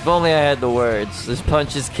epic. If only I had the words. There's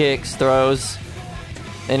punches, kicks, throws,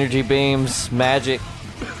 energy beams, magic.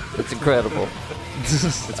 It's incredible.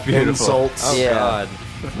 It's beautiful. Insults. Oh, Yeah. God.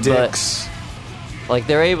 Dicks. But, like,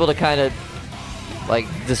 they're able to kind of, like,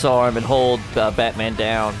 disarm and hold Batman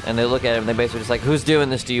down. And they look at him and they basically just like, who's doing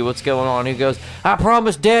this to you? What's going on? He goes, I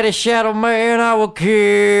promise Daddy Shadow Man I will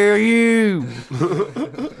kill you.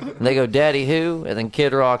 And they go, Daddy who? And then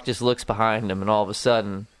Kid Rock just looks behind him, and all of a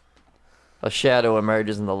sudden a shadow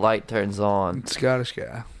emerges and the light turns on. Scottish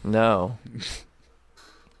guy. No.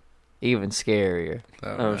 Even scarier.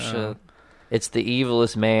 Oh, shit. It's the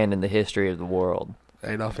evilest man in the history of the world.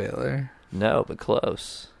 Adolf Hitler. No, but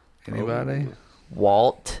close. Anybody?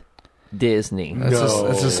 Walt Disney.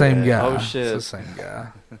 That's the same guy. Oh, shit. It's the same guy.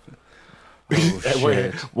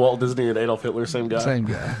 Wait, Walt Disney and Adolf Hitler, same guy? Same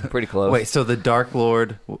guy. Pretty close. Wait, so the Dark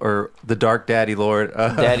Lord, or the Dark Daddy Lord,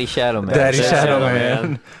 Daddy Shadow Man. Daddy Shadow Shadow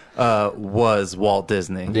Man, was Walt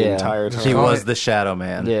Disney. The entire time. He was the Shadow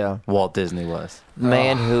Man. Yeah. Walt Disney was. The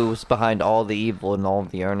man who was behind all the evil in all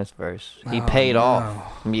of the Ernestverse. He paid off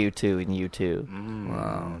Mewtwo and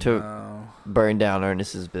U2 to burn down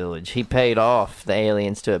Ernest's village. He paid off the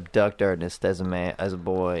aliens to abduct Ernest as a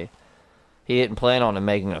boy. He didn't plan on him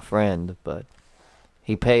making a friend, but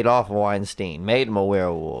he paid off Weinstein, made him a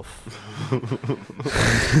werewolf.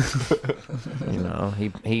 You know, he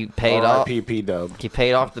paid off. P-Dub. He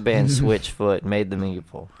paid off the band Switchfoot, made them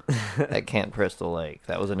evil at Camp Crystal Lake.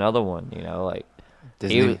 That was another one. You know, like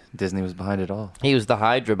Disney was behind it all. he was the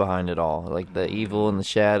Hydra behind it all, like the evil in the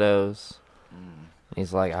shadows.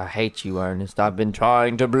 He's like, I hate you, Ernest. I've been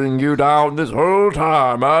trying to bring you down this whole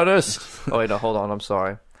time, Ernest. Oh wait, no, hold on. I'm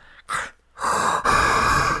sorry.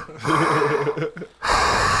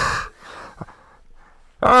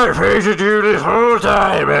 I've hated you this whole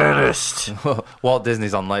time, Ernest. Walt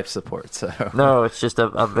Disney's on life support, so. No, it's just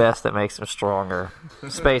a vest that makes him stronger.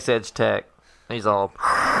 Space Edge tech. He's all.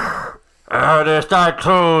 Ernest, I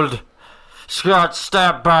told Scott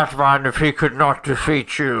Stapp Batman if he could not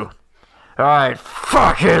defeat you, I'd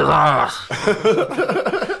fuck his ass. And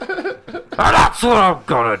that's what I'm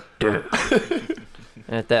gonna do.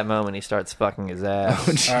 And at that moment, he starts fucking his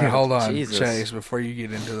ass. All right, hold on, Jesus. Chase. Before you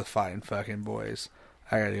get into the fighting fucking boys,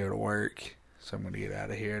 I gotta go to work, so I'm gonna get out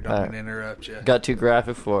of here. Don't mean to interrupt you. Got too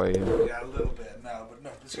graphic for you. Yeah, a little bit. No, but no,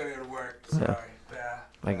 just gotta go to work. Sorry.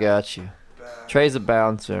 I got you. Trey's a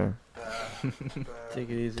bouncer. Take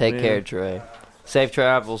it easy. Take man. care, Trey. Safe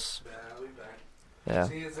travels. Yeah.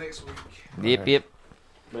 See you next week. Yep, yep.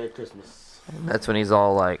 Merry Christmas. That's when he's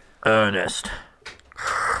all like, Ernest.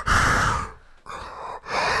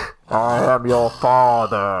 I am your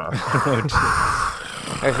father.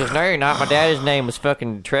 He says, no, you're not. My daddy's name was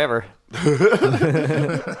fucking Trevor.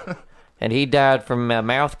 And he died from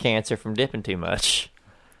mouth cancer from dipping too much.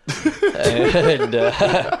 And,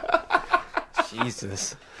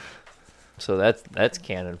 Jesus. So that's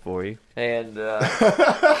canon for you. And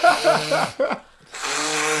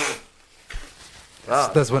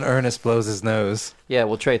That's when Ernest blows his nose. yeah,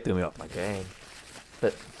 well, Trey threw me off my game.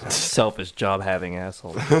 But selfish job having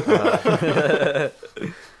asshole. So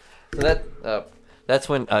that's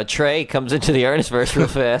when Trey comes into the Ernest verse real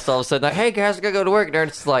fast. All of a sudden, like, hey guys, I gotta go to work. And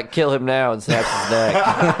Ernest is like, kill him now, and snaps his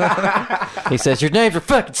neck. He says, your names are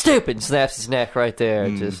fucking stupid, and snaps his neck right there.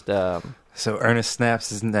 Just So Ernest snaps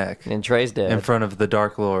his neck. And Trey's dead. In front of the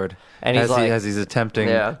Dark Lord. And he's as he's attempting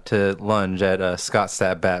to lunge at Scott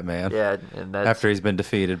Stapp Batman. Yeah, and that's, after he's been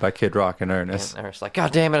defeated by Kid Rock and Ernest. And Ernest's like,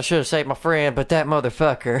 God damn it, I should have saved my friend, but that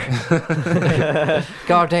motherfucker.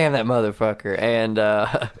 God damn that motherfucker. And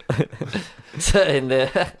so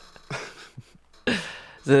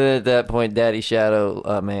at that point, Daddy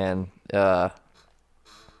Shadow Man,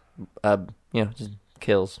 just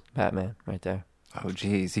kills Batman right there. Oh,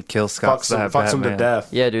 jeez. He kills Scott Stapp fucks him to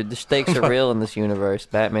death. Yeah, dude, the stakes are real in this universe.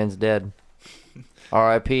 Batman's dead.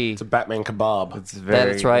 R.I.P. It's a Batman kebab.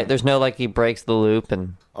 That's right. There's no, like, he breaks the loop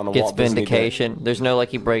and On a gets Walt Disney vindication. There's no, like,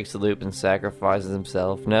 he breaks the loop and sacrifices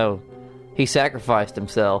himself. No. He sacrificed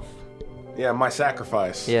himself. Yeah, my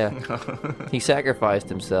sacrifice. Yeah. He sacrificed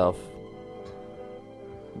himself.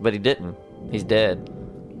 But he didn't. He's dead.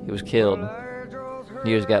 He was killed.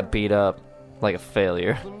 He just got beat up like a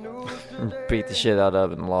failure. Beat the shit out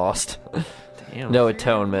of it and lost. Damn. No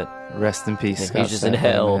atonement. Rest in peace. He's just in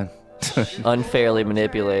hell. Unfairly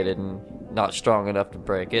manipulated and not strong enough to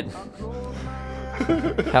break it.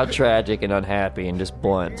 How tragic and unhappy and just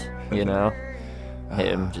blunt, you know?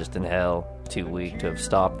 Him just in hell, too weak to have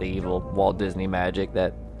stopped the evil Walt Disney magic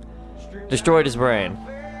that destroyed his brain.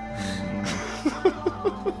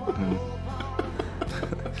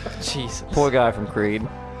 Jesus. Poor guy from Creed.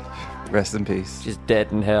 Rest in peace. Just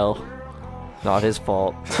dead in hell. Not his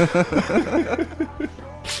fault. But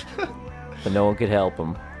no one could help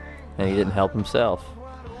him. And he didn't help himself.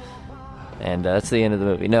 And that's the end of the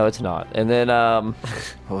movie. No, it's not. And then, well,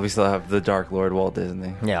 we still have the Dark Lord Walt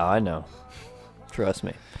Disney. Yeah, I know. Trust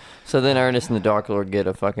me. So then Ernest and the Dark Lord get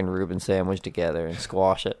a fucking Reuben sandwich together and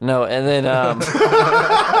squash it. No, and then,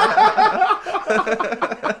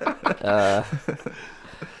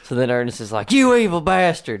 so then Ernest is like, you evil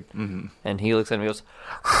bastard. Mm-hmm. And he looks at him and goes,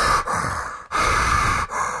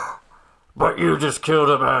 But you just killed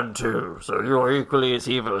a man too, so you're equally as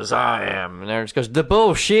evil as I am. And Ernest goes, the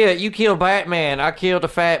bullshit. You killed Batman. I killed a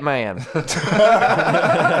fat man.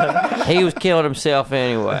 He was killing himself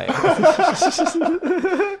anyway.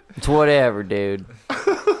 It's whatever, dude.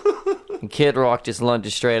 And Kid Rock just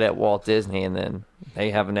lunges straight at Walt Disney, and then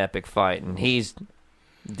they have an epic fight, and he's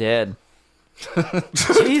dead. Kid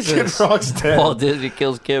Jesus. Rock's dead. Walt Disney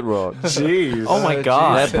kills Kid Rock. Jeez. Oh my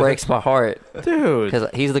God. That breaks my heart. Dude.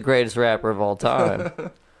 Because he's the greatest rapper of all time.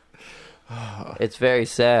 It's very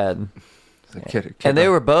sad. And they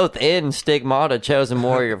were both in Stigmata, Chosen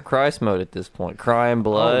Warrior of Christ mode at this point. Crying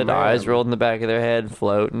blood, Oh, man. eyes rolled in the back of their head,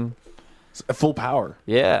 floating. Full power.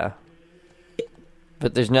 Yeah.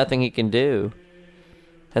 But there's nothing he can do.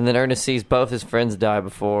 And then Ernest sees both his friends die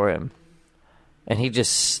before him. And he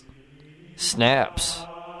just snaps.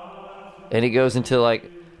 And he goes into like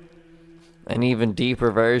an even deeper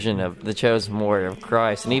version of the Chosen Warrior of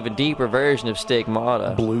Christ. An even deeper version of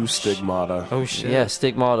Stigmata. Blue Stigmata. Oh shit. Yeah,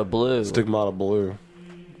 Stigmata Blue. Stigmata Blue.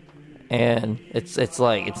 And it's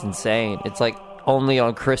like, it's insane. It's like only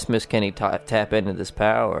on Christmas can he tap into this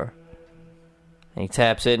power. And he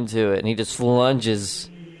taps into it, and he just lunges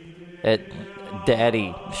at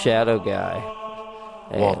Daddy Shadow Guy.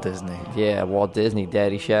 Walt Disney. Yeah, Walt Disney,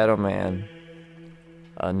 Daddy Shadow Man.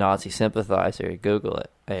 A Nazi sympathizer. Google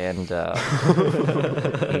it. And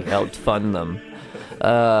he helped fund them.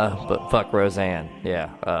 But fuck Roseanne. Yeah,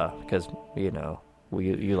 because, you know,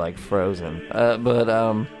 you like Frozen.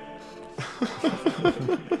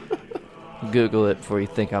 Google it before you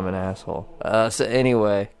think I'm an asshole. So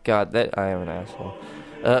anyway, God, that I am an asshole.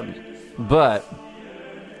 But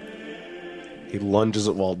he lunges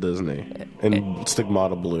at Walt Disney in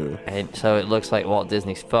Stigmata Blue. And so it looks like Walt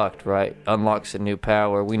Disney's fucked, right? Unlocks a new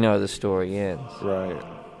power. We know the story ends. Right.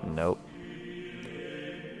 Nope.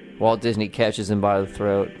 Walt Disney catches him by the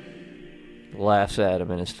throat, laughs at him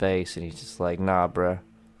in his face, and he's just like, nah, bruh.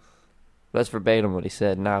 That's verbatim what he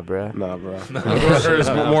said. Nah, bruh. Nah, bro. It's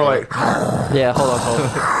more like, Yeah, hold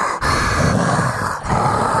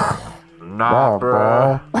on. Nah,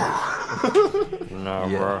 bro. No,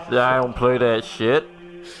 bro. Yeah, I don't play that shit.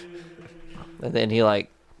 And then he like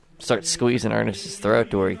starts squeezing Ernest's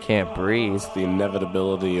throat to where he can't breathe. the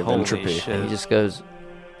inevitability of entropy. And he just goes,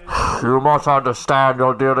 You must understand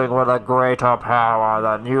you're dealing with a greater power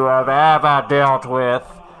than you have ever dealt with.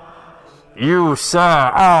 You, sir,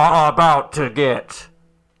 are about to get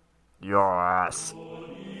your ass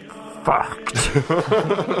fucked.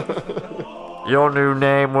 Your new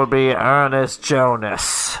name will be Ernest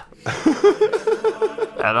Jonas.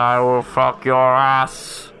 And I will fuck your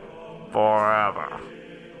ass forever.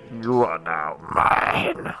 You are now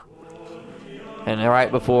mine. and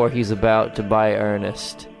right before he's about to buy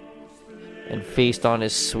Ernest and feast on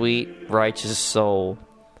his sweet, righteous soul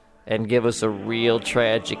and give us a real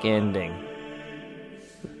tragic ending,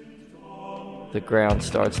 the ground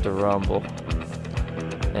starts to rumble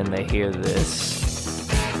and they hear this.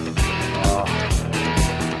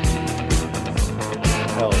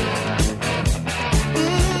 Hell yeah.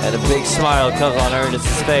 And a big smile comes on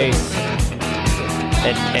Ernest's face.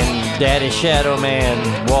 And Daddy Shadow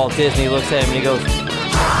Man, Walt Disney, looks at him and he goes,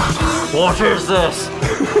 What is this?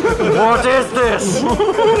 What is this?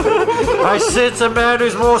 I sense a man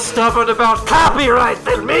who's more stubborn about copyright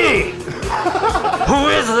than me. Who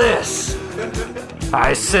is this?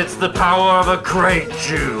 I sense the power of a great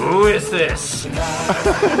Jew. Who is this? and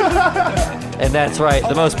that's right,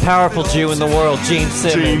 the most powerful Jew in the world, Gene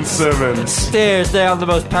Simmons. Gene Simmons. Stares down the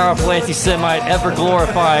most powerful anti-Semite ever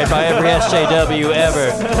glorified by every SJW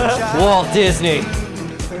ever, Walt Disney.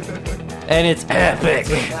 And it's epic.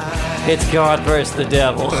 It's God versus the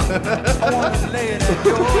devil.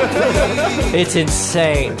 It's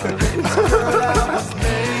insane.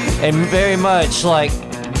 And very much like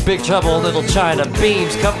Big Trouble in Little China,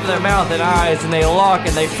 beams come from their mouth and eyes, and they lock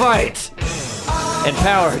and they fight. And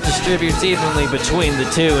power distributes evenly between the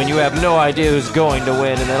two, and you have no idea who's going to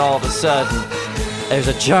win. And then all of a sudden, there's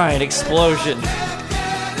a giant explosion,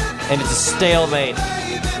 and it's a stalemate.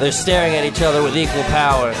 They're staring at each other with equal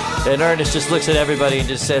power, and Ernest just looks at everybody and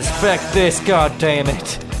just says, "Feck this,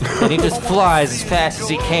 goddammit!" And he just flies as fast as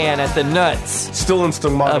he can at the nuts Still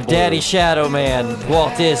instant of Daddy Shadow Man,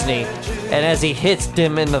 Walt Disney. And as he hits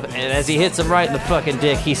him right in the fucking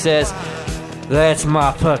dick, he says, "That's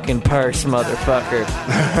my fucking purse, motherfucker."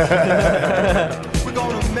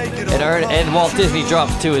 and Walt Disney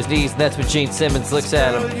drops to his knees, and that's when Gene Simmons looks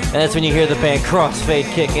at him. And that's when you hear the band Crossfade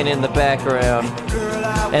kicking in the background.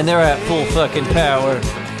 And they're at full fucking power.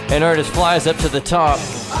 And Ernest flies up to the top.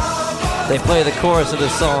 They play the chorus of the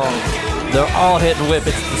song. They're all hitting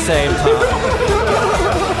whippets at the same time.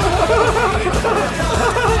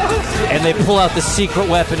 And they pull out the secret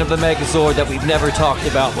weapon of the Megazord that we've never talked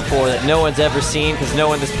about before, that no one's ever seen because no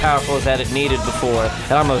one this powerful has had it needed before.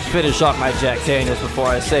 And I'm going to finish off my Jack Daniels before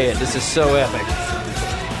I say it. This is so epic.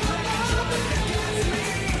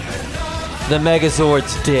 The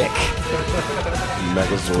Megazord's dick.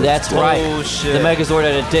 Megazord. That's right. The Megazord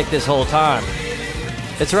had a dick this whole time.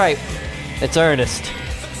 That's right. It's Ernest.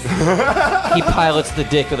 He pilots the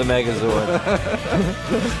dick of the Megazord.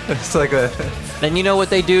 It's like a... And you know what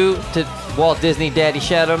they do to Walt Disney, Daddy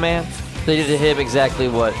Shadow Man? They did to him exactly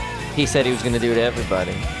what he said he was going to do to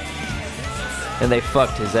everybody. And they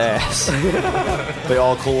fucked his ass. They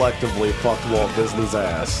all collectively fucked Walt Disney's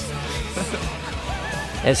ass.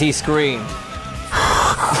 As he screamed,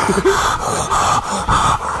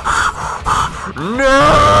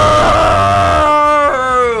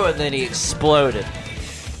 "No!" And then he exploded.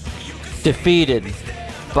 Defeated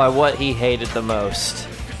by what he hated the most.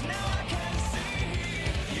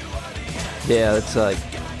 Yeah, it's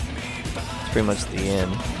pretty much the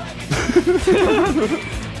end.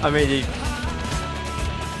 I mean,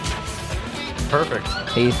 perfect.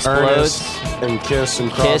 He explodes. Ernest and Kiss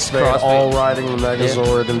and Kiss, Crossfade all riding the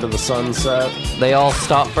Megazord into the sunset. They all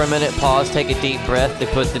stop for a minute, pause, take a deep breath. They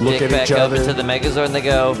put the Look dick at back each up other. into the Megazord and they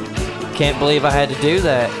go, "Can't believe I had to do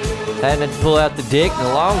that. I hadn't had to pull out the dick in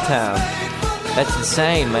a long time. That's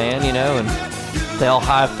insane, man," you know, and they all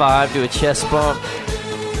high five, do a chest bump,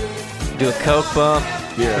 do a coke bump,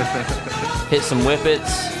 hit some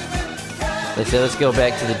whippets. They say, "Let's go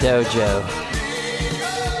back to the dojo.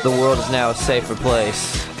 The world is now a safer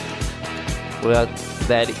place without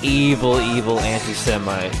that evil, evil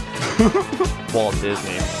anti-Semite, Walt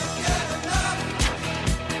Disney."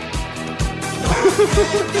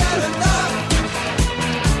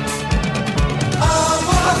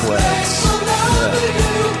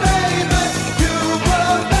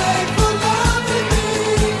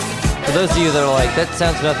 For those of you that are like, that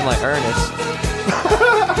sounds nothing like Ernest,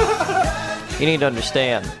 you need to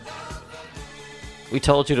understand. We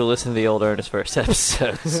told you to listen to the old Ernest Verse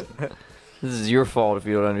episodes. This is your fault if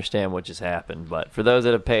you don't understand what just happened. But for those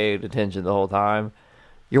that have paid attention the whole time,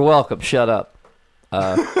 you're welcome. Shut up.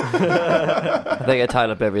 I think I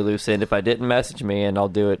tied up every loose end. If I didn't, message me, and I'll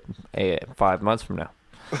do it 5 months from now.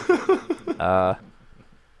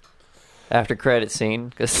 After credit scene,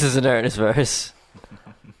 because this is an Ernest Verse.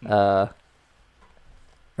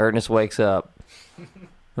 Ernest wakes up.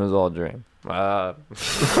 It was all a dream.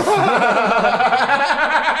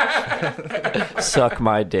 Suck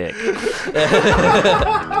my dick.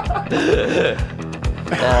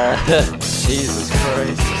 Jesus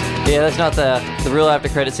Christ. Yeah, that's not the real after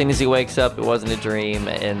credit scene. Is he wakes up, it wasn't a dream,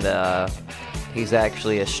 and he's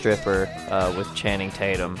actually a stripper with Channing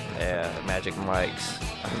Tatum, Magic Mike's.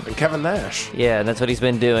 And Kevin Nash. Yeah, and that's what he's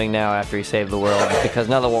been doing now after he saved the world, because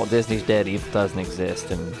now that Walt Disney's dead, he doesn't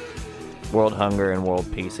exist, and world hunger and world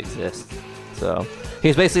peace exist. So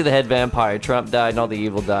he's basically the head vampire. Trump died and all the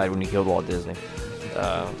evil died when he killed Walt Disney.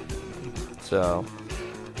 So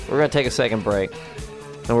we're going to take a second break,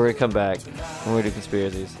 and we're going to come back, and we're going to do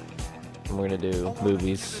conspiracies, and we're going to do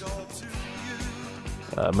movies.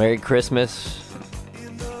 Merry Christmas.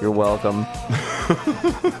 You're welcome.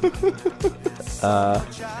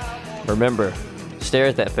 Remember, stare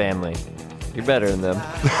at that family. You're better than them.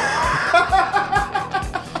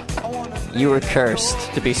 You were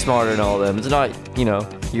cursed to be smarter than all of them. It's not,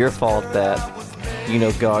 your fault that,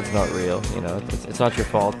 God's not real. It's not your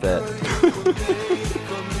fault that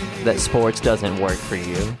that sports doesn't work for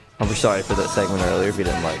you. I'm sorry for that segment earlier if you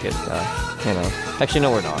didn't like it. Actually, no,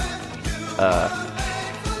 we're not.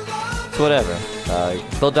 So whatever.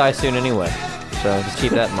 They'll die soon anyway. So just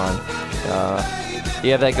keep that in mind.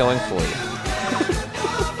 You have that going for you.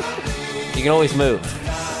 You can always move.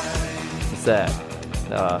 It's that.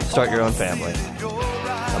 Start your own family.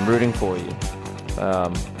 I'm rooting for you.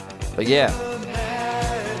 But yeah.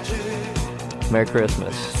 Merry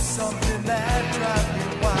Christmas.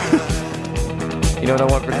 You know what I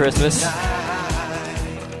want for Christmas?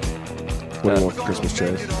 What do you want for Christmas,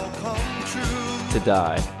 Chase? To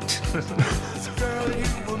die.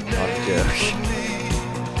 Not a joke.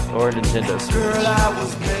 Or a Nintendo Switch.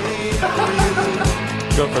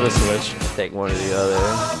 Go for the Switch. Take one or the other.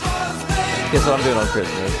 Guess what I'm doing on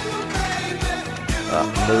Christmas?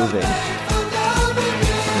 Moving.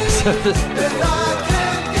 So this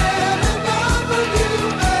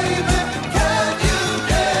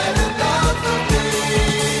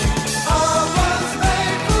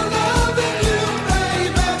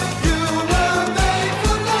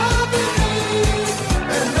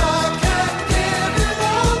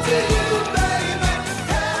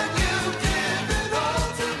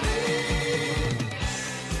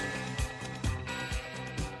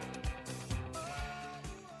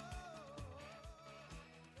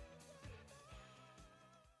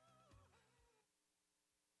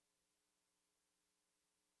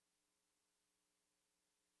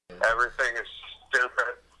Everything is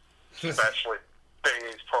stupid, especially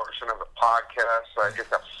Bingy's portion of the podcast, so I get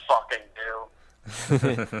to fucking do.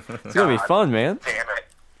 It's gonna be fun, man. Damn it.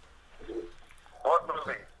 What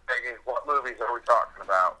movies, Bingy? What movies are we talking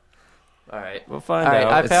about? All right, we'll find All right,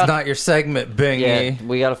 out. It's not your segment, Bingy. Yeah,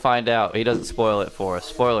 we got to find out. He doesn't spoil it for us.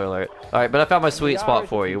 Spoiler alert. All right, but I found my sweet spot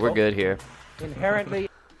for you. We're good here. Inherently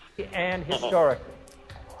and historically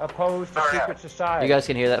opposed to secret society. You guys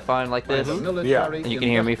can hear that fine like this? Yeah. And you can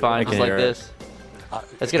hear me fine just like this?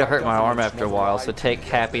 It's going to hurt my arm after a while, so take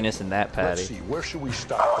happiness in that, Patty. Where should we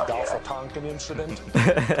start? The Dolph Tonkin incident?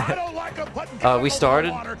 We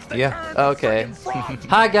started? Yeah. Okay.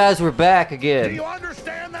 Hi, guys. We're back again.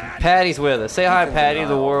 Patty's with us. Say hi, Patty, to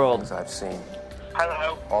the world. I've seen.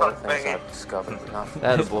 Hello. All the things I've discovered.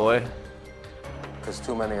 That's a boy. Because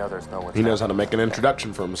too many others know what's He knows how to make an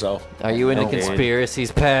introduction for himself. Are you into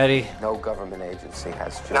conspiracies, Patty? No government agency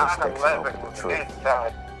has jurisdiction over the truth.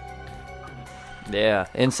 Yeah.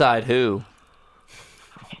 Inside who?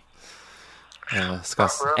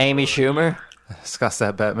 Discuss. Amy Schumer? Discuss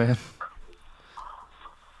that, Batman.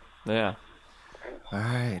 Yeah. All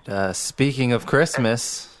right. Speaking of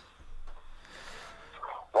Christmas.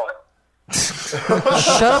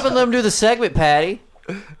 Shut up and let him do the segment, Patty.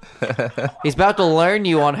 He's about to learn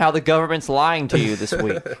you on how the government's lying to you this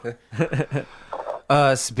week.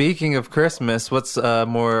 Speaking of Christmas, what's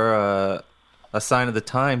more a sign of the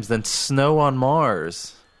times than snow on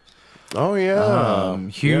Mars? Oh, yeah.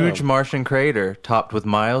 Huge Martian crater topped with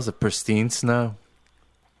miles of pristine snow.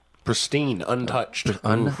 Pristine, untouched.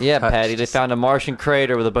 Yeah, Patty, they found a Martian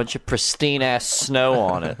crater with a bunch of pristine-ass snow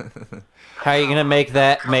on it. How are you gonna make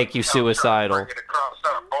that make you suicidal? Bring it across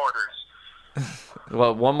our borders.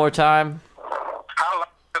 Well, one more time. How long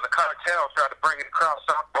do the cartel try to bring it across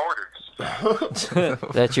our borders?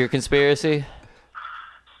 That's your conspiracy?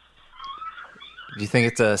 Do you think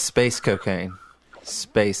it's a space cocaine?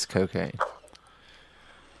 Space cocaine.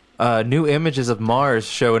 New images of Mars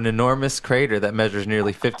show an enormous crater that measures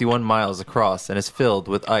nearly 51 miles across and is filled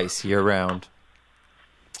with ice year-round.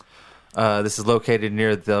 This is located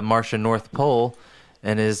near the Martian North Pole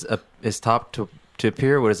and is topped to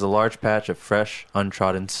appear what is a large patch of fresh,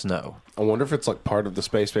 untrodden snow. I wonder if it's like part of the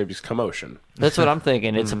Space Baby's commotion. That's what I'm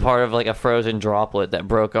thinking. It's a part of like a frozen droplet that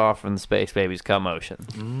broke off from the Space Baby's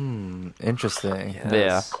commotion. Interesting. Yes.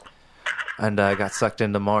 Yeah. And got sucked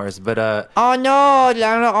into Mars. But oh no,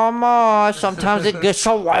 landed on Mars. Sometimes it gets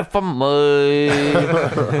away from me.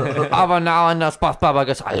 Every now and then, SpongeBob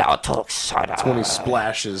gets a lot too excited. That's when he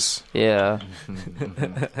splashes. Yeah.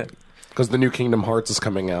 Because the new Kingdom Hearts is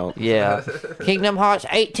coming out. Yeah. Kingdom Hearts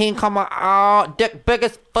 18 coming out. Dick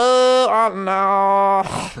biggest boo. Oh no.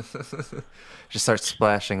 just starts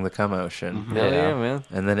splashing the commotion. Hell yeah, man.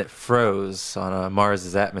 And then it froze on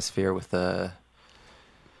Mars's atmosphere with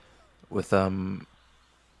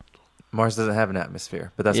Mars doesn't have an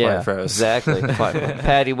atmosphere, but that's why it froze. Exactly.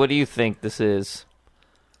 Patty, what do you think this is?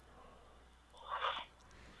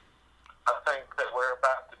 I think that we're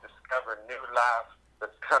about to discover new life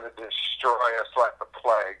that's going to destroy us like the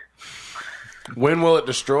plague. When will it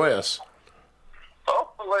destroy us?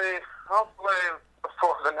 Hopefully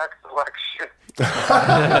before the next election.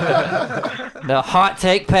 The hot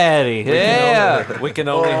take Patty. We can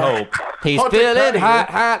only hope. He's Hot take feeling Patty.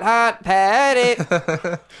 hot Patty.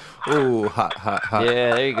 Ooh, hot.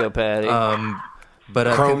 Yeah, there you go, Patty.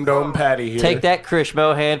 But Chrome Dome Patty here. Take that, Krish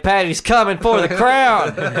Mohan. Patty's coming for the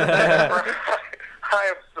crown. I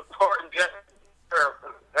am supporting Jesse for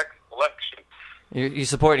the next election. You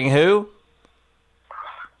supporting who?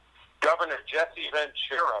 Governor Jesse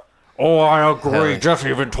Ventura. Oh, I agree.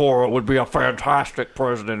 Jesse Ventura would be a fantastic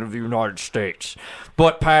president of the United States.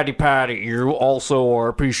 But Patty, you also are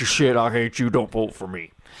a piece of shit. I hate you. Don't vote for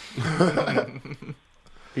me.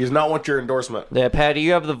 He does not want your endorsement. Yeah, Patty,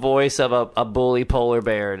 you have the voice of a bully polar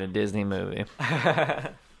bear in a Disney movie.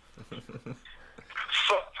 Fuck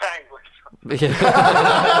penguins.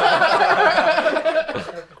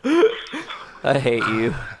 I hate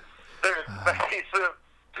you. There's invasive.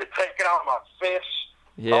 You're taking out my fish.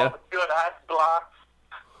 Yeah. All the good ice blocks.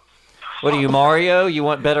 What are you, Mario? You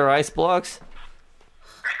want better ice blocks?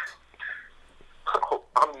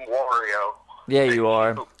 I'm Wario. Yeah, you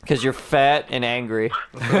are. Because you're fat and angry.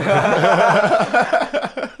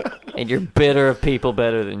 And you're bitter of people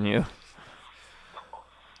better than you.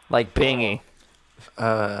 Like Bingy.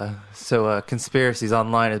 So conspiracies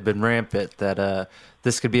online have been rampant that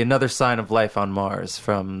this could be another sign of life on Mars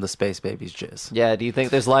from the Space Baby's jizz. Yeah, do you think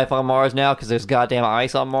there's life on Mars now because there's goddamn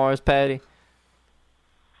ice on Mars, Patty?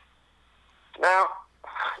 Now,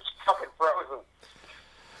 it's fucking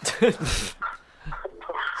frozen.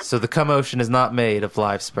 So the commotion is not made of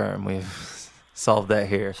live sperm. We've solved that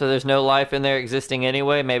here. So there's no life in there existing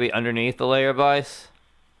anyway, maybe underneath the layer of ice?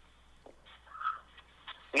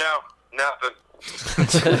 No, nothing.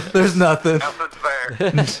 There's nothing. Nothing's there.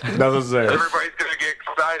 Nothing's there. Everybody's going to get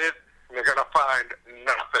excited, and they're going to find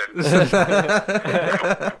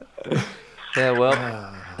nothing. Yeah, well,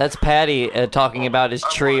 that's Patty talking about his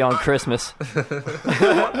tree on Christmas.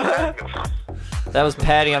 That was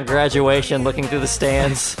Patty on graduation looking through the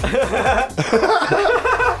stands.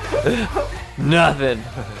 Nothing.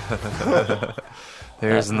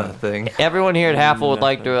 There's nothing. Everyone here at Halfway would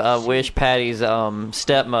like to wish Patty's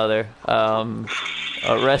stepmother a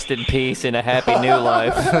rest in peace and a happy new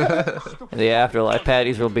life in the afterlife.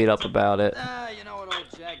 Patty's real beat up about it. You know what old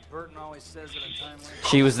Jack Burton always says at a time like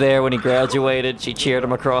She was there when he graduated. She cheered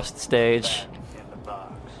him across the stage.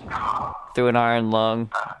 Through an iron lung.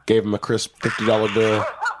 Gave him a crisp $50 bill.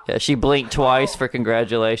 Yeah, she blinked twice for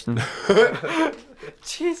congratulations.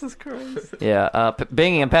 Jesus Christ. Yeah,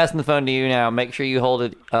 Bingy, I'm passing the phone to you now. Make sure you hold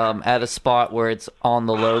it at a spot where it's on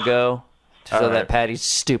the logo so that Patty's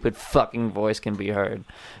stupid fucking voice can be heard.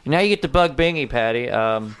 Now you get to bug Bingy, Patty.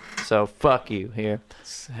 So fuck you here.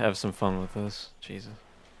 Let's have some fun with this. Jesus.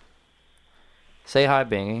 Say hi,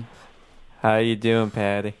 Bingy. How you doing,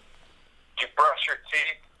 Patty? Did you brush your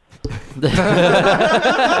teeth? As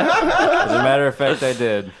a matter of fact, I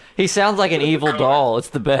did. He sounds like an evil doll. It's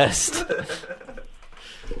the best.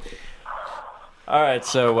 All right,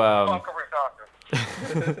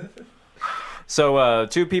 so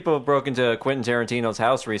two people broke into Quentin Tarantino's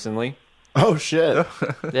house recently. Oh shit!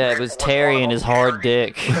 Yeah, it was Terry and his hard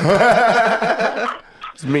dick.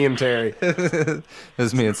 It's me and Terry. It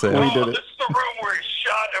was me and Sam. We did it. This is the room where he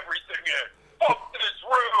shot everything in. Fuck this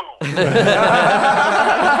room.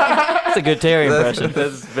 That's a good Terry impression.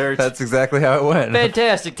 That's exactly how it went.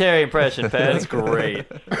 Fantastic Terry impression, Pat. That's great.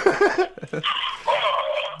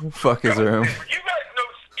 Fuck his room.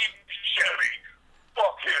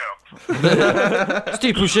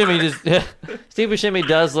 Steve Buscemi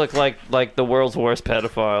does look like the world's worst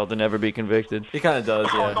pedophile to never be convicted. He kind of does,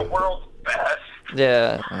 yeah. The world's best.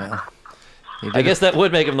 Yeah. I guess that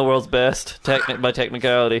would make him the world's best, by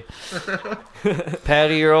technicality.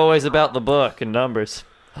 Patty, you're always about the book and numbers.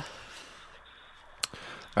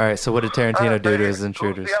 All right, so what did Tarantino do to his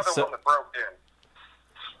intruders? Who's the other one that broke in?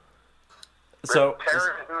 So,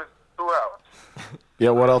 Terry, who else?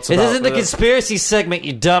 Yeah, what else? This isn't the conspiracy segment,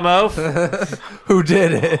 you dumb oaf. Who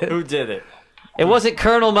did it? Who did it? It wasn't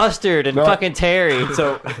Colonel Mustard and fucking Terry.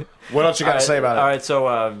 So, what else you got to say about it? All right,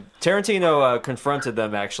 so Tarantino confronted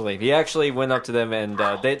them, actually. He actually went up to them, and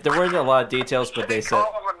there weren't a lot of details, but they said...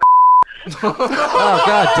 Oh,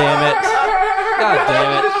 God damn it. God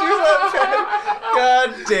damn it.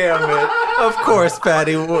 God damn it. Of course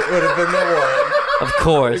Patty would have been the one. Of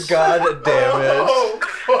course. God damn it.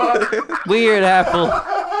 Weird Apple.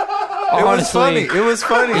 Honestly. It was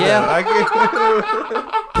funny. Yeah.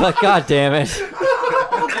 But God damn it.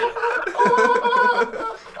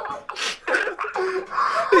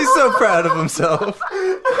 He's so proud of himself.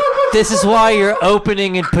 This is why you're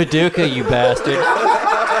opening in Paducah, you bastard.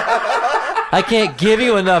 I can't give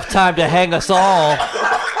you enough time to hang us all.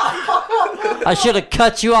 I should have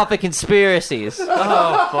cut you off at conspiracies.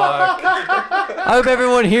 Oh, fuck. I hope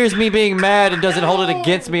everyone hears me being mad and doesn't hold it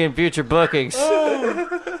against me in future bookings.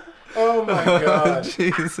 Oh my God.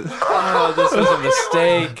 Jesus. Oh, this was a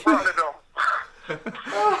mistake.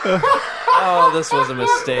 Oh, this was a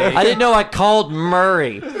mistake. I didn't know I called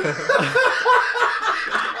Murray.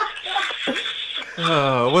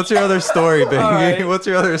 Oh, what's your other story, baby? Right. What's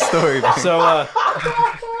your other story, baby? So,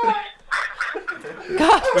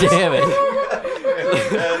 God damn it.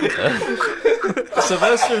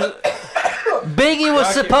 Sylvester... Biggie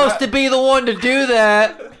was supposed to be the one to do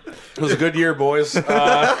that. It was a good year, boys.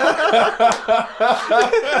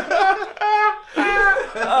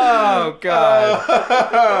 Oh, God.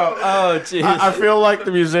 Oh, jeez. I feel like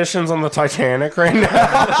the musicians on the Titanic right now.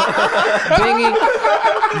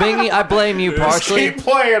 Bingy, I blame you partially. Just keep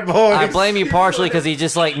playing, boys. I blame you partially because he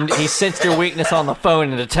just he sensed your weakness on the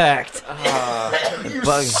phone and attacked. You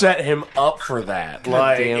set him up for that. God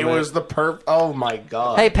Like it was the Oh my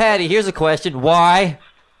God. Hey, Patty, here's a question. Why?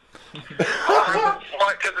 Why?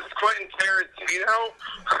 Because it's Quentin Tarantino?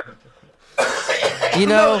 You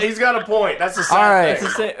know, he's got a point. That's the same all right.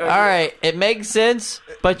 thing. All right, it makes sense,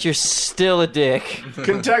 but you're still a dick.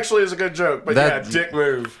 Contextually, is a good joke, but yeah, dick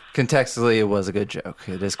move. Contextually, it was a good joke.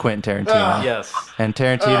 It is Quentin Tarantino. Yes. And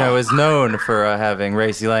Tarantino is known for having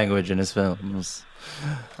racy language in his films.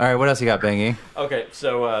 All right, what else you got, Bingy? Okay,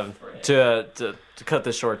 so to cut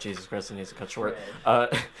this short, Jesus Christ, it needs to cut short.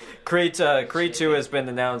 Creed 2 has been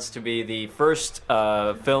announced to be the first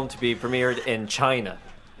film to be premiered in China.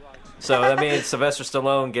 So that means Sylvester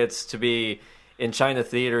Stallone gets to be in China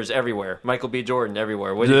theaters everywhere. Michael B. Jordan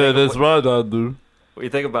everywhere. What do you think that's right, I do. What do you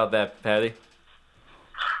think about that, Patty?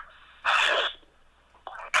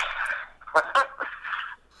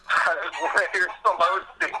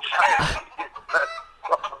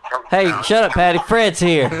 Hey, shut up, Patty. Fred's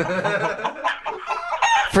here.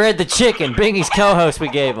 Fred the chicken. Bingy's co-host we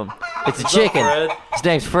gave him. It's a chicken. Fred? His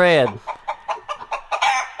name's Fred.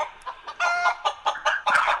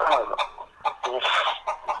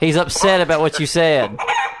 He's upset about what you said.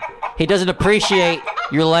 He doesn't appreciate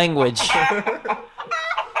your language.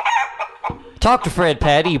 Talk to Fred,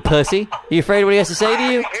 Patty, you pussy. You afraid of what he has to say to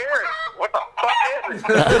you? What the fuck is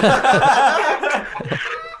it?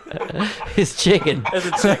 His chicken. It's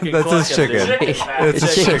a chicken. That's his chicken. It's a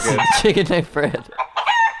chicken. Chicken named Fred.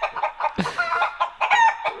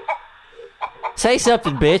 Say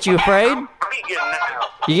something, bitch. You afraid?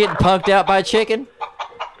 You getting punked out by a chicken?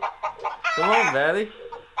 Come on, Patty.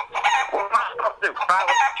 What am I supposed to do? Fight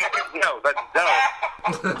with the chicken? No, that's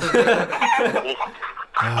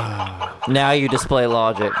dumb. Now you display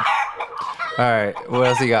logic. All right, what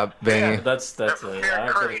else you got, Bingy? Yeah, that's it.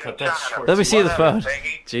 I'm gonna cut that short. Let me see the phone.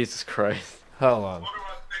 Jesus Christ. Hold on.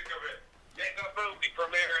 Get the movie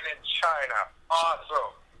premiering in China.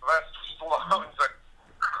 Awesome. Sylvester Stallone's a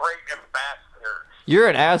great ambassador. You're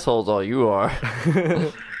an asshole, is all you are.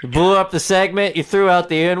 You blew up the segment. You threw out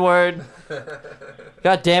the N-word.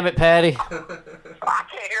 God damn it, Patty. I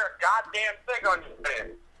can't hear a goddamn thing on your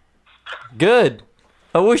thing. Good.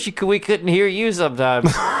 I wish we couldn't hear you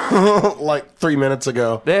sometimes. Like 3 minutes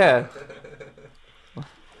ago. Yeah.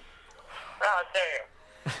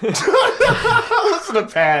 Listen to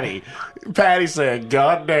Patty. Patty said,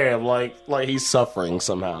 "God damn," like he's suffering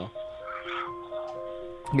somehow.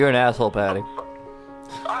 You're an asshole, Patty.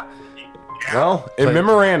 Well, in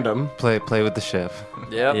memorandum, play with the ship.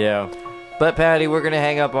 Yep. Yeah. But Patty, we're gonna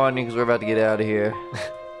hang up on you because we're about to get out of here.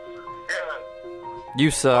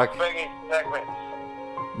 You suck.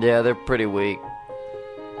 Yeah, they're pretty weak.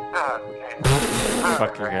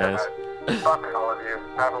 Fuck you guys. Fuck all of you.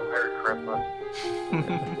 Have a Merry Christmas.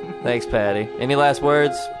 Thanks, Patty. Any last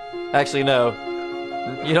words? Actually, no.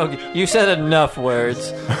 You don't. You said enough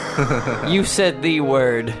words. You said the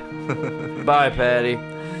word. Bye, Patty.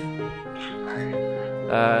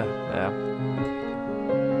 Yeah.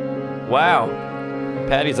 Wow.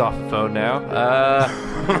 Patty's off the phone now.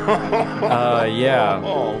 Yeah.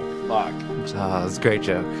 Oh, fuck. Oh, it's a great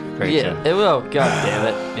joke. Great Yeah. joke. It will. God damn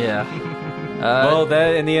it. Yeah. Well,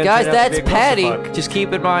 that in the end, guys, turned out to that's be a Patty. clusterfuck. Just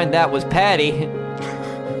keep in mind that was Patty.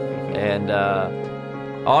 And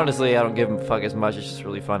honestly, I don't give him a fuck as much. It's just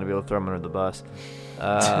really fun to be able to throw him under the bus.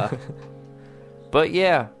 But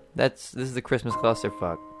yeah, this is the Christmas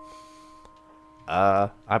clusterfuck.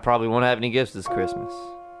 I probably won't have any gifts this Christmas.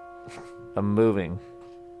 I'm moving.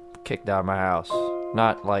 Kicked out of my house.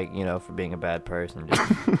 Not like, for being a bad person. Just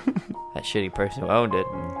that shitty person who owned it.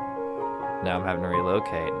 And now I'm having to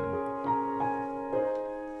relocate. And,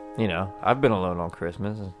 I've been alone on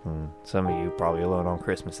Christmas. And some of you probably alone on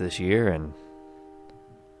Christmas this year. And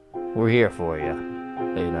we're here for you.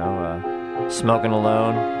 Smoking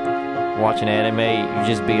alone. Watching anime. You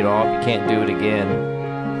just beat off. You can't do it again.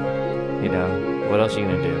 What else are you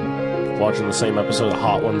going to do? Watching the same episode of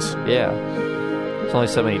Hot Ones. Yeah. It's only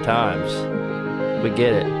so many times. We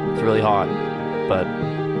get it. It's really hot. But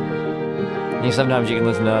sometimes you can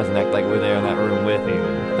listen to us and act like we're there in that room with you.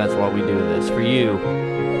 That's why we do this. For you.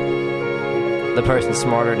 The person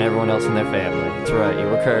smarter than everyone else in their family. That's right. You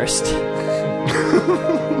were cursed.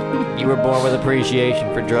 You were born with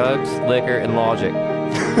appreciation for drugs, liquor, and logic.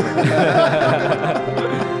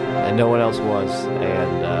 And no one else was.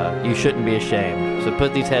 And you shouldn't be ashamed. So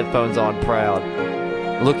put these headphones on proud.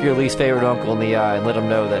 Look your least favorite uncle in the eye and let him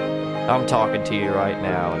know that I'm talking to you right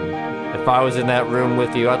now. And if I was in that room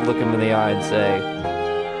with you, I'd look him in the eye and say,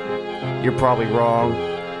 you're probably wrong,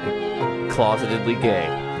 closetedly gay.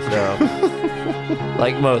 So,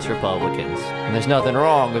 like most Republicans. And there's nothing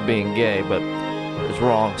wrong with being gay, but there's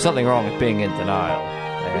something wrong with being in denial.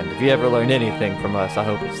 And if you ever learned anything from us, I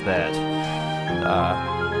hope it's that.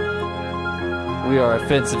 We are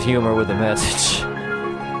offensive humor with a message.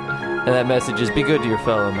 And that message is be good to your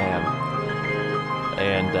fellow man.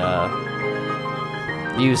 And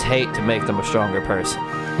use hate to make them a stronger person.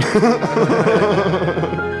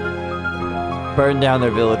 Burn down their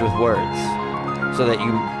village with words. So that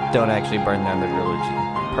you don't actually burn down their village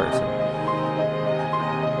in person.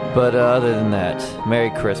 But other than that, Merry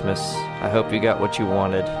Christmas. I hope you got what you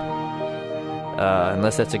wanted.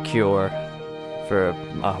 Unless that's a cure for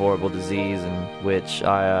a horrible disease, in which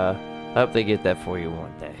I hope they get that for you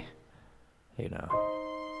one day.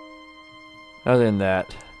 Other than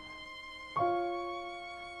that,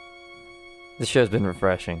 the show's been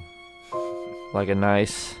refreshing. Like a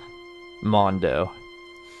nice Mondo.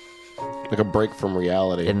 Like a break from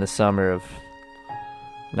reality. In the summer of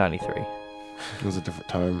 93. It was a different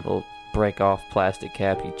time. Little break off plastic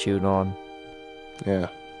cap you chewed on. Yeah.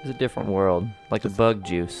 It was a different world. Like the bug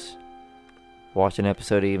juice. Watch an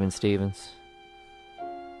episode of Even Stevens.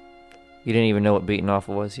 You didn't even know what beating off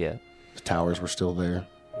was yet. The towers were still there.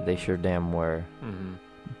 They sure damn were. Mm-hmm.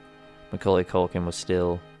 Macaulay Culkin was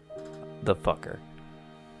still the fucker.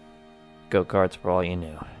 Go-karts for all you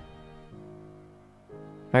knew.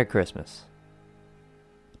 Merry Christmas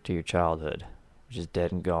to your childhood, which is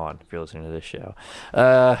dead and gone if you're listening to this show.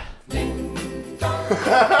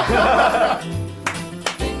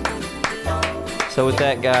 So with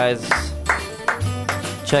that, guys,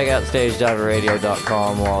 check out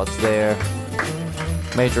StageDiverRadio.com while it's there.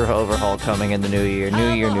 Major overhaul coming in the new year.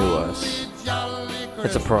 New year, new us.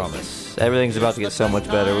 It's a promise. Everything's about to get so much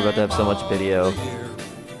better. We're about to have so much video.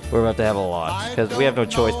 We're about to have a lot. Because we have no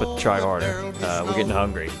choice but to try harder. We're getting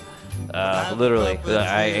hungry. Literally,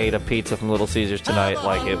 I ate a pizza from Little Caesars tonight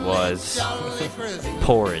like it was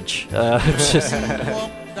porridge. Just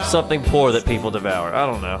something poor that people devour. I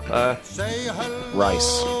don't know.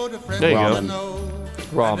 Rice. There you Ramen. go.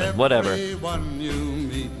 Ramen, whatever.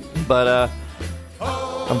 But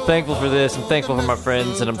I'm thankful for this. I'm thankful for my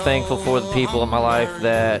friends, and I'm thankful for the people in my life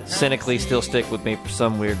that cynically still stick with me for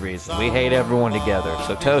some weird reason. We hate everyone together,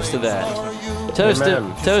 so toast to that.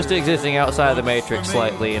 Toast to existing outside the Matrix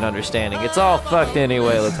slightly and understanding. It's all fucked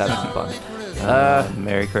anyway. Let's have some fun.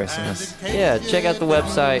 Merry Christmas. Yeah, check out the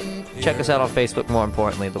website. Check us out on Facebook, more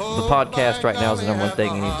importantly. The podcast right now is the number one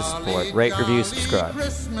thing you need to support. Rate, review, subscribe.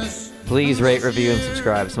 Please rate, review, and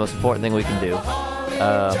subscribe. It's the most important thing we can do.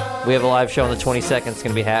 We have a live show on the 22nd. It's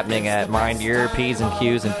going to be happening at Mind Your P's and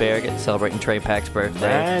Q's in Farragut, celebrating Trey Pack's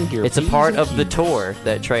birthday. It's a part of the tour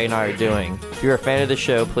that Trey and I are doing. If you're a fan of the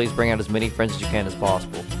show, please bring out as many friends as you can as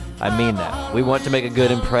possible. I mean that. We want to make a good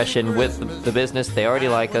impression with the business. They already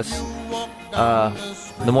like us.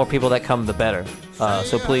 The more people that come, the better.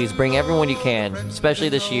 So please bring everyone you can, especially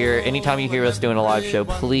this year. Anytime you hear us doing a live show,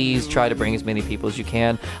 please try to bring as many people as you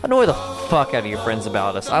can. Annoy the fuck out of your friends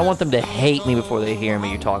about us. I want them to hate me before they hear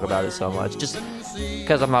me talk about it so much. Just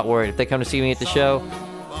because I'm not worried. If they come to see me at the show,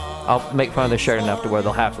 I'll make fun of their shirt enough to where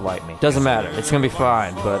they'll have to like me. Doesn't matter. It's going to be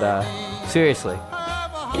fine. But seriously,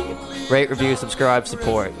 rate, review, subscribe,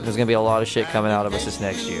 support. There's going to be a lot of shit coming out of us this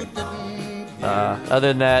next year. Other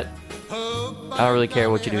than that, I don't really care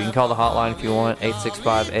what you do. You can call the hotline if you want,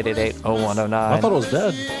 865-888-0109. I thought it was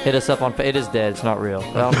dead. Hit us up on... It is dead. It's not real.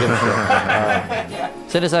 I don't give a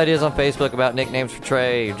shit. Send us ideas on Facebook about nicknames for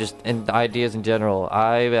Trey, or just ideas in general.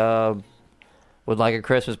 I would like a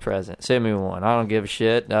Christmas present. Send me one. I don't give a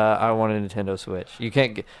shit. I want a Nintendo Switch. You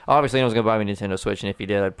can't get... Obviously, no one's going to buy me a Nintendo Switch, and if you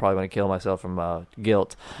did, I'd probably want to kill myself from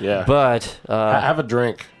guilt. Yeah. But... have a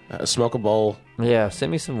drink. Smoke a bowl. Yeah,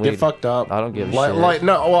 send me some weed. Get fucked up. I don't give a shit.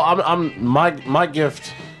 My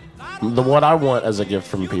gift, what I want as a gift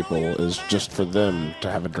from people is just for them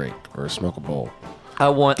to have a drink or smoke a bowl. I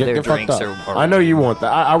want their fucked drinks. up. Or I know you want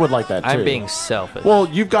that. I would like that too. I'm being selfish. Well,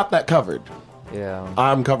 you've got that covered. Yeah.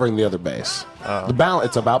 I'm covering the other base. Oh.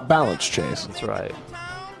 It's about balance, Chase. That's right.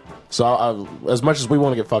 So as much as we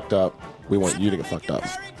want to get fucked up, we want you to get fucked up.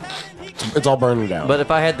 It's all burning down. But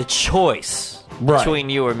if I had the choice between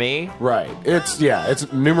you or me, it's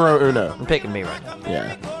numero uno. I'm picking me right now.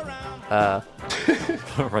 Yeah.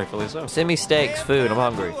 Rightfully so. Send me steaks, food. I'm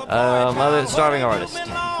hungry. Other than Starving Artist.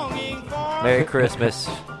 Merry Christmas.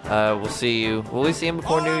 We'll see you. Will we see him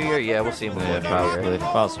before New Year? Yeah, we'll see him before New Year.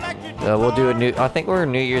 Possibly. We'll do I think we're a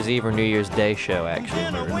New Year's Eve or New Year's Day show, actually,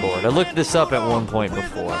 when we record. I looked this up at one point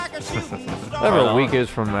before. Whatever a week is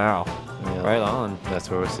from now. Yeah. Right on.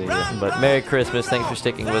 That's where we'll see you. But Merry Christmas. Thanks for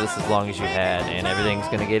sticking with us as long as you had. And everything's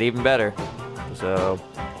going to get even better. So,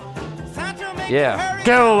 yeah.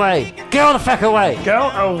 Go away. Go the fuck away. Go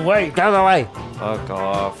away. Go away. Fuck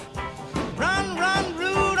off.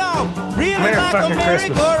 Merry fucking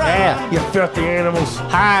Christmas. Yeah. You filthy animals.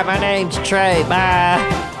 Hi, my name's Trey. Bye.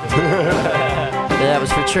 That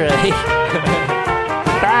was for Trey.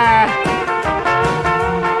 Bye.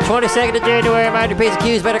 22nd of January, Mind Your P's and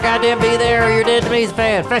Q's. Better goddamn be there or you're dead to me as a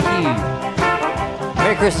fan. Fuck you.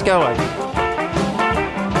 Merry Christmas, go away.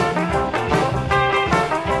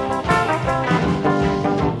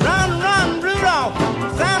 Run, Rudolph.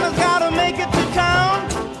 Santa's gotta make it to town.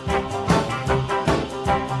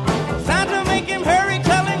 Santa, make him hurry,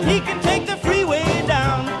 tell him he can take the freeway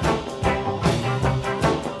down.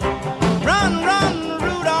 Run,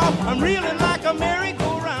 Rudolph. I'm really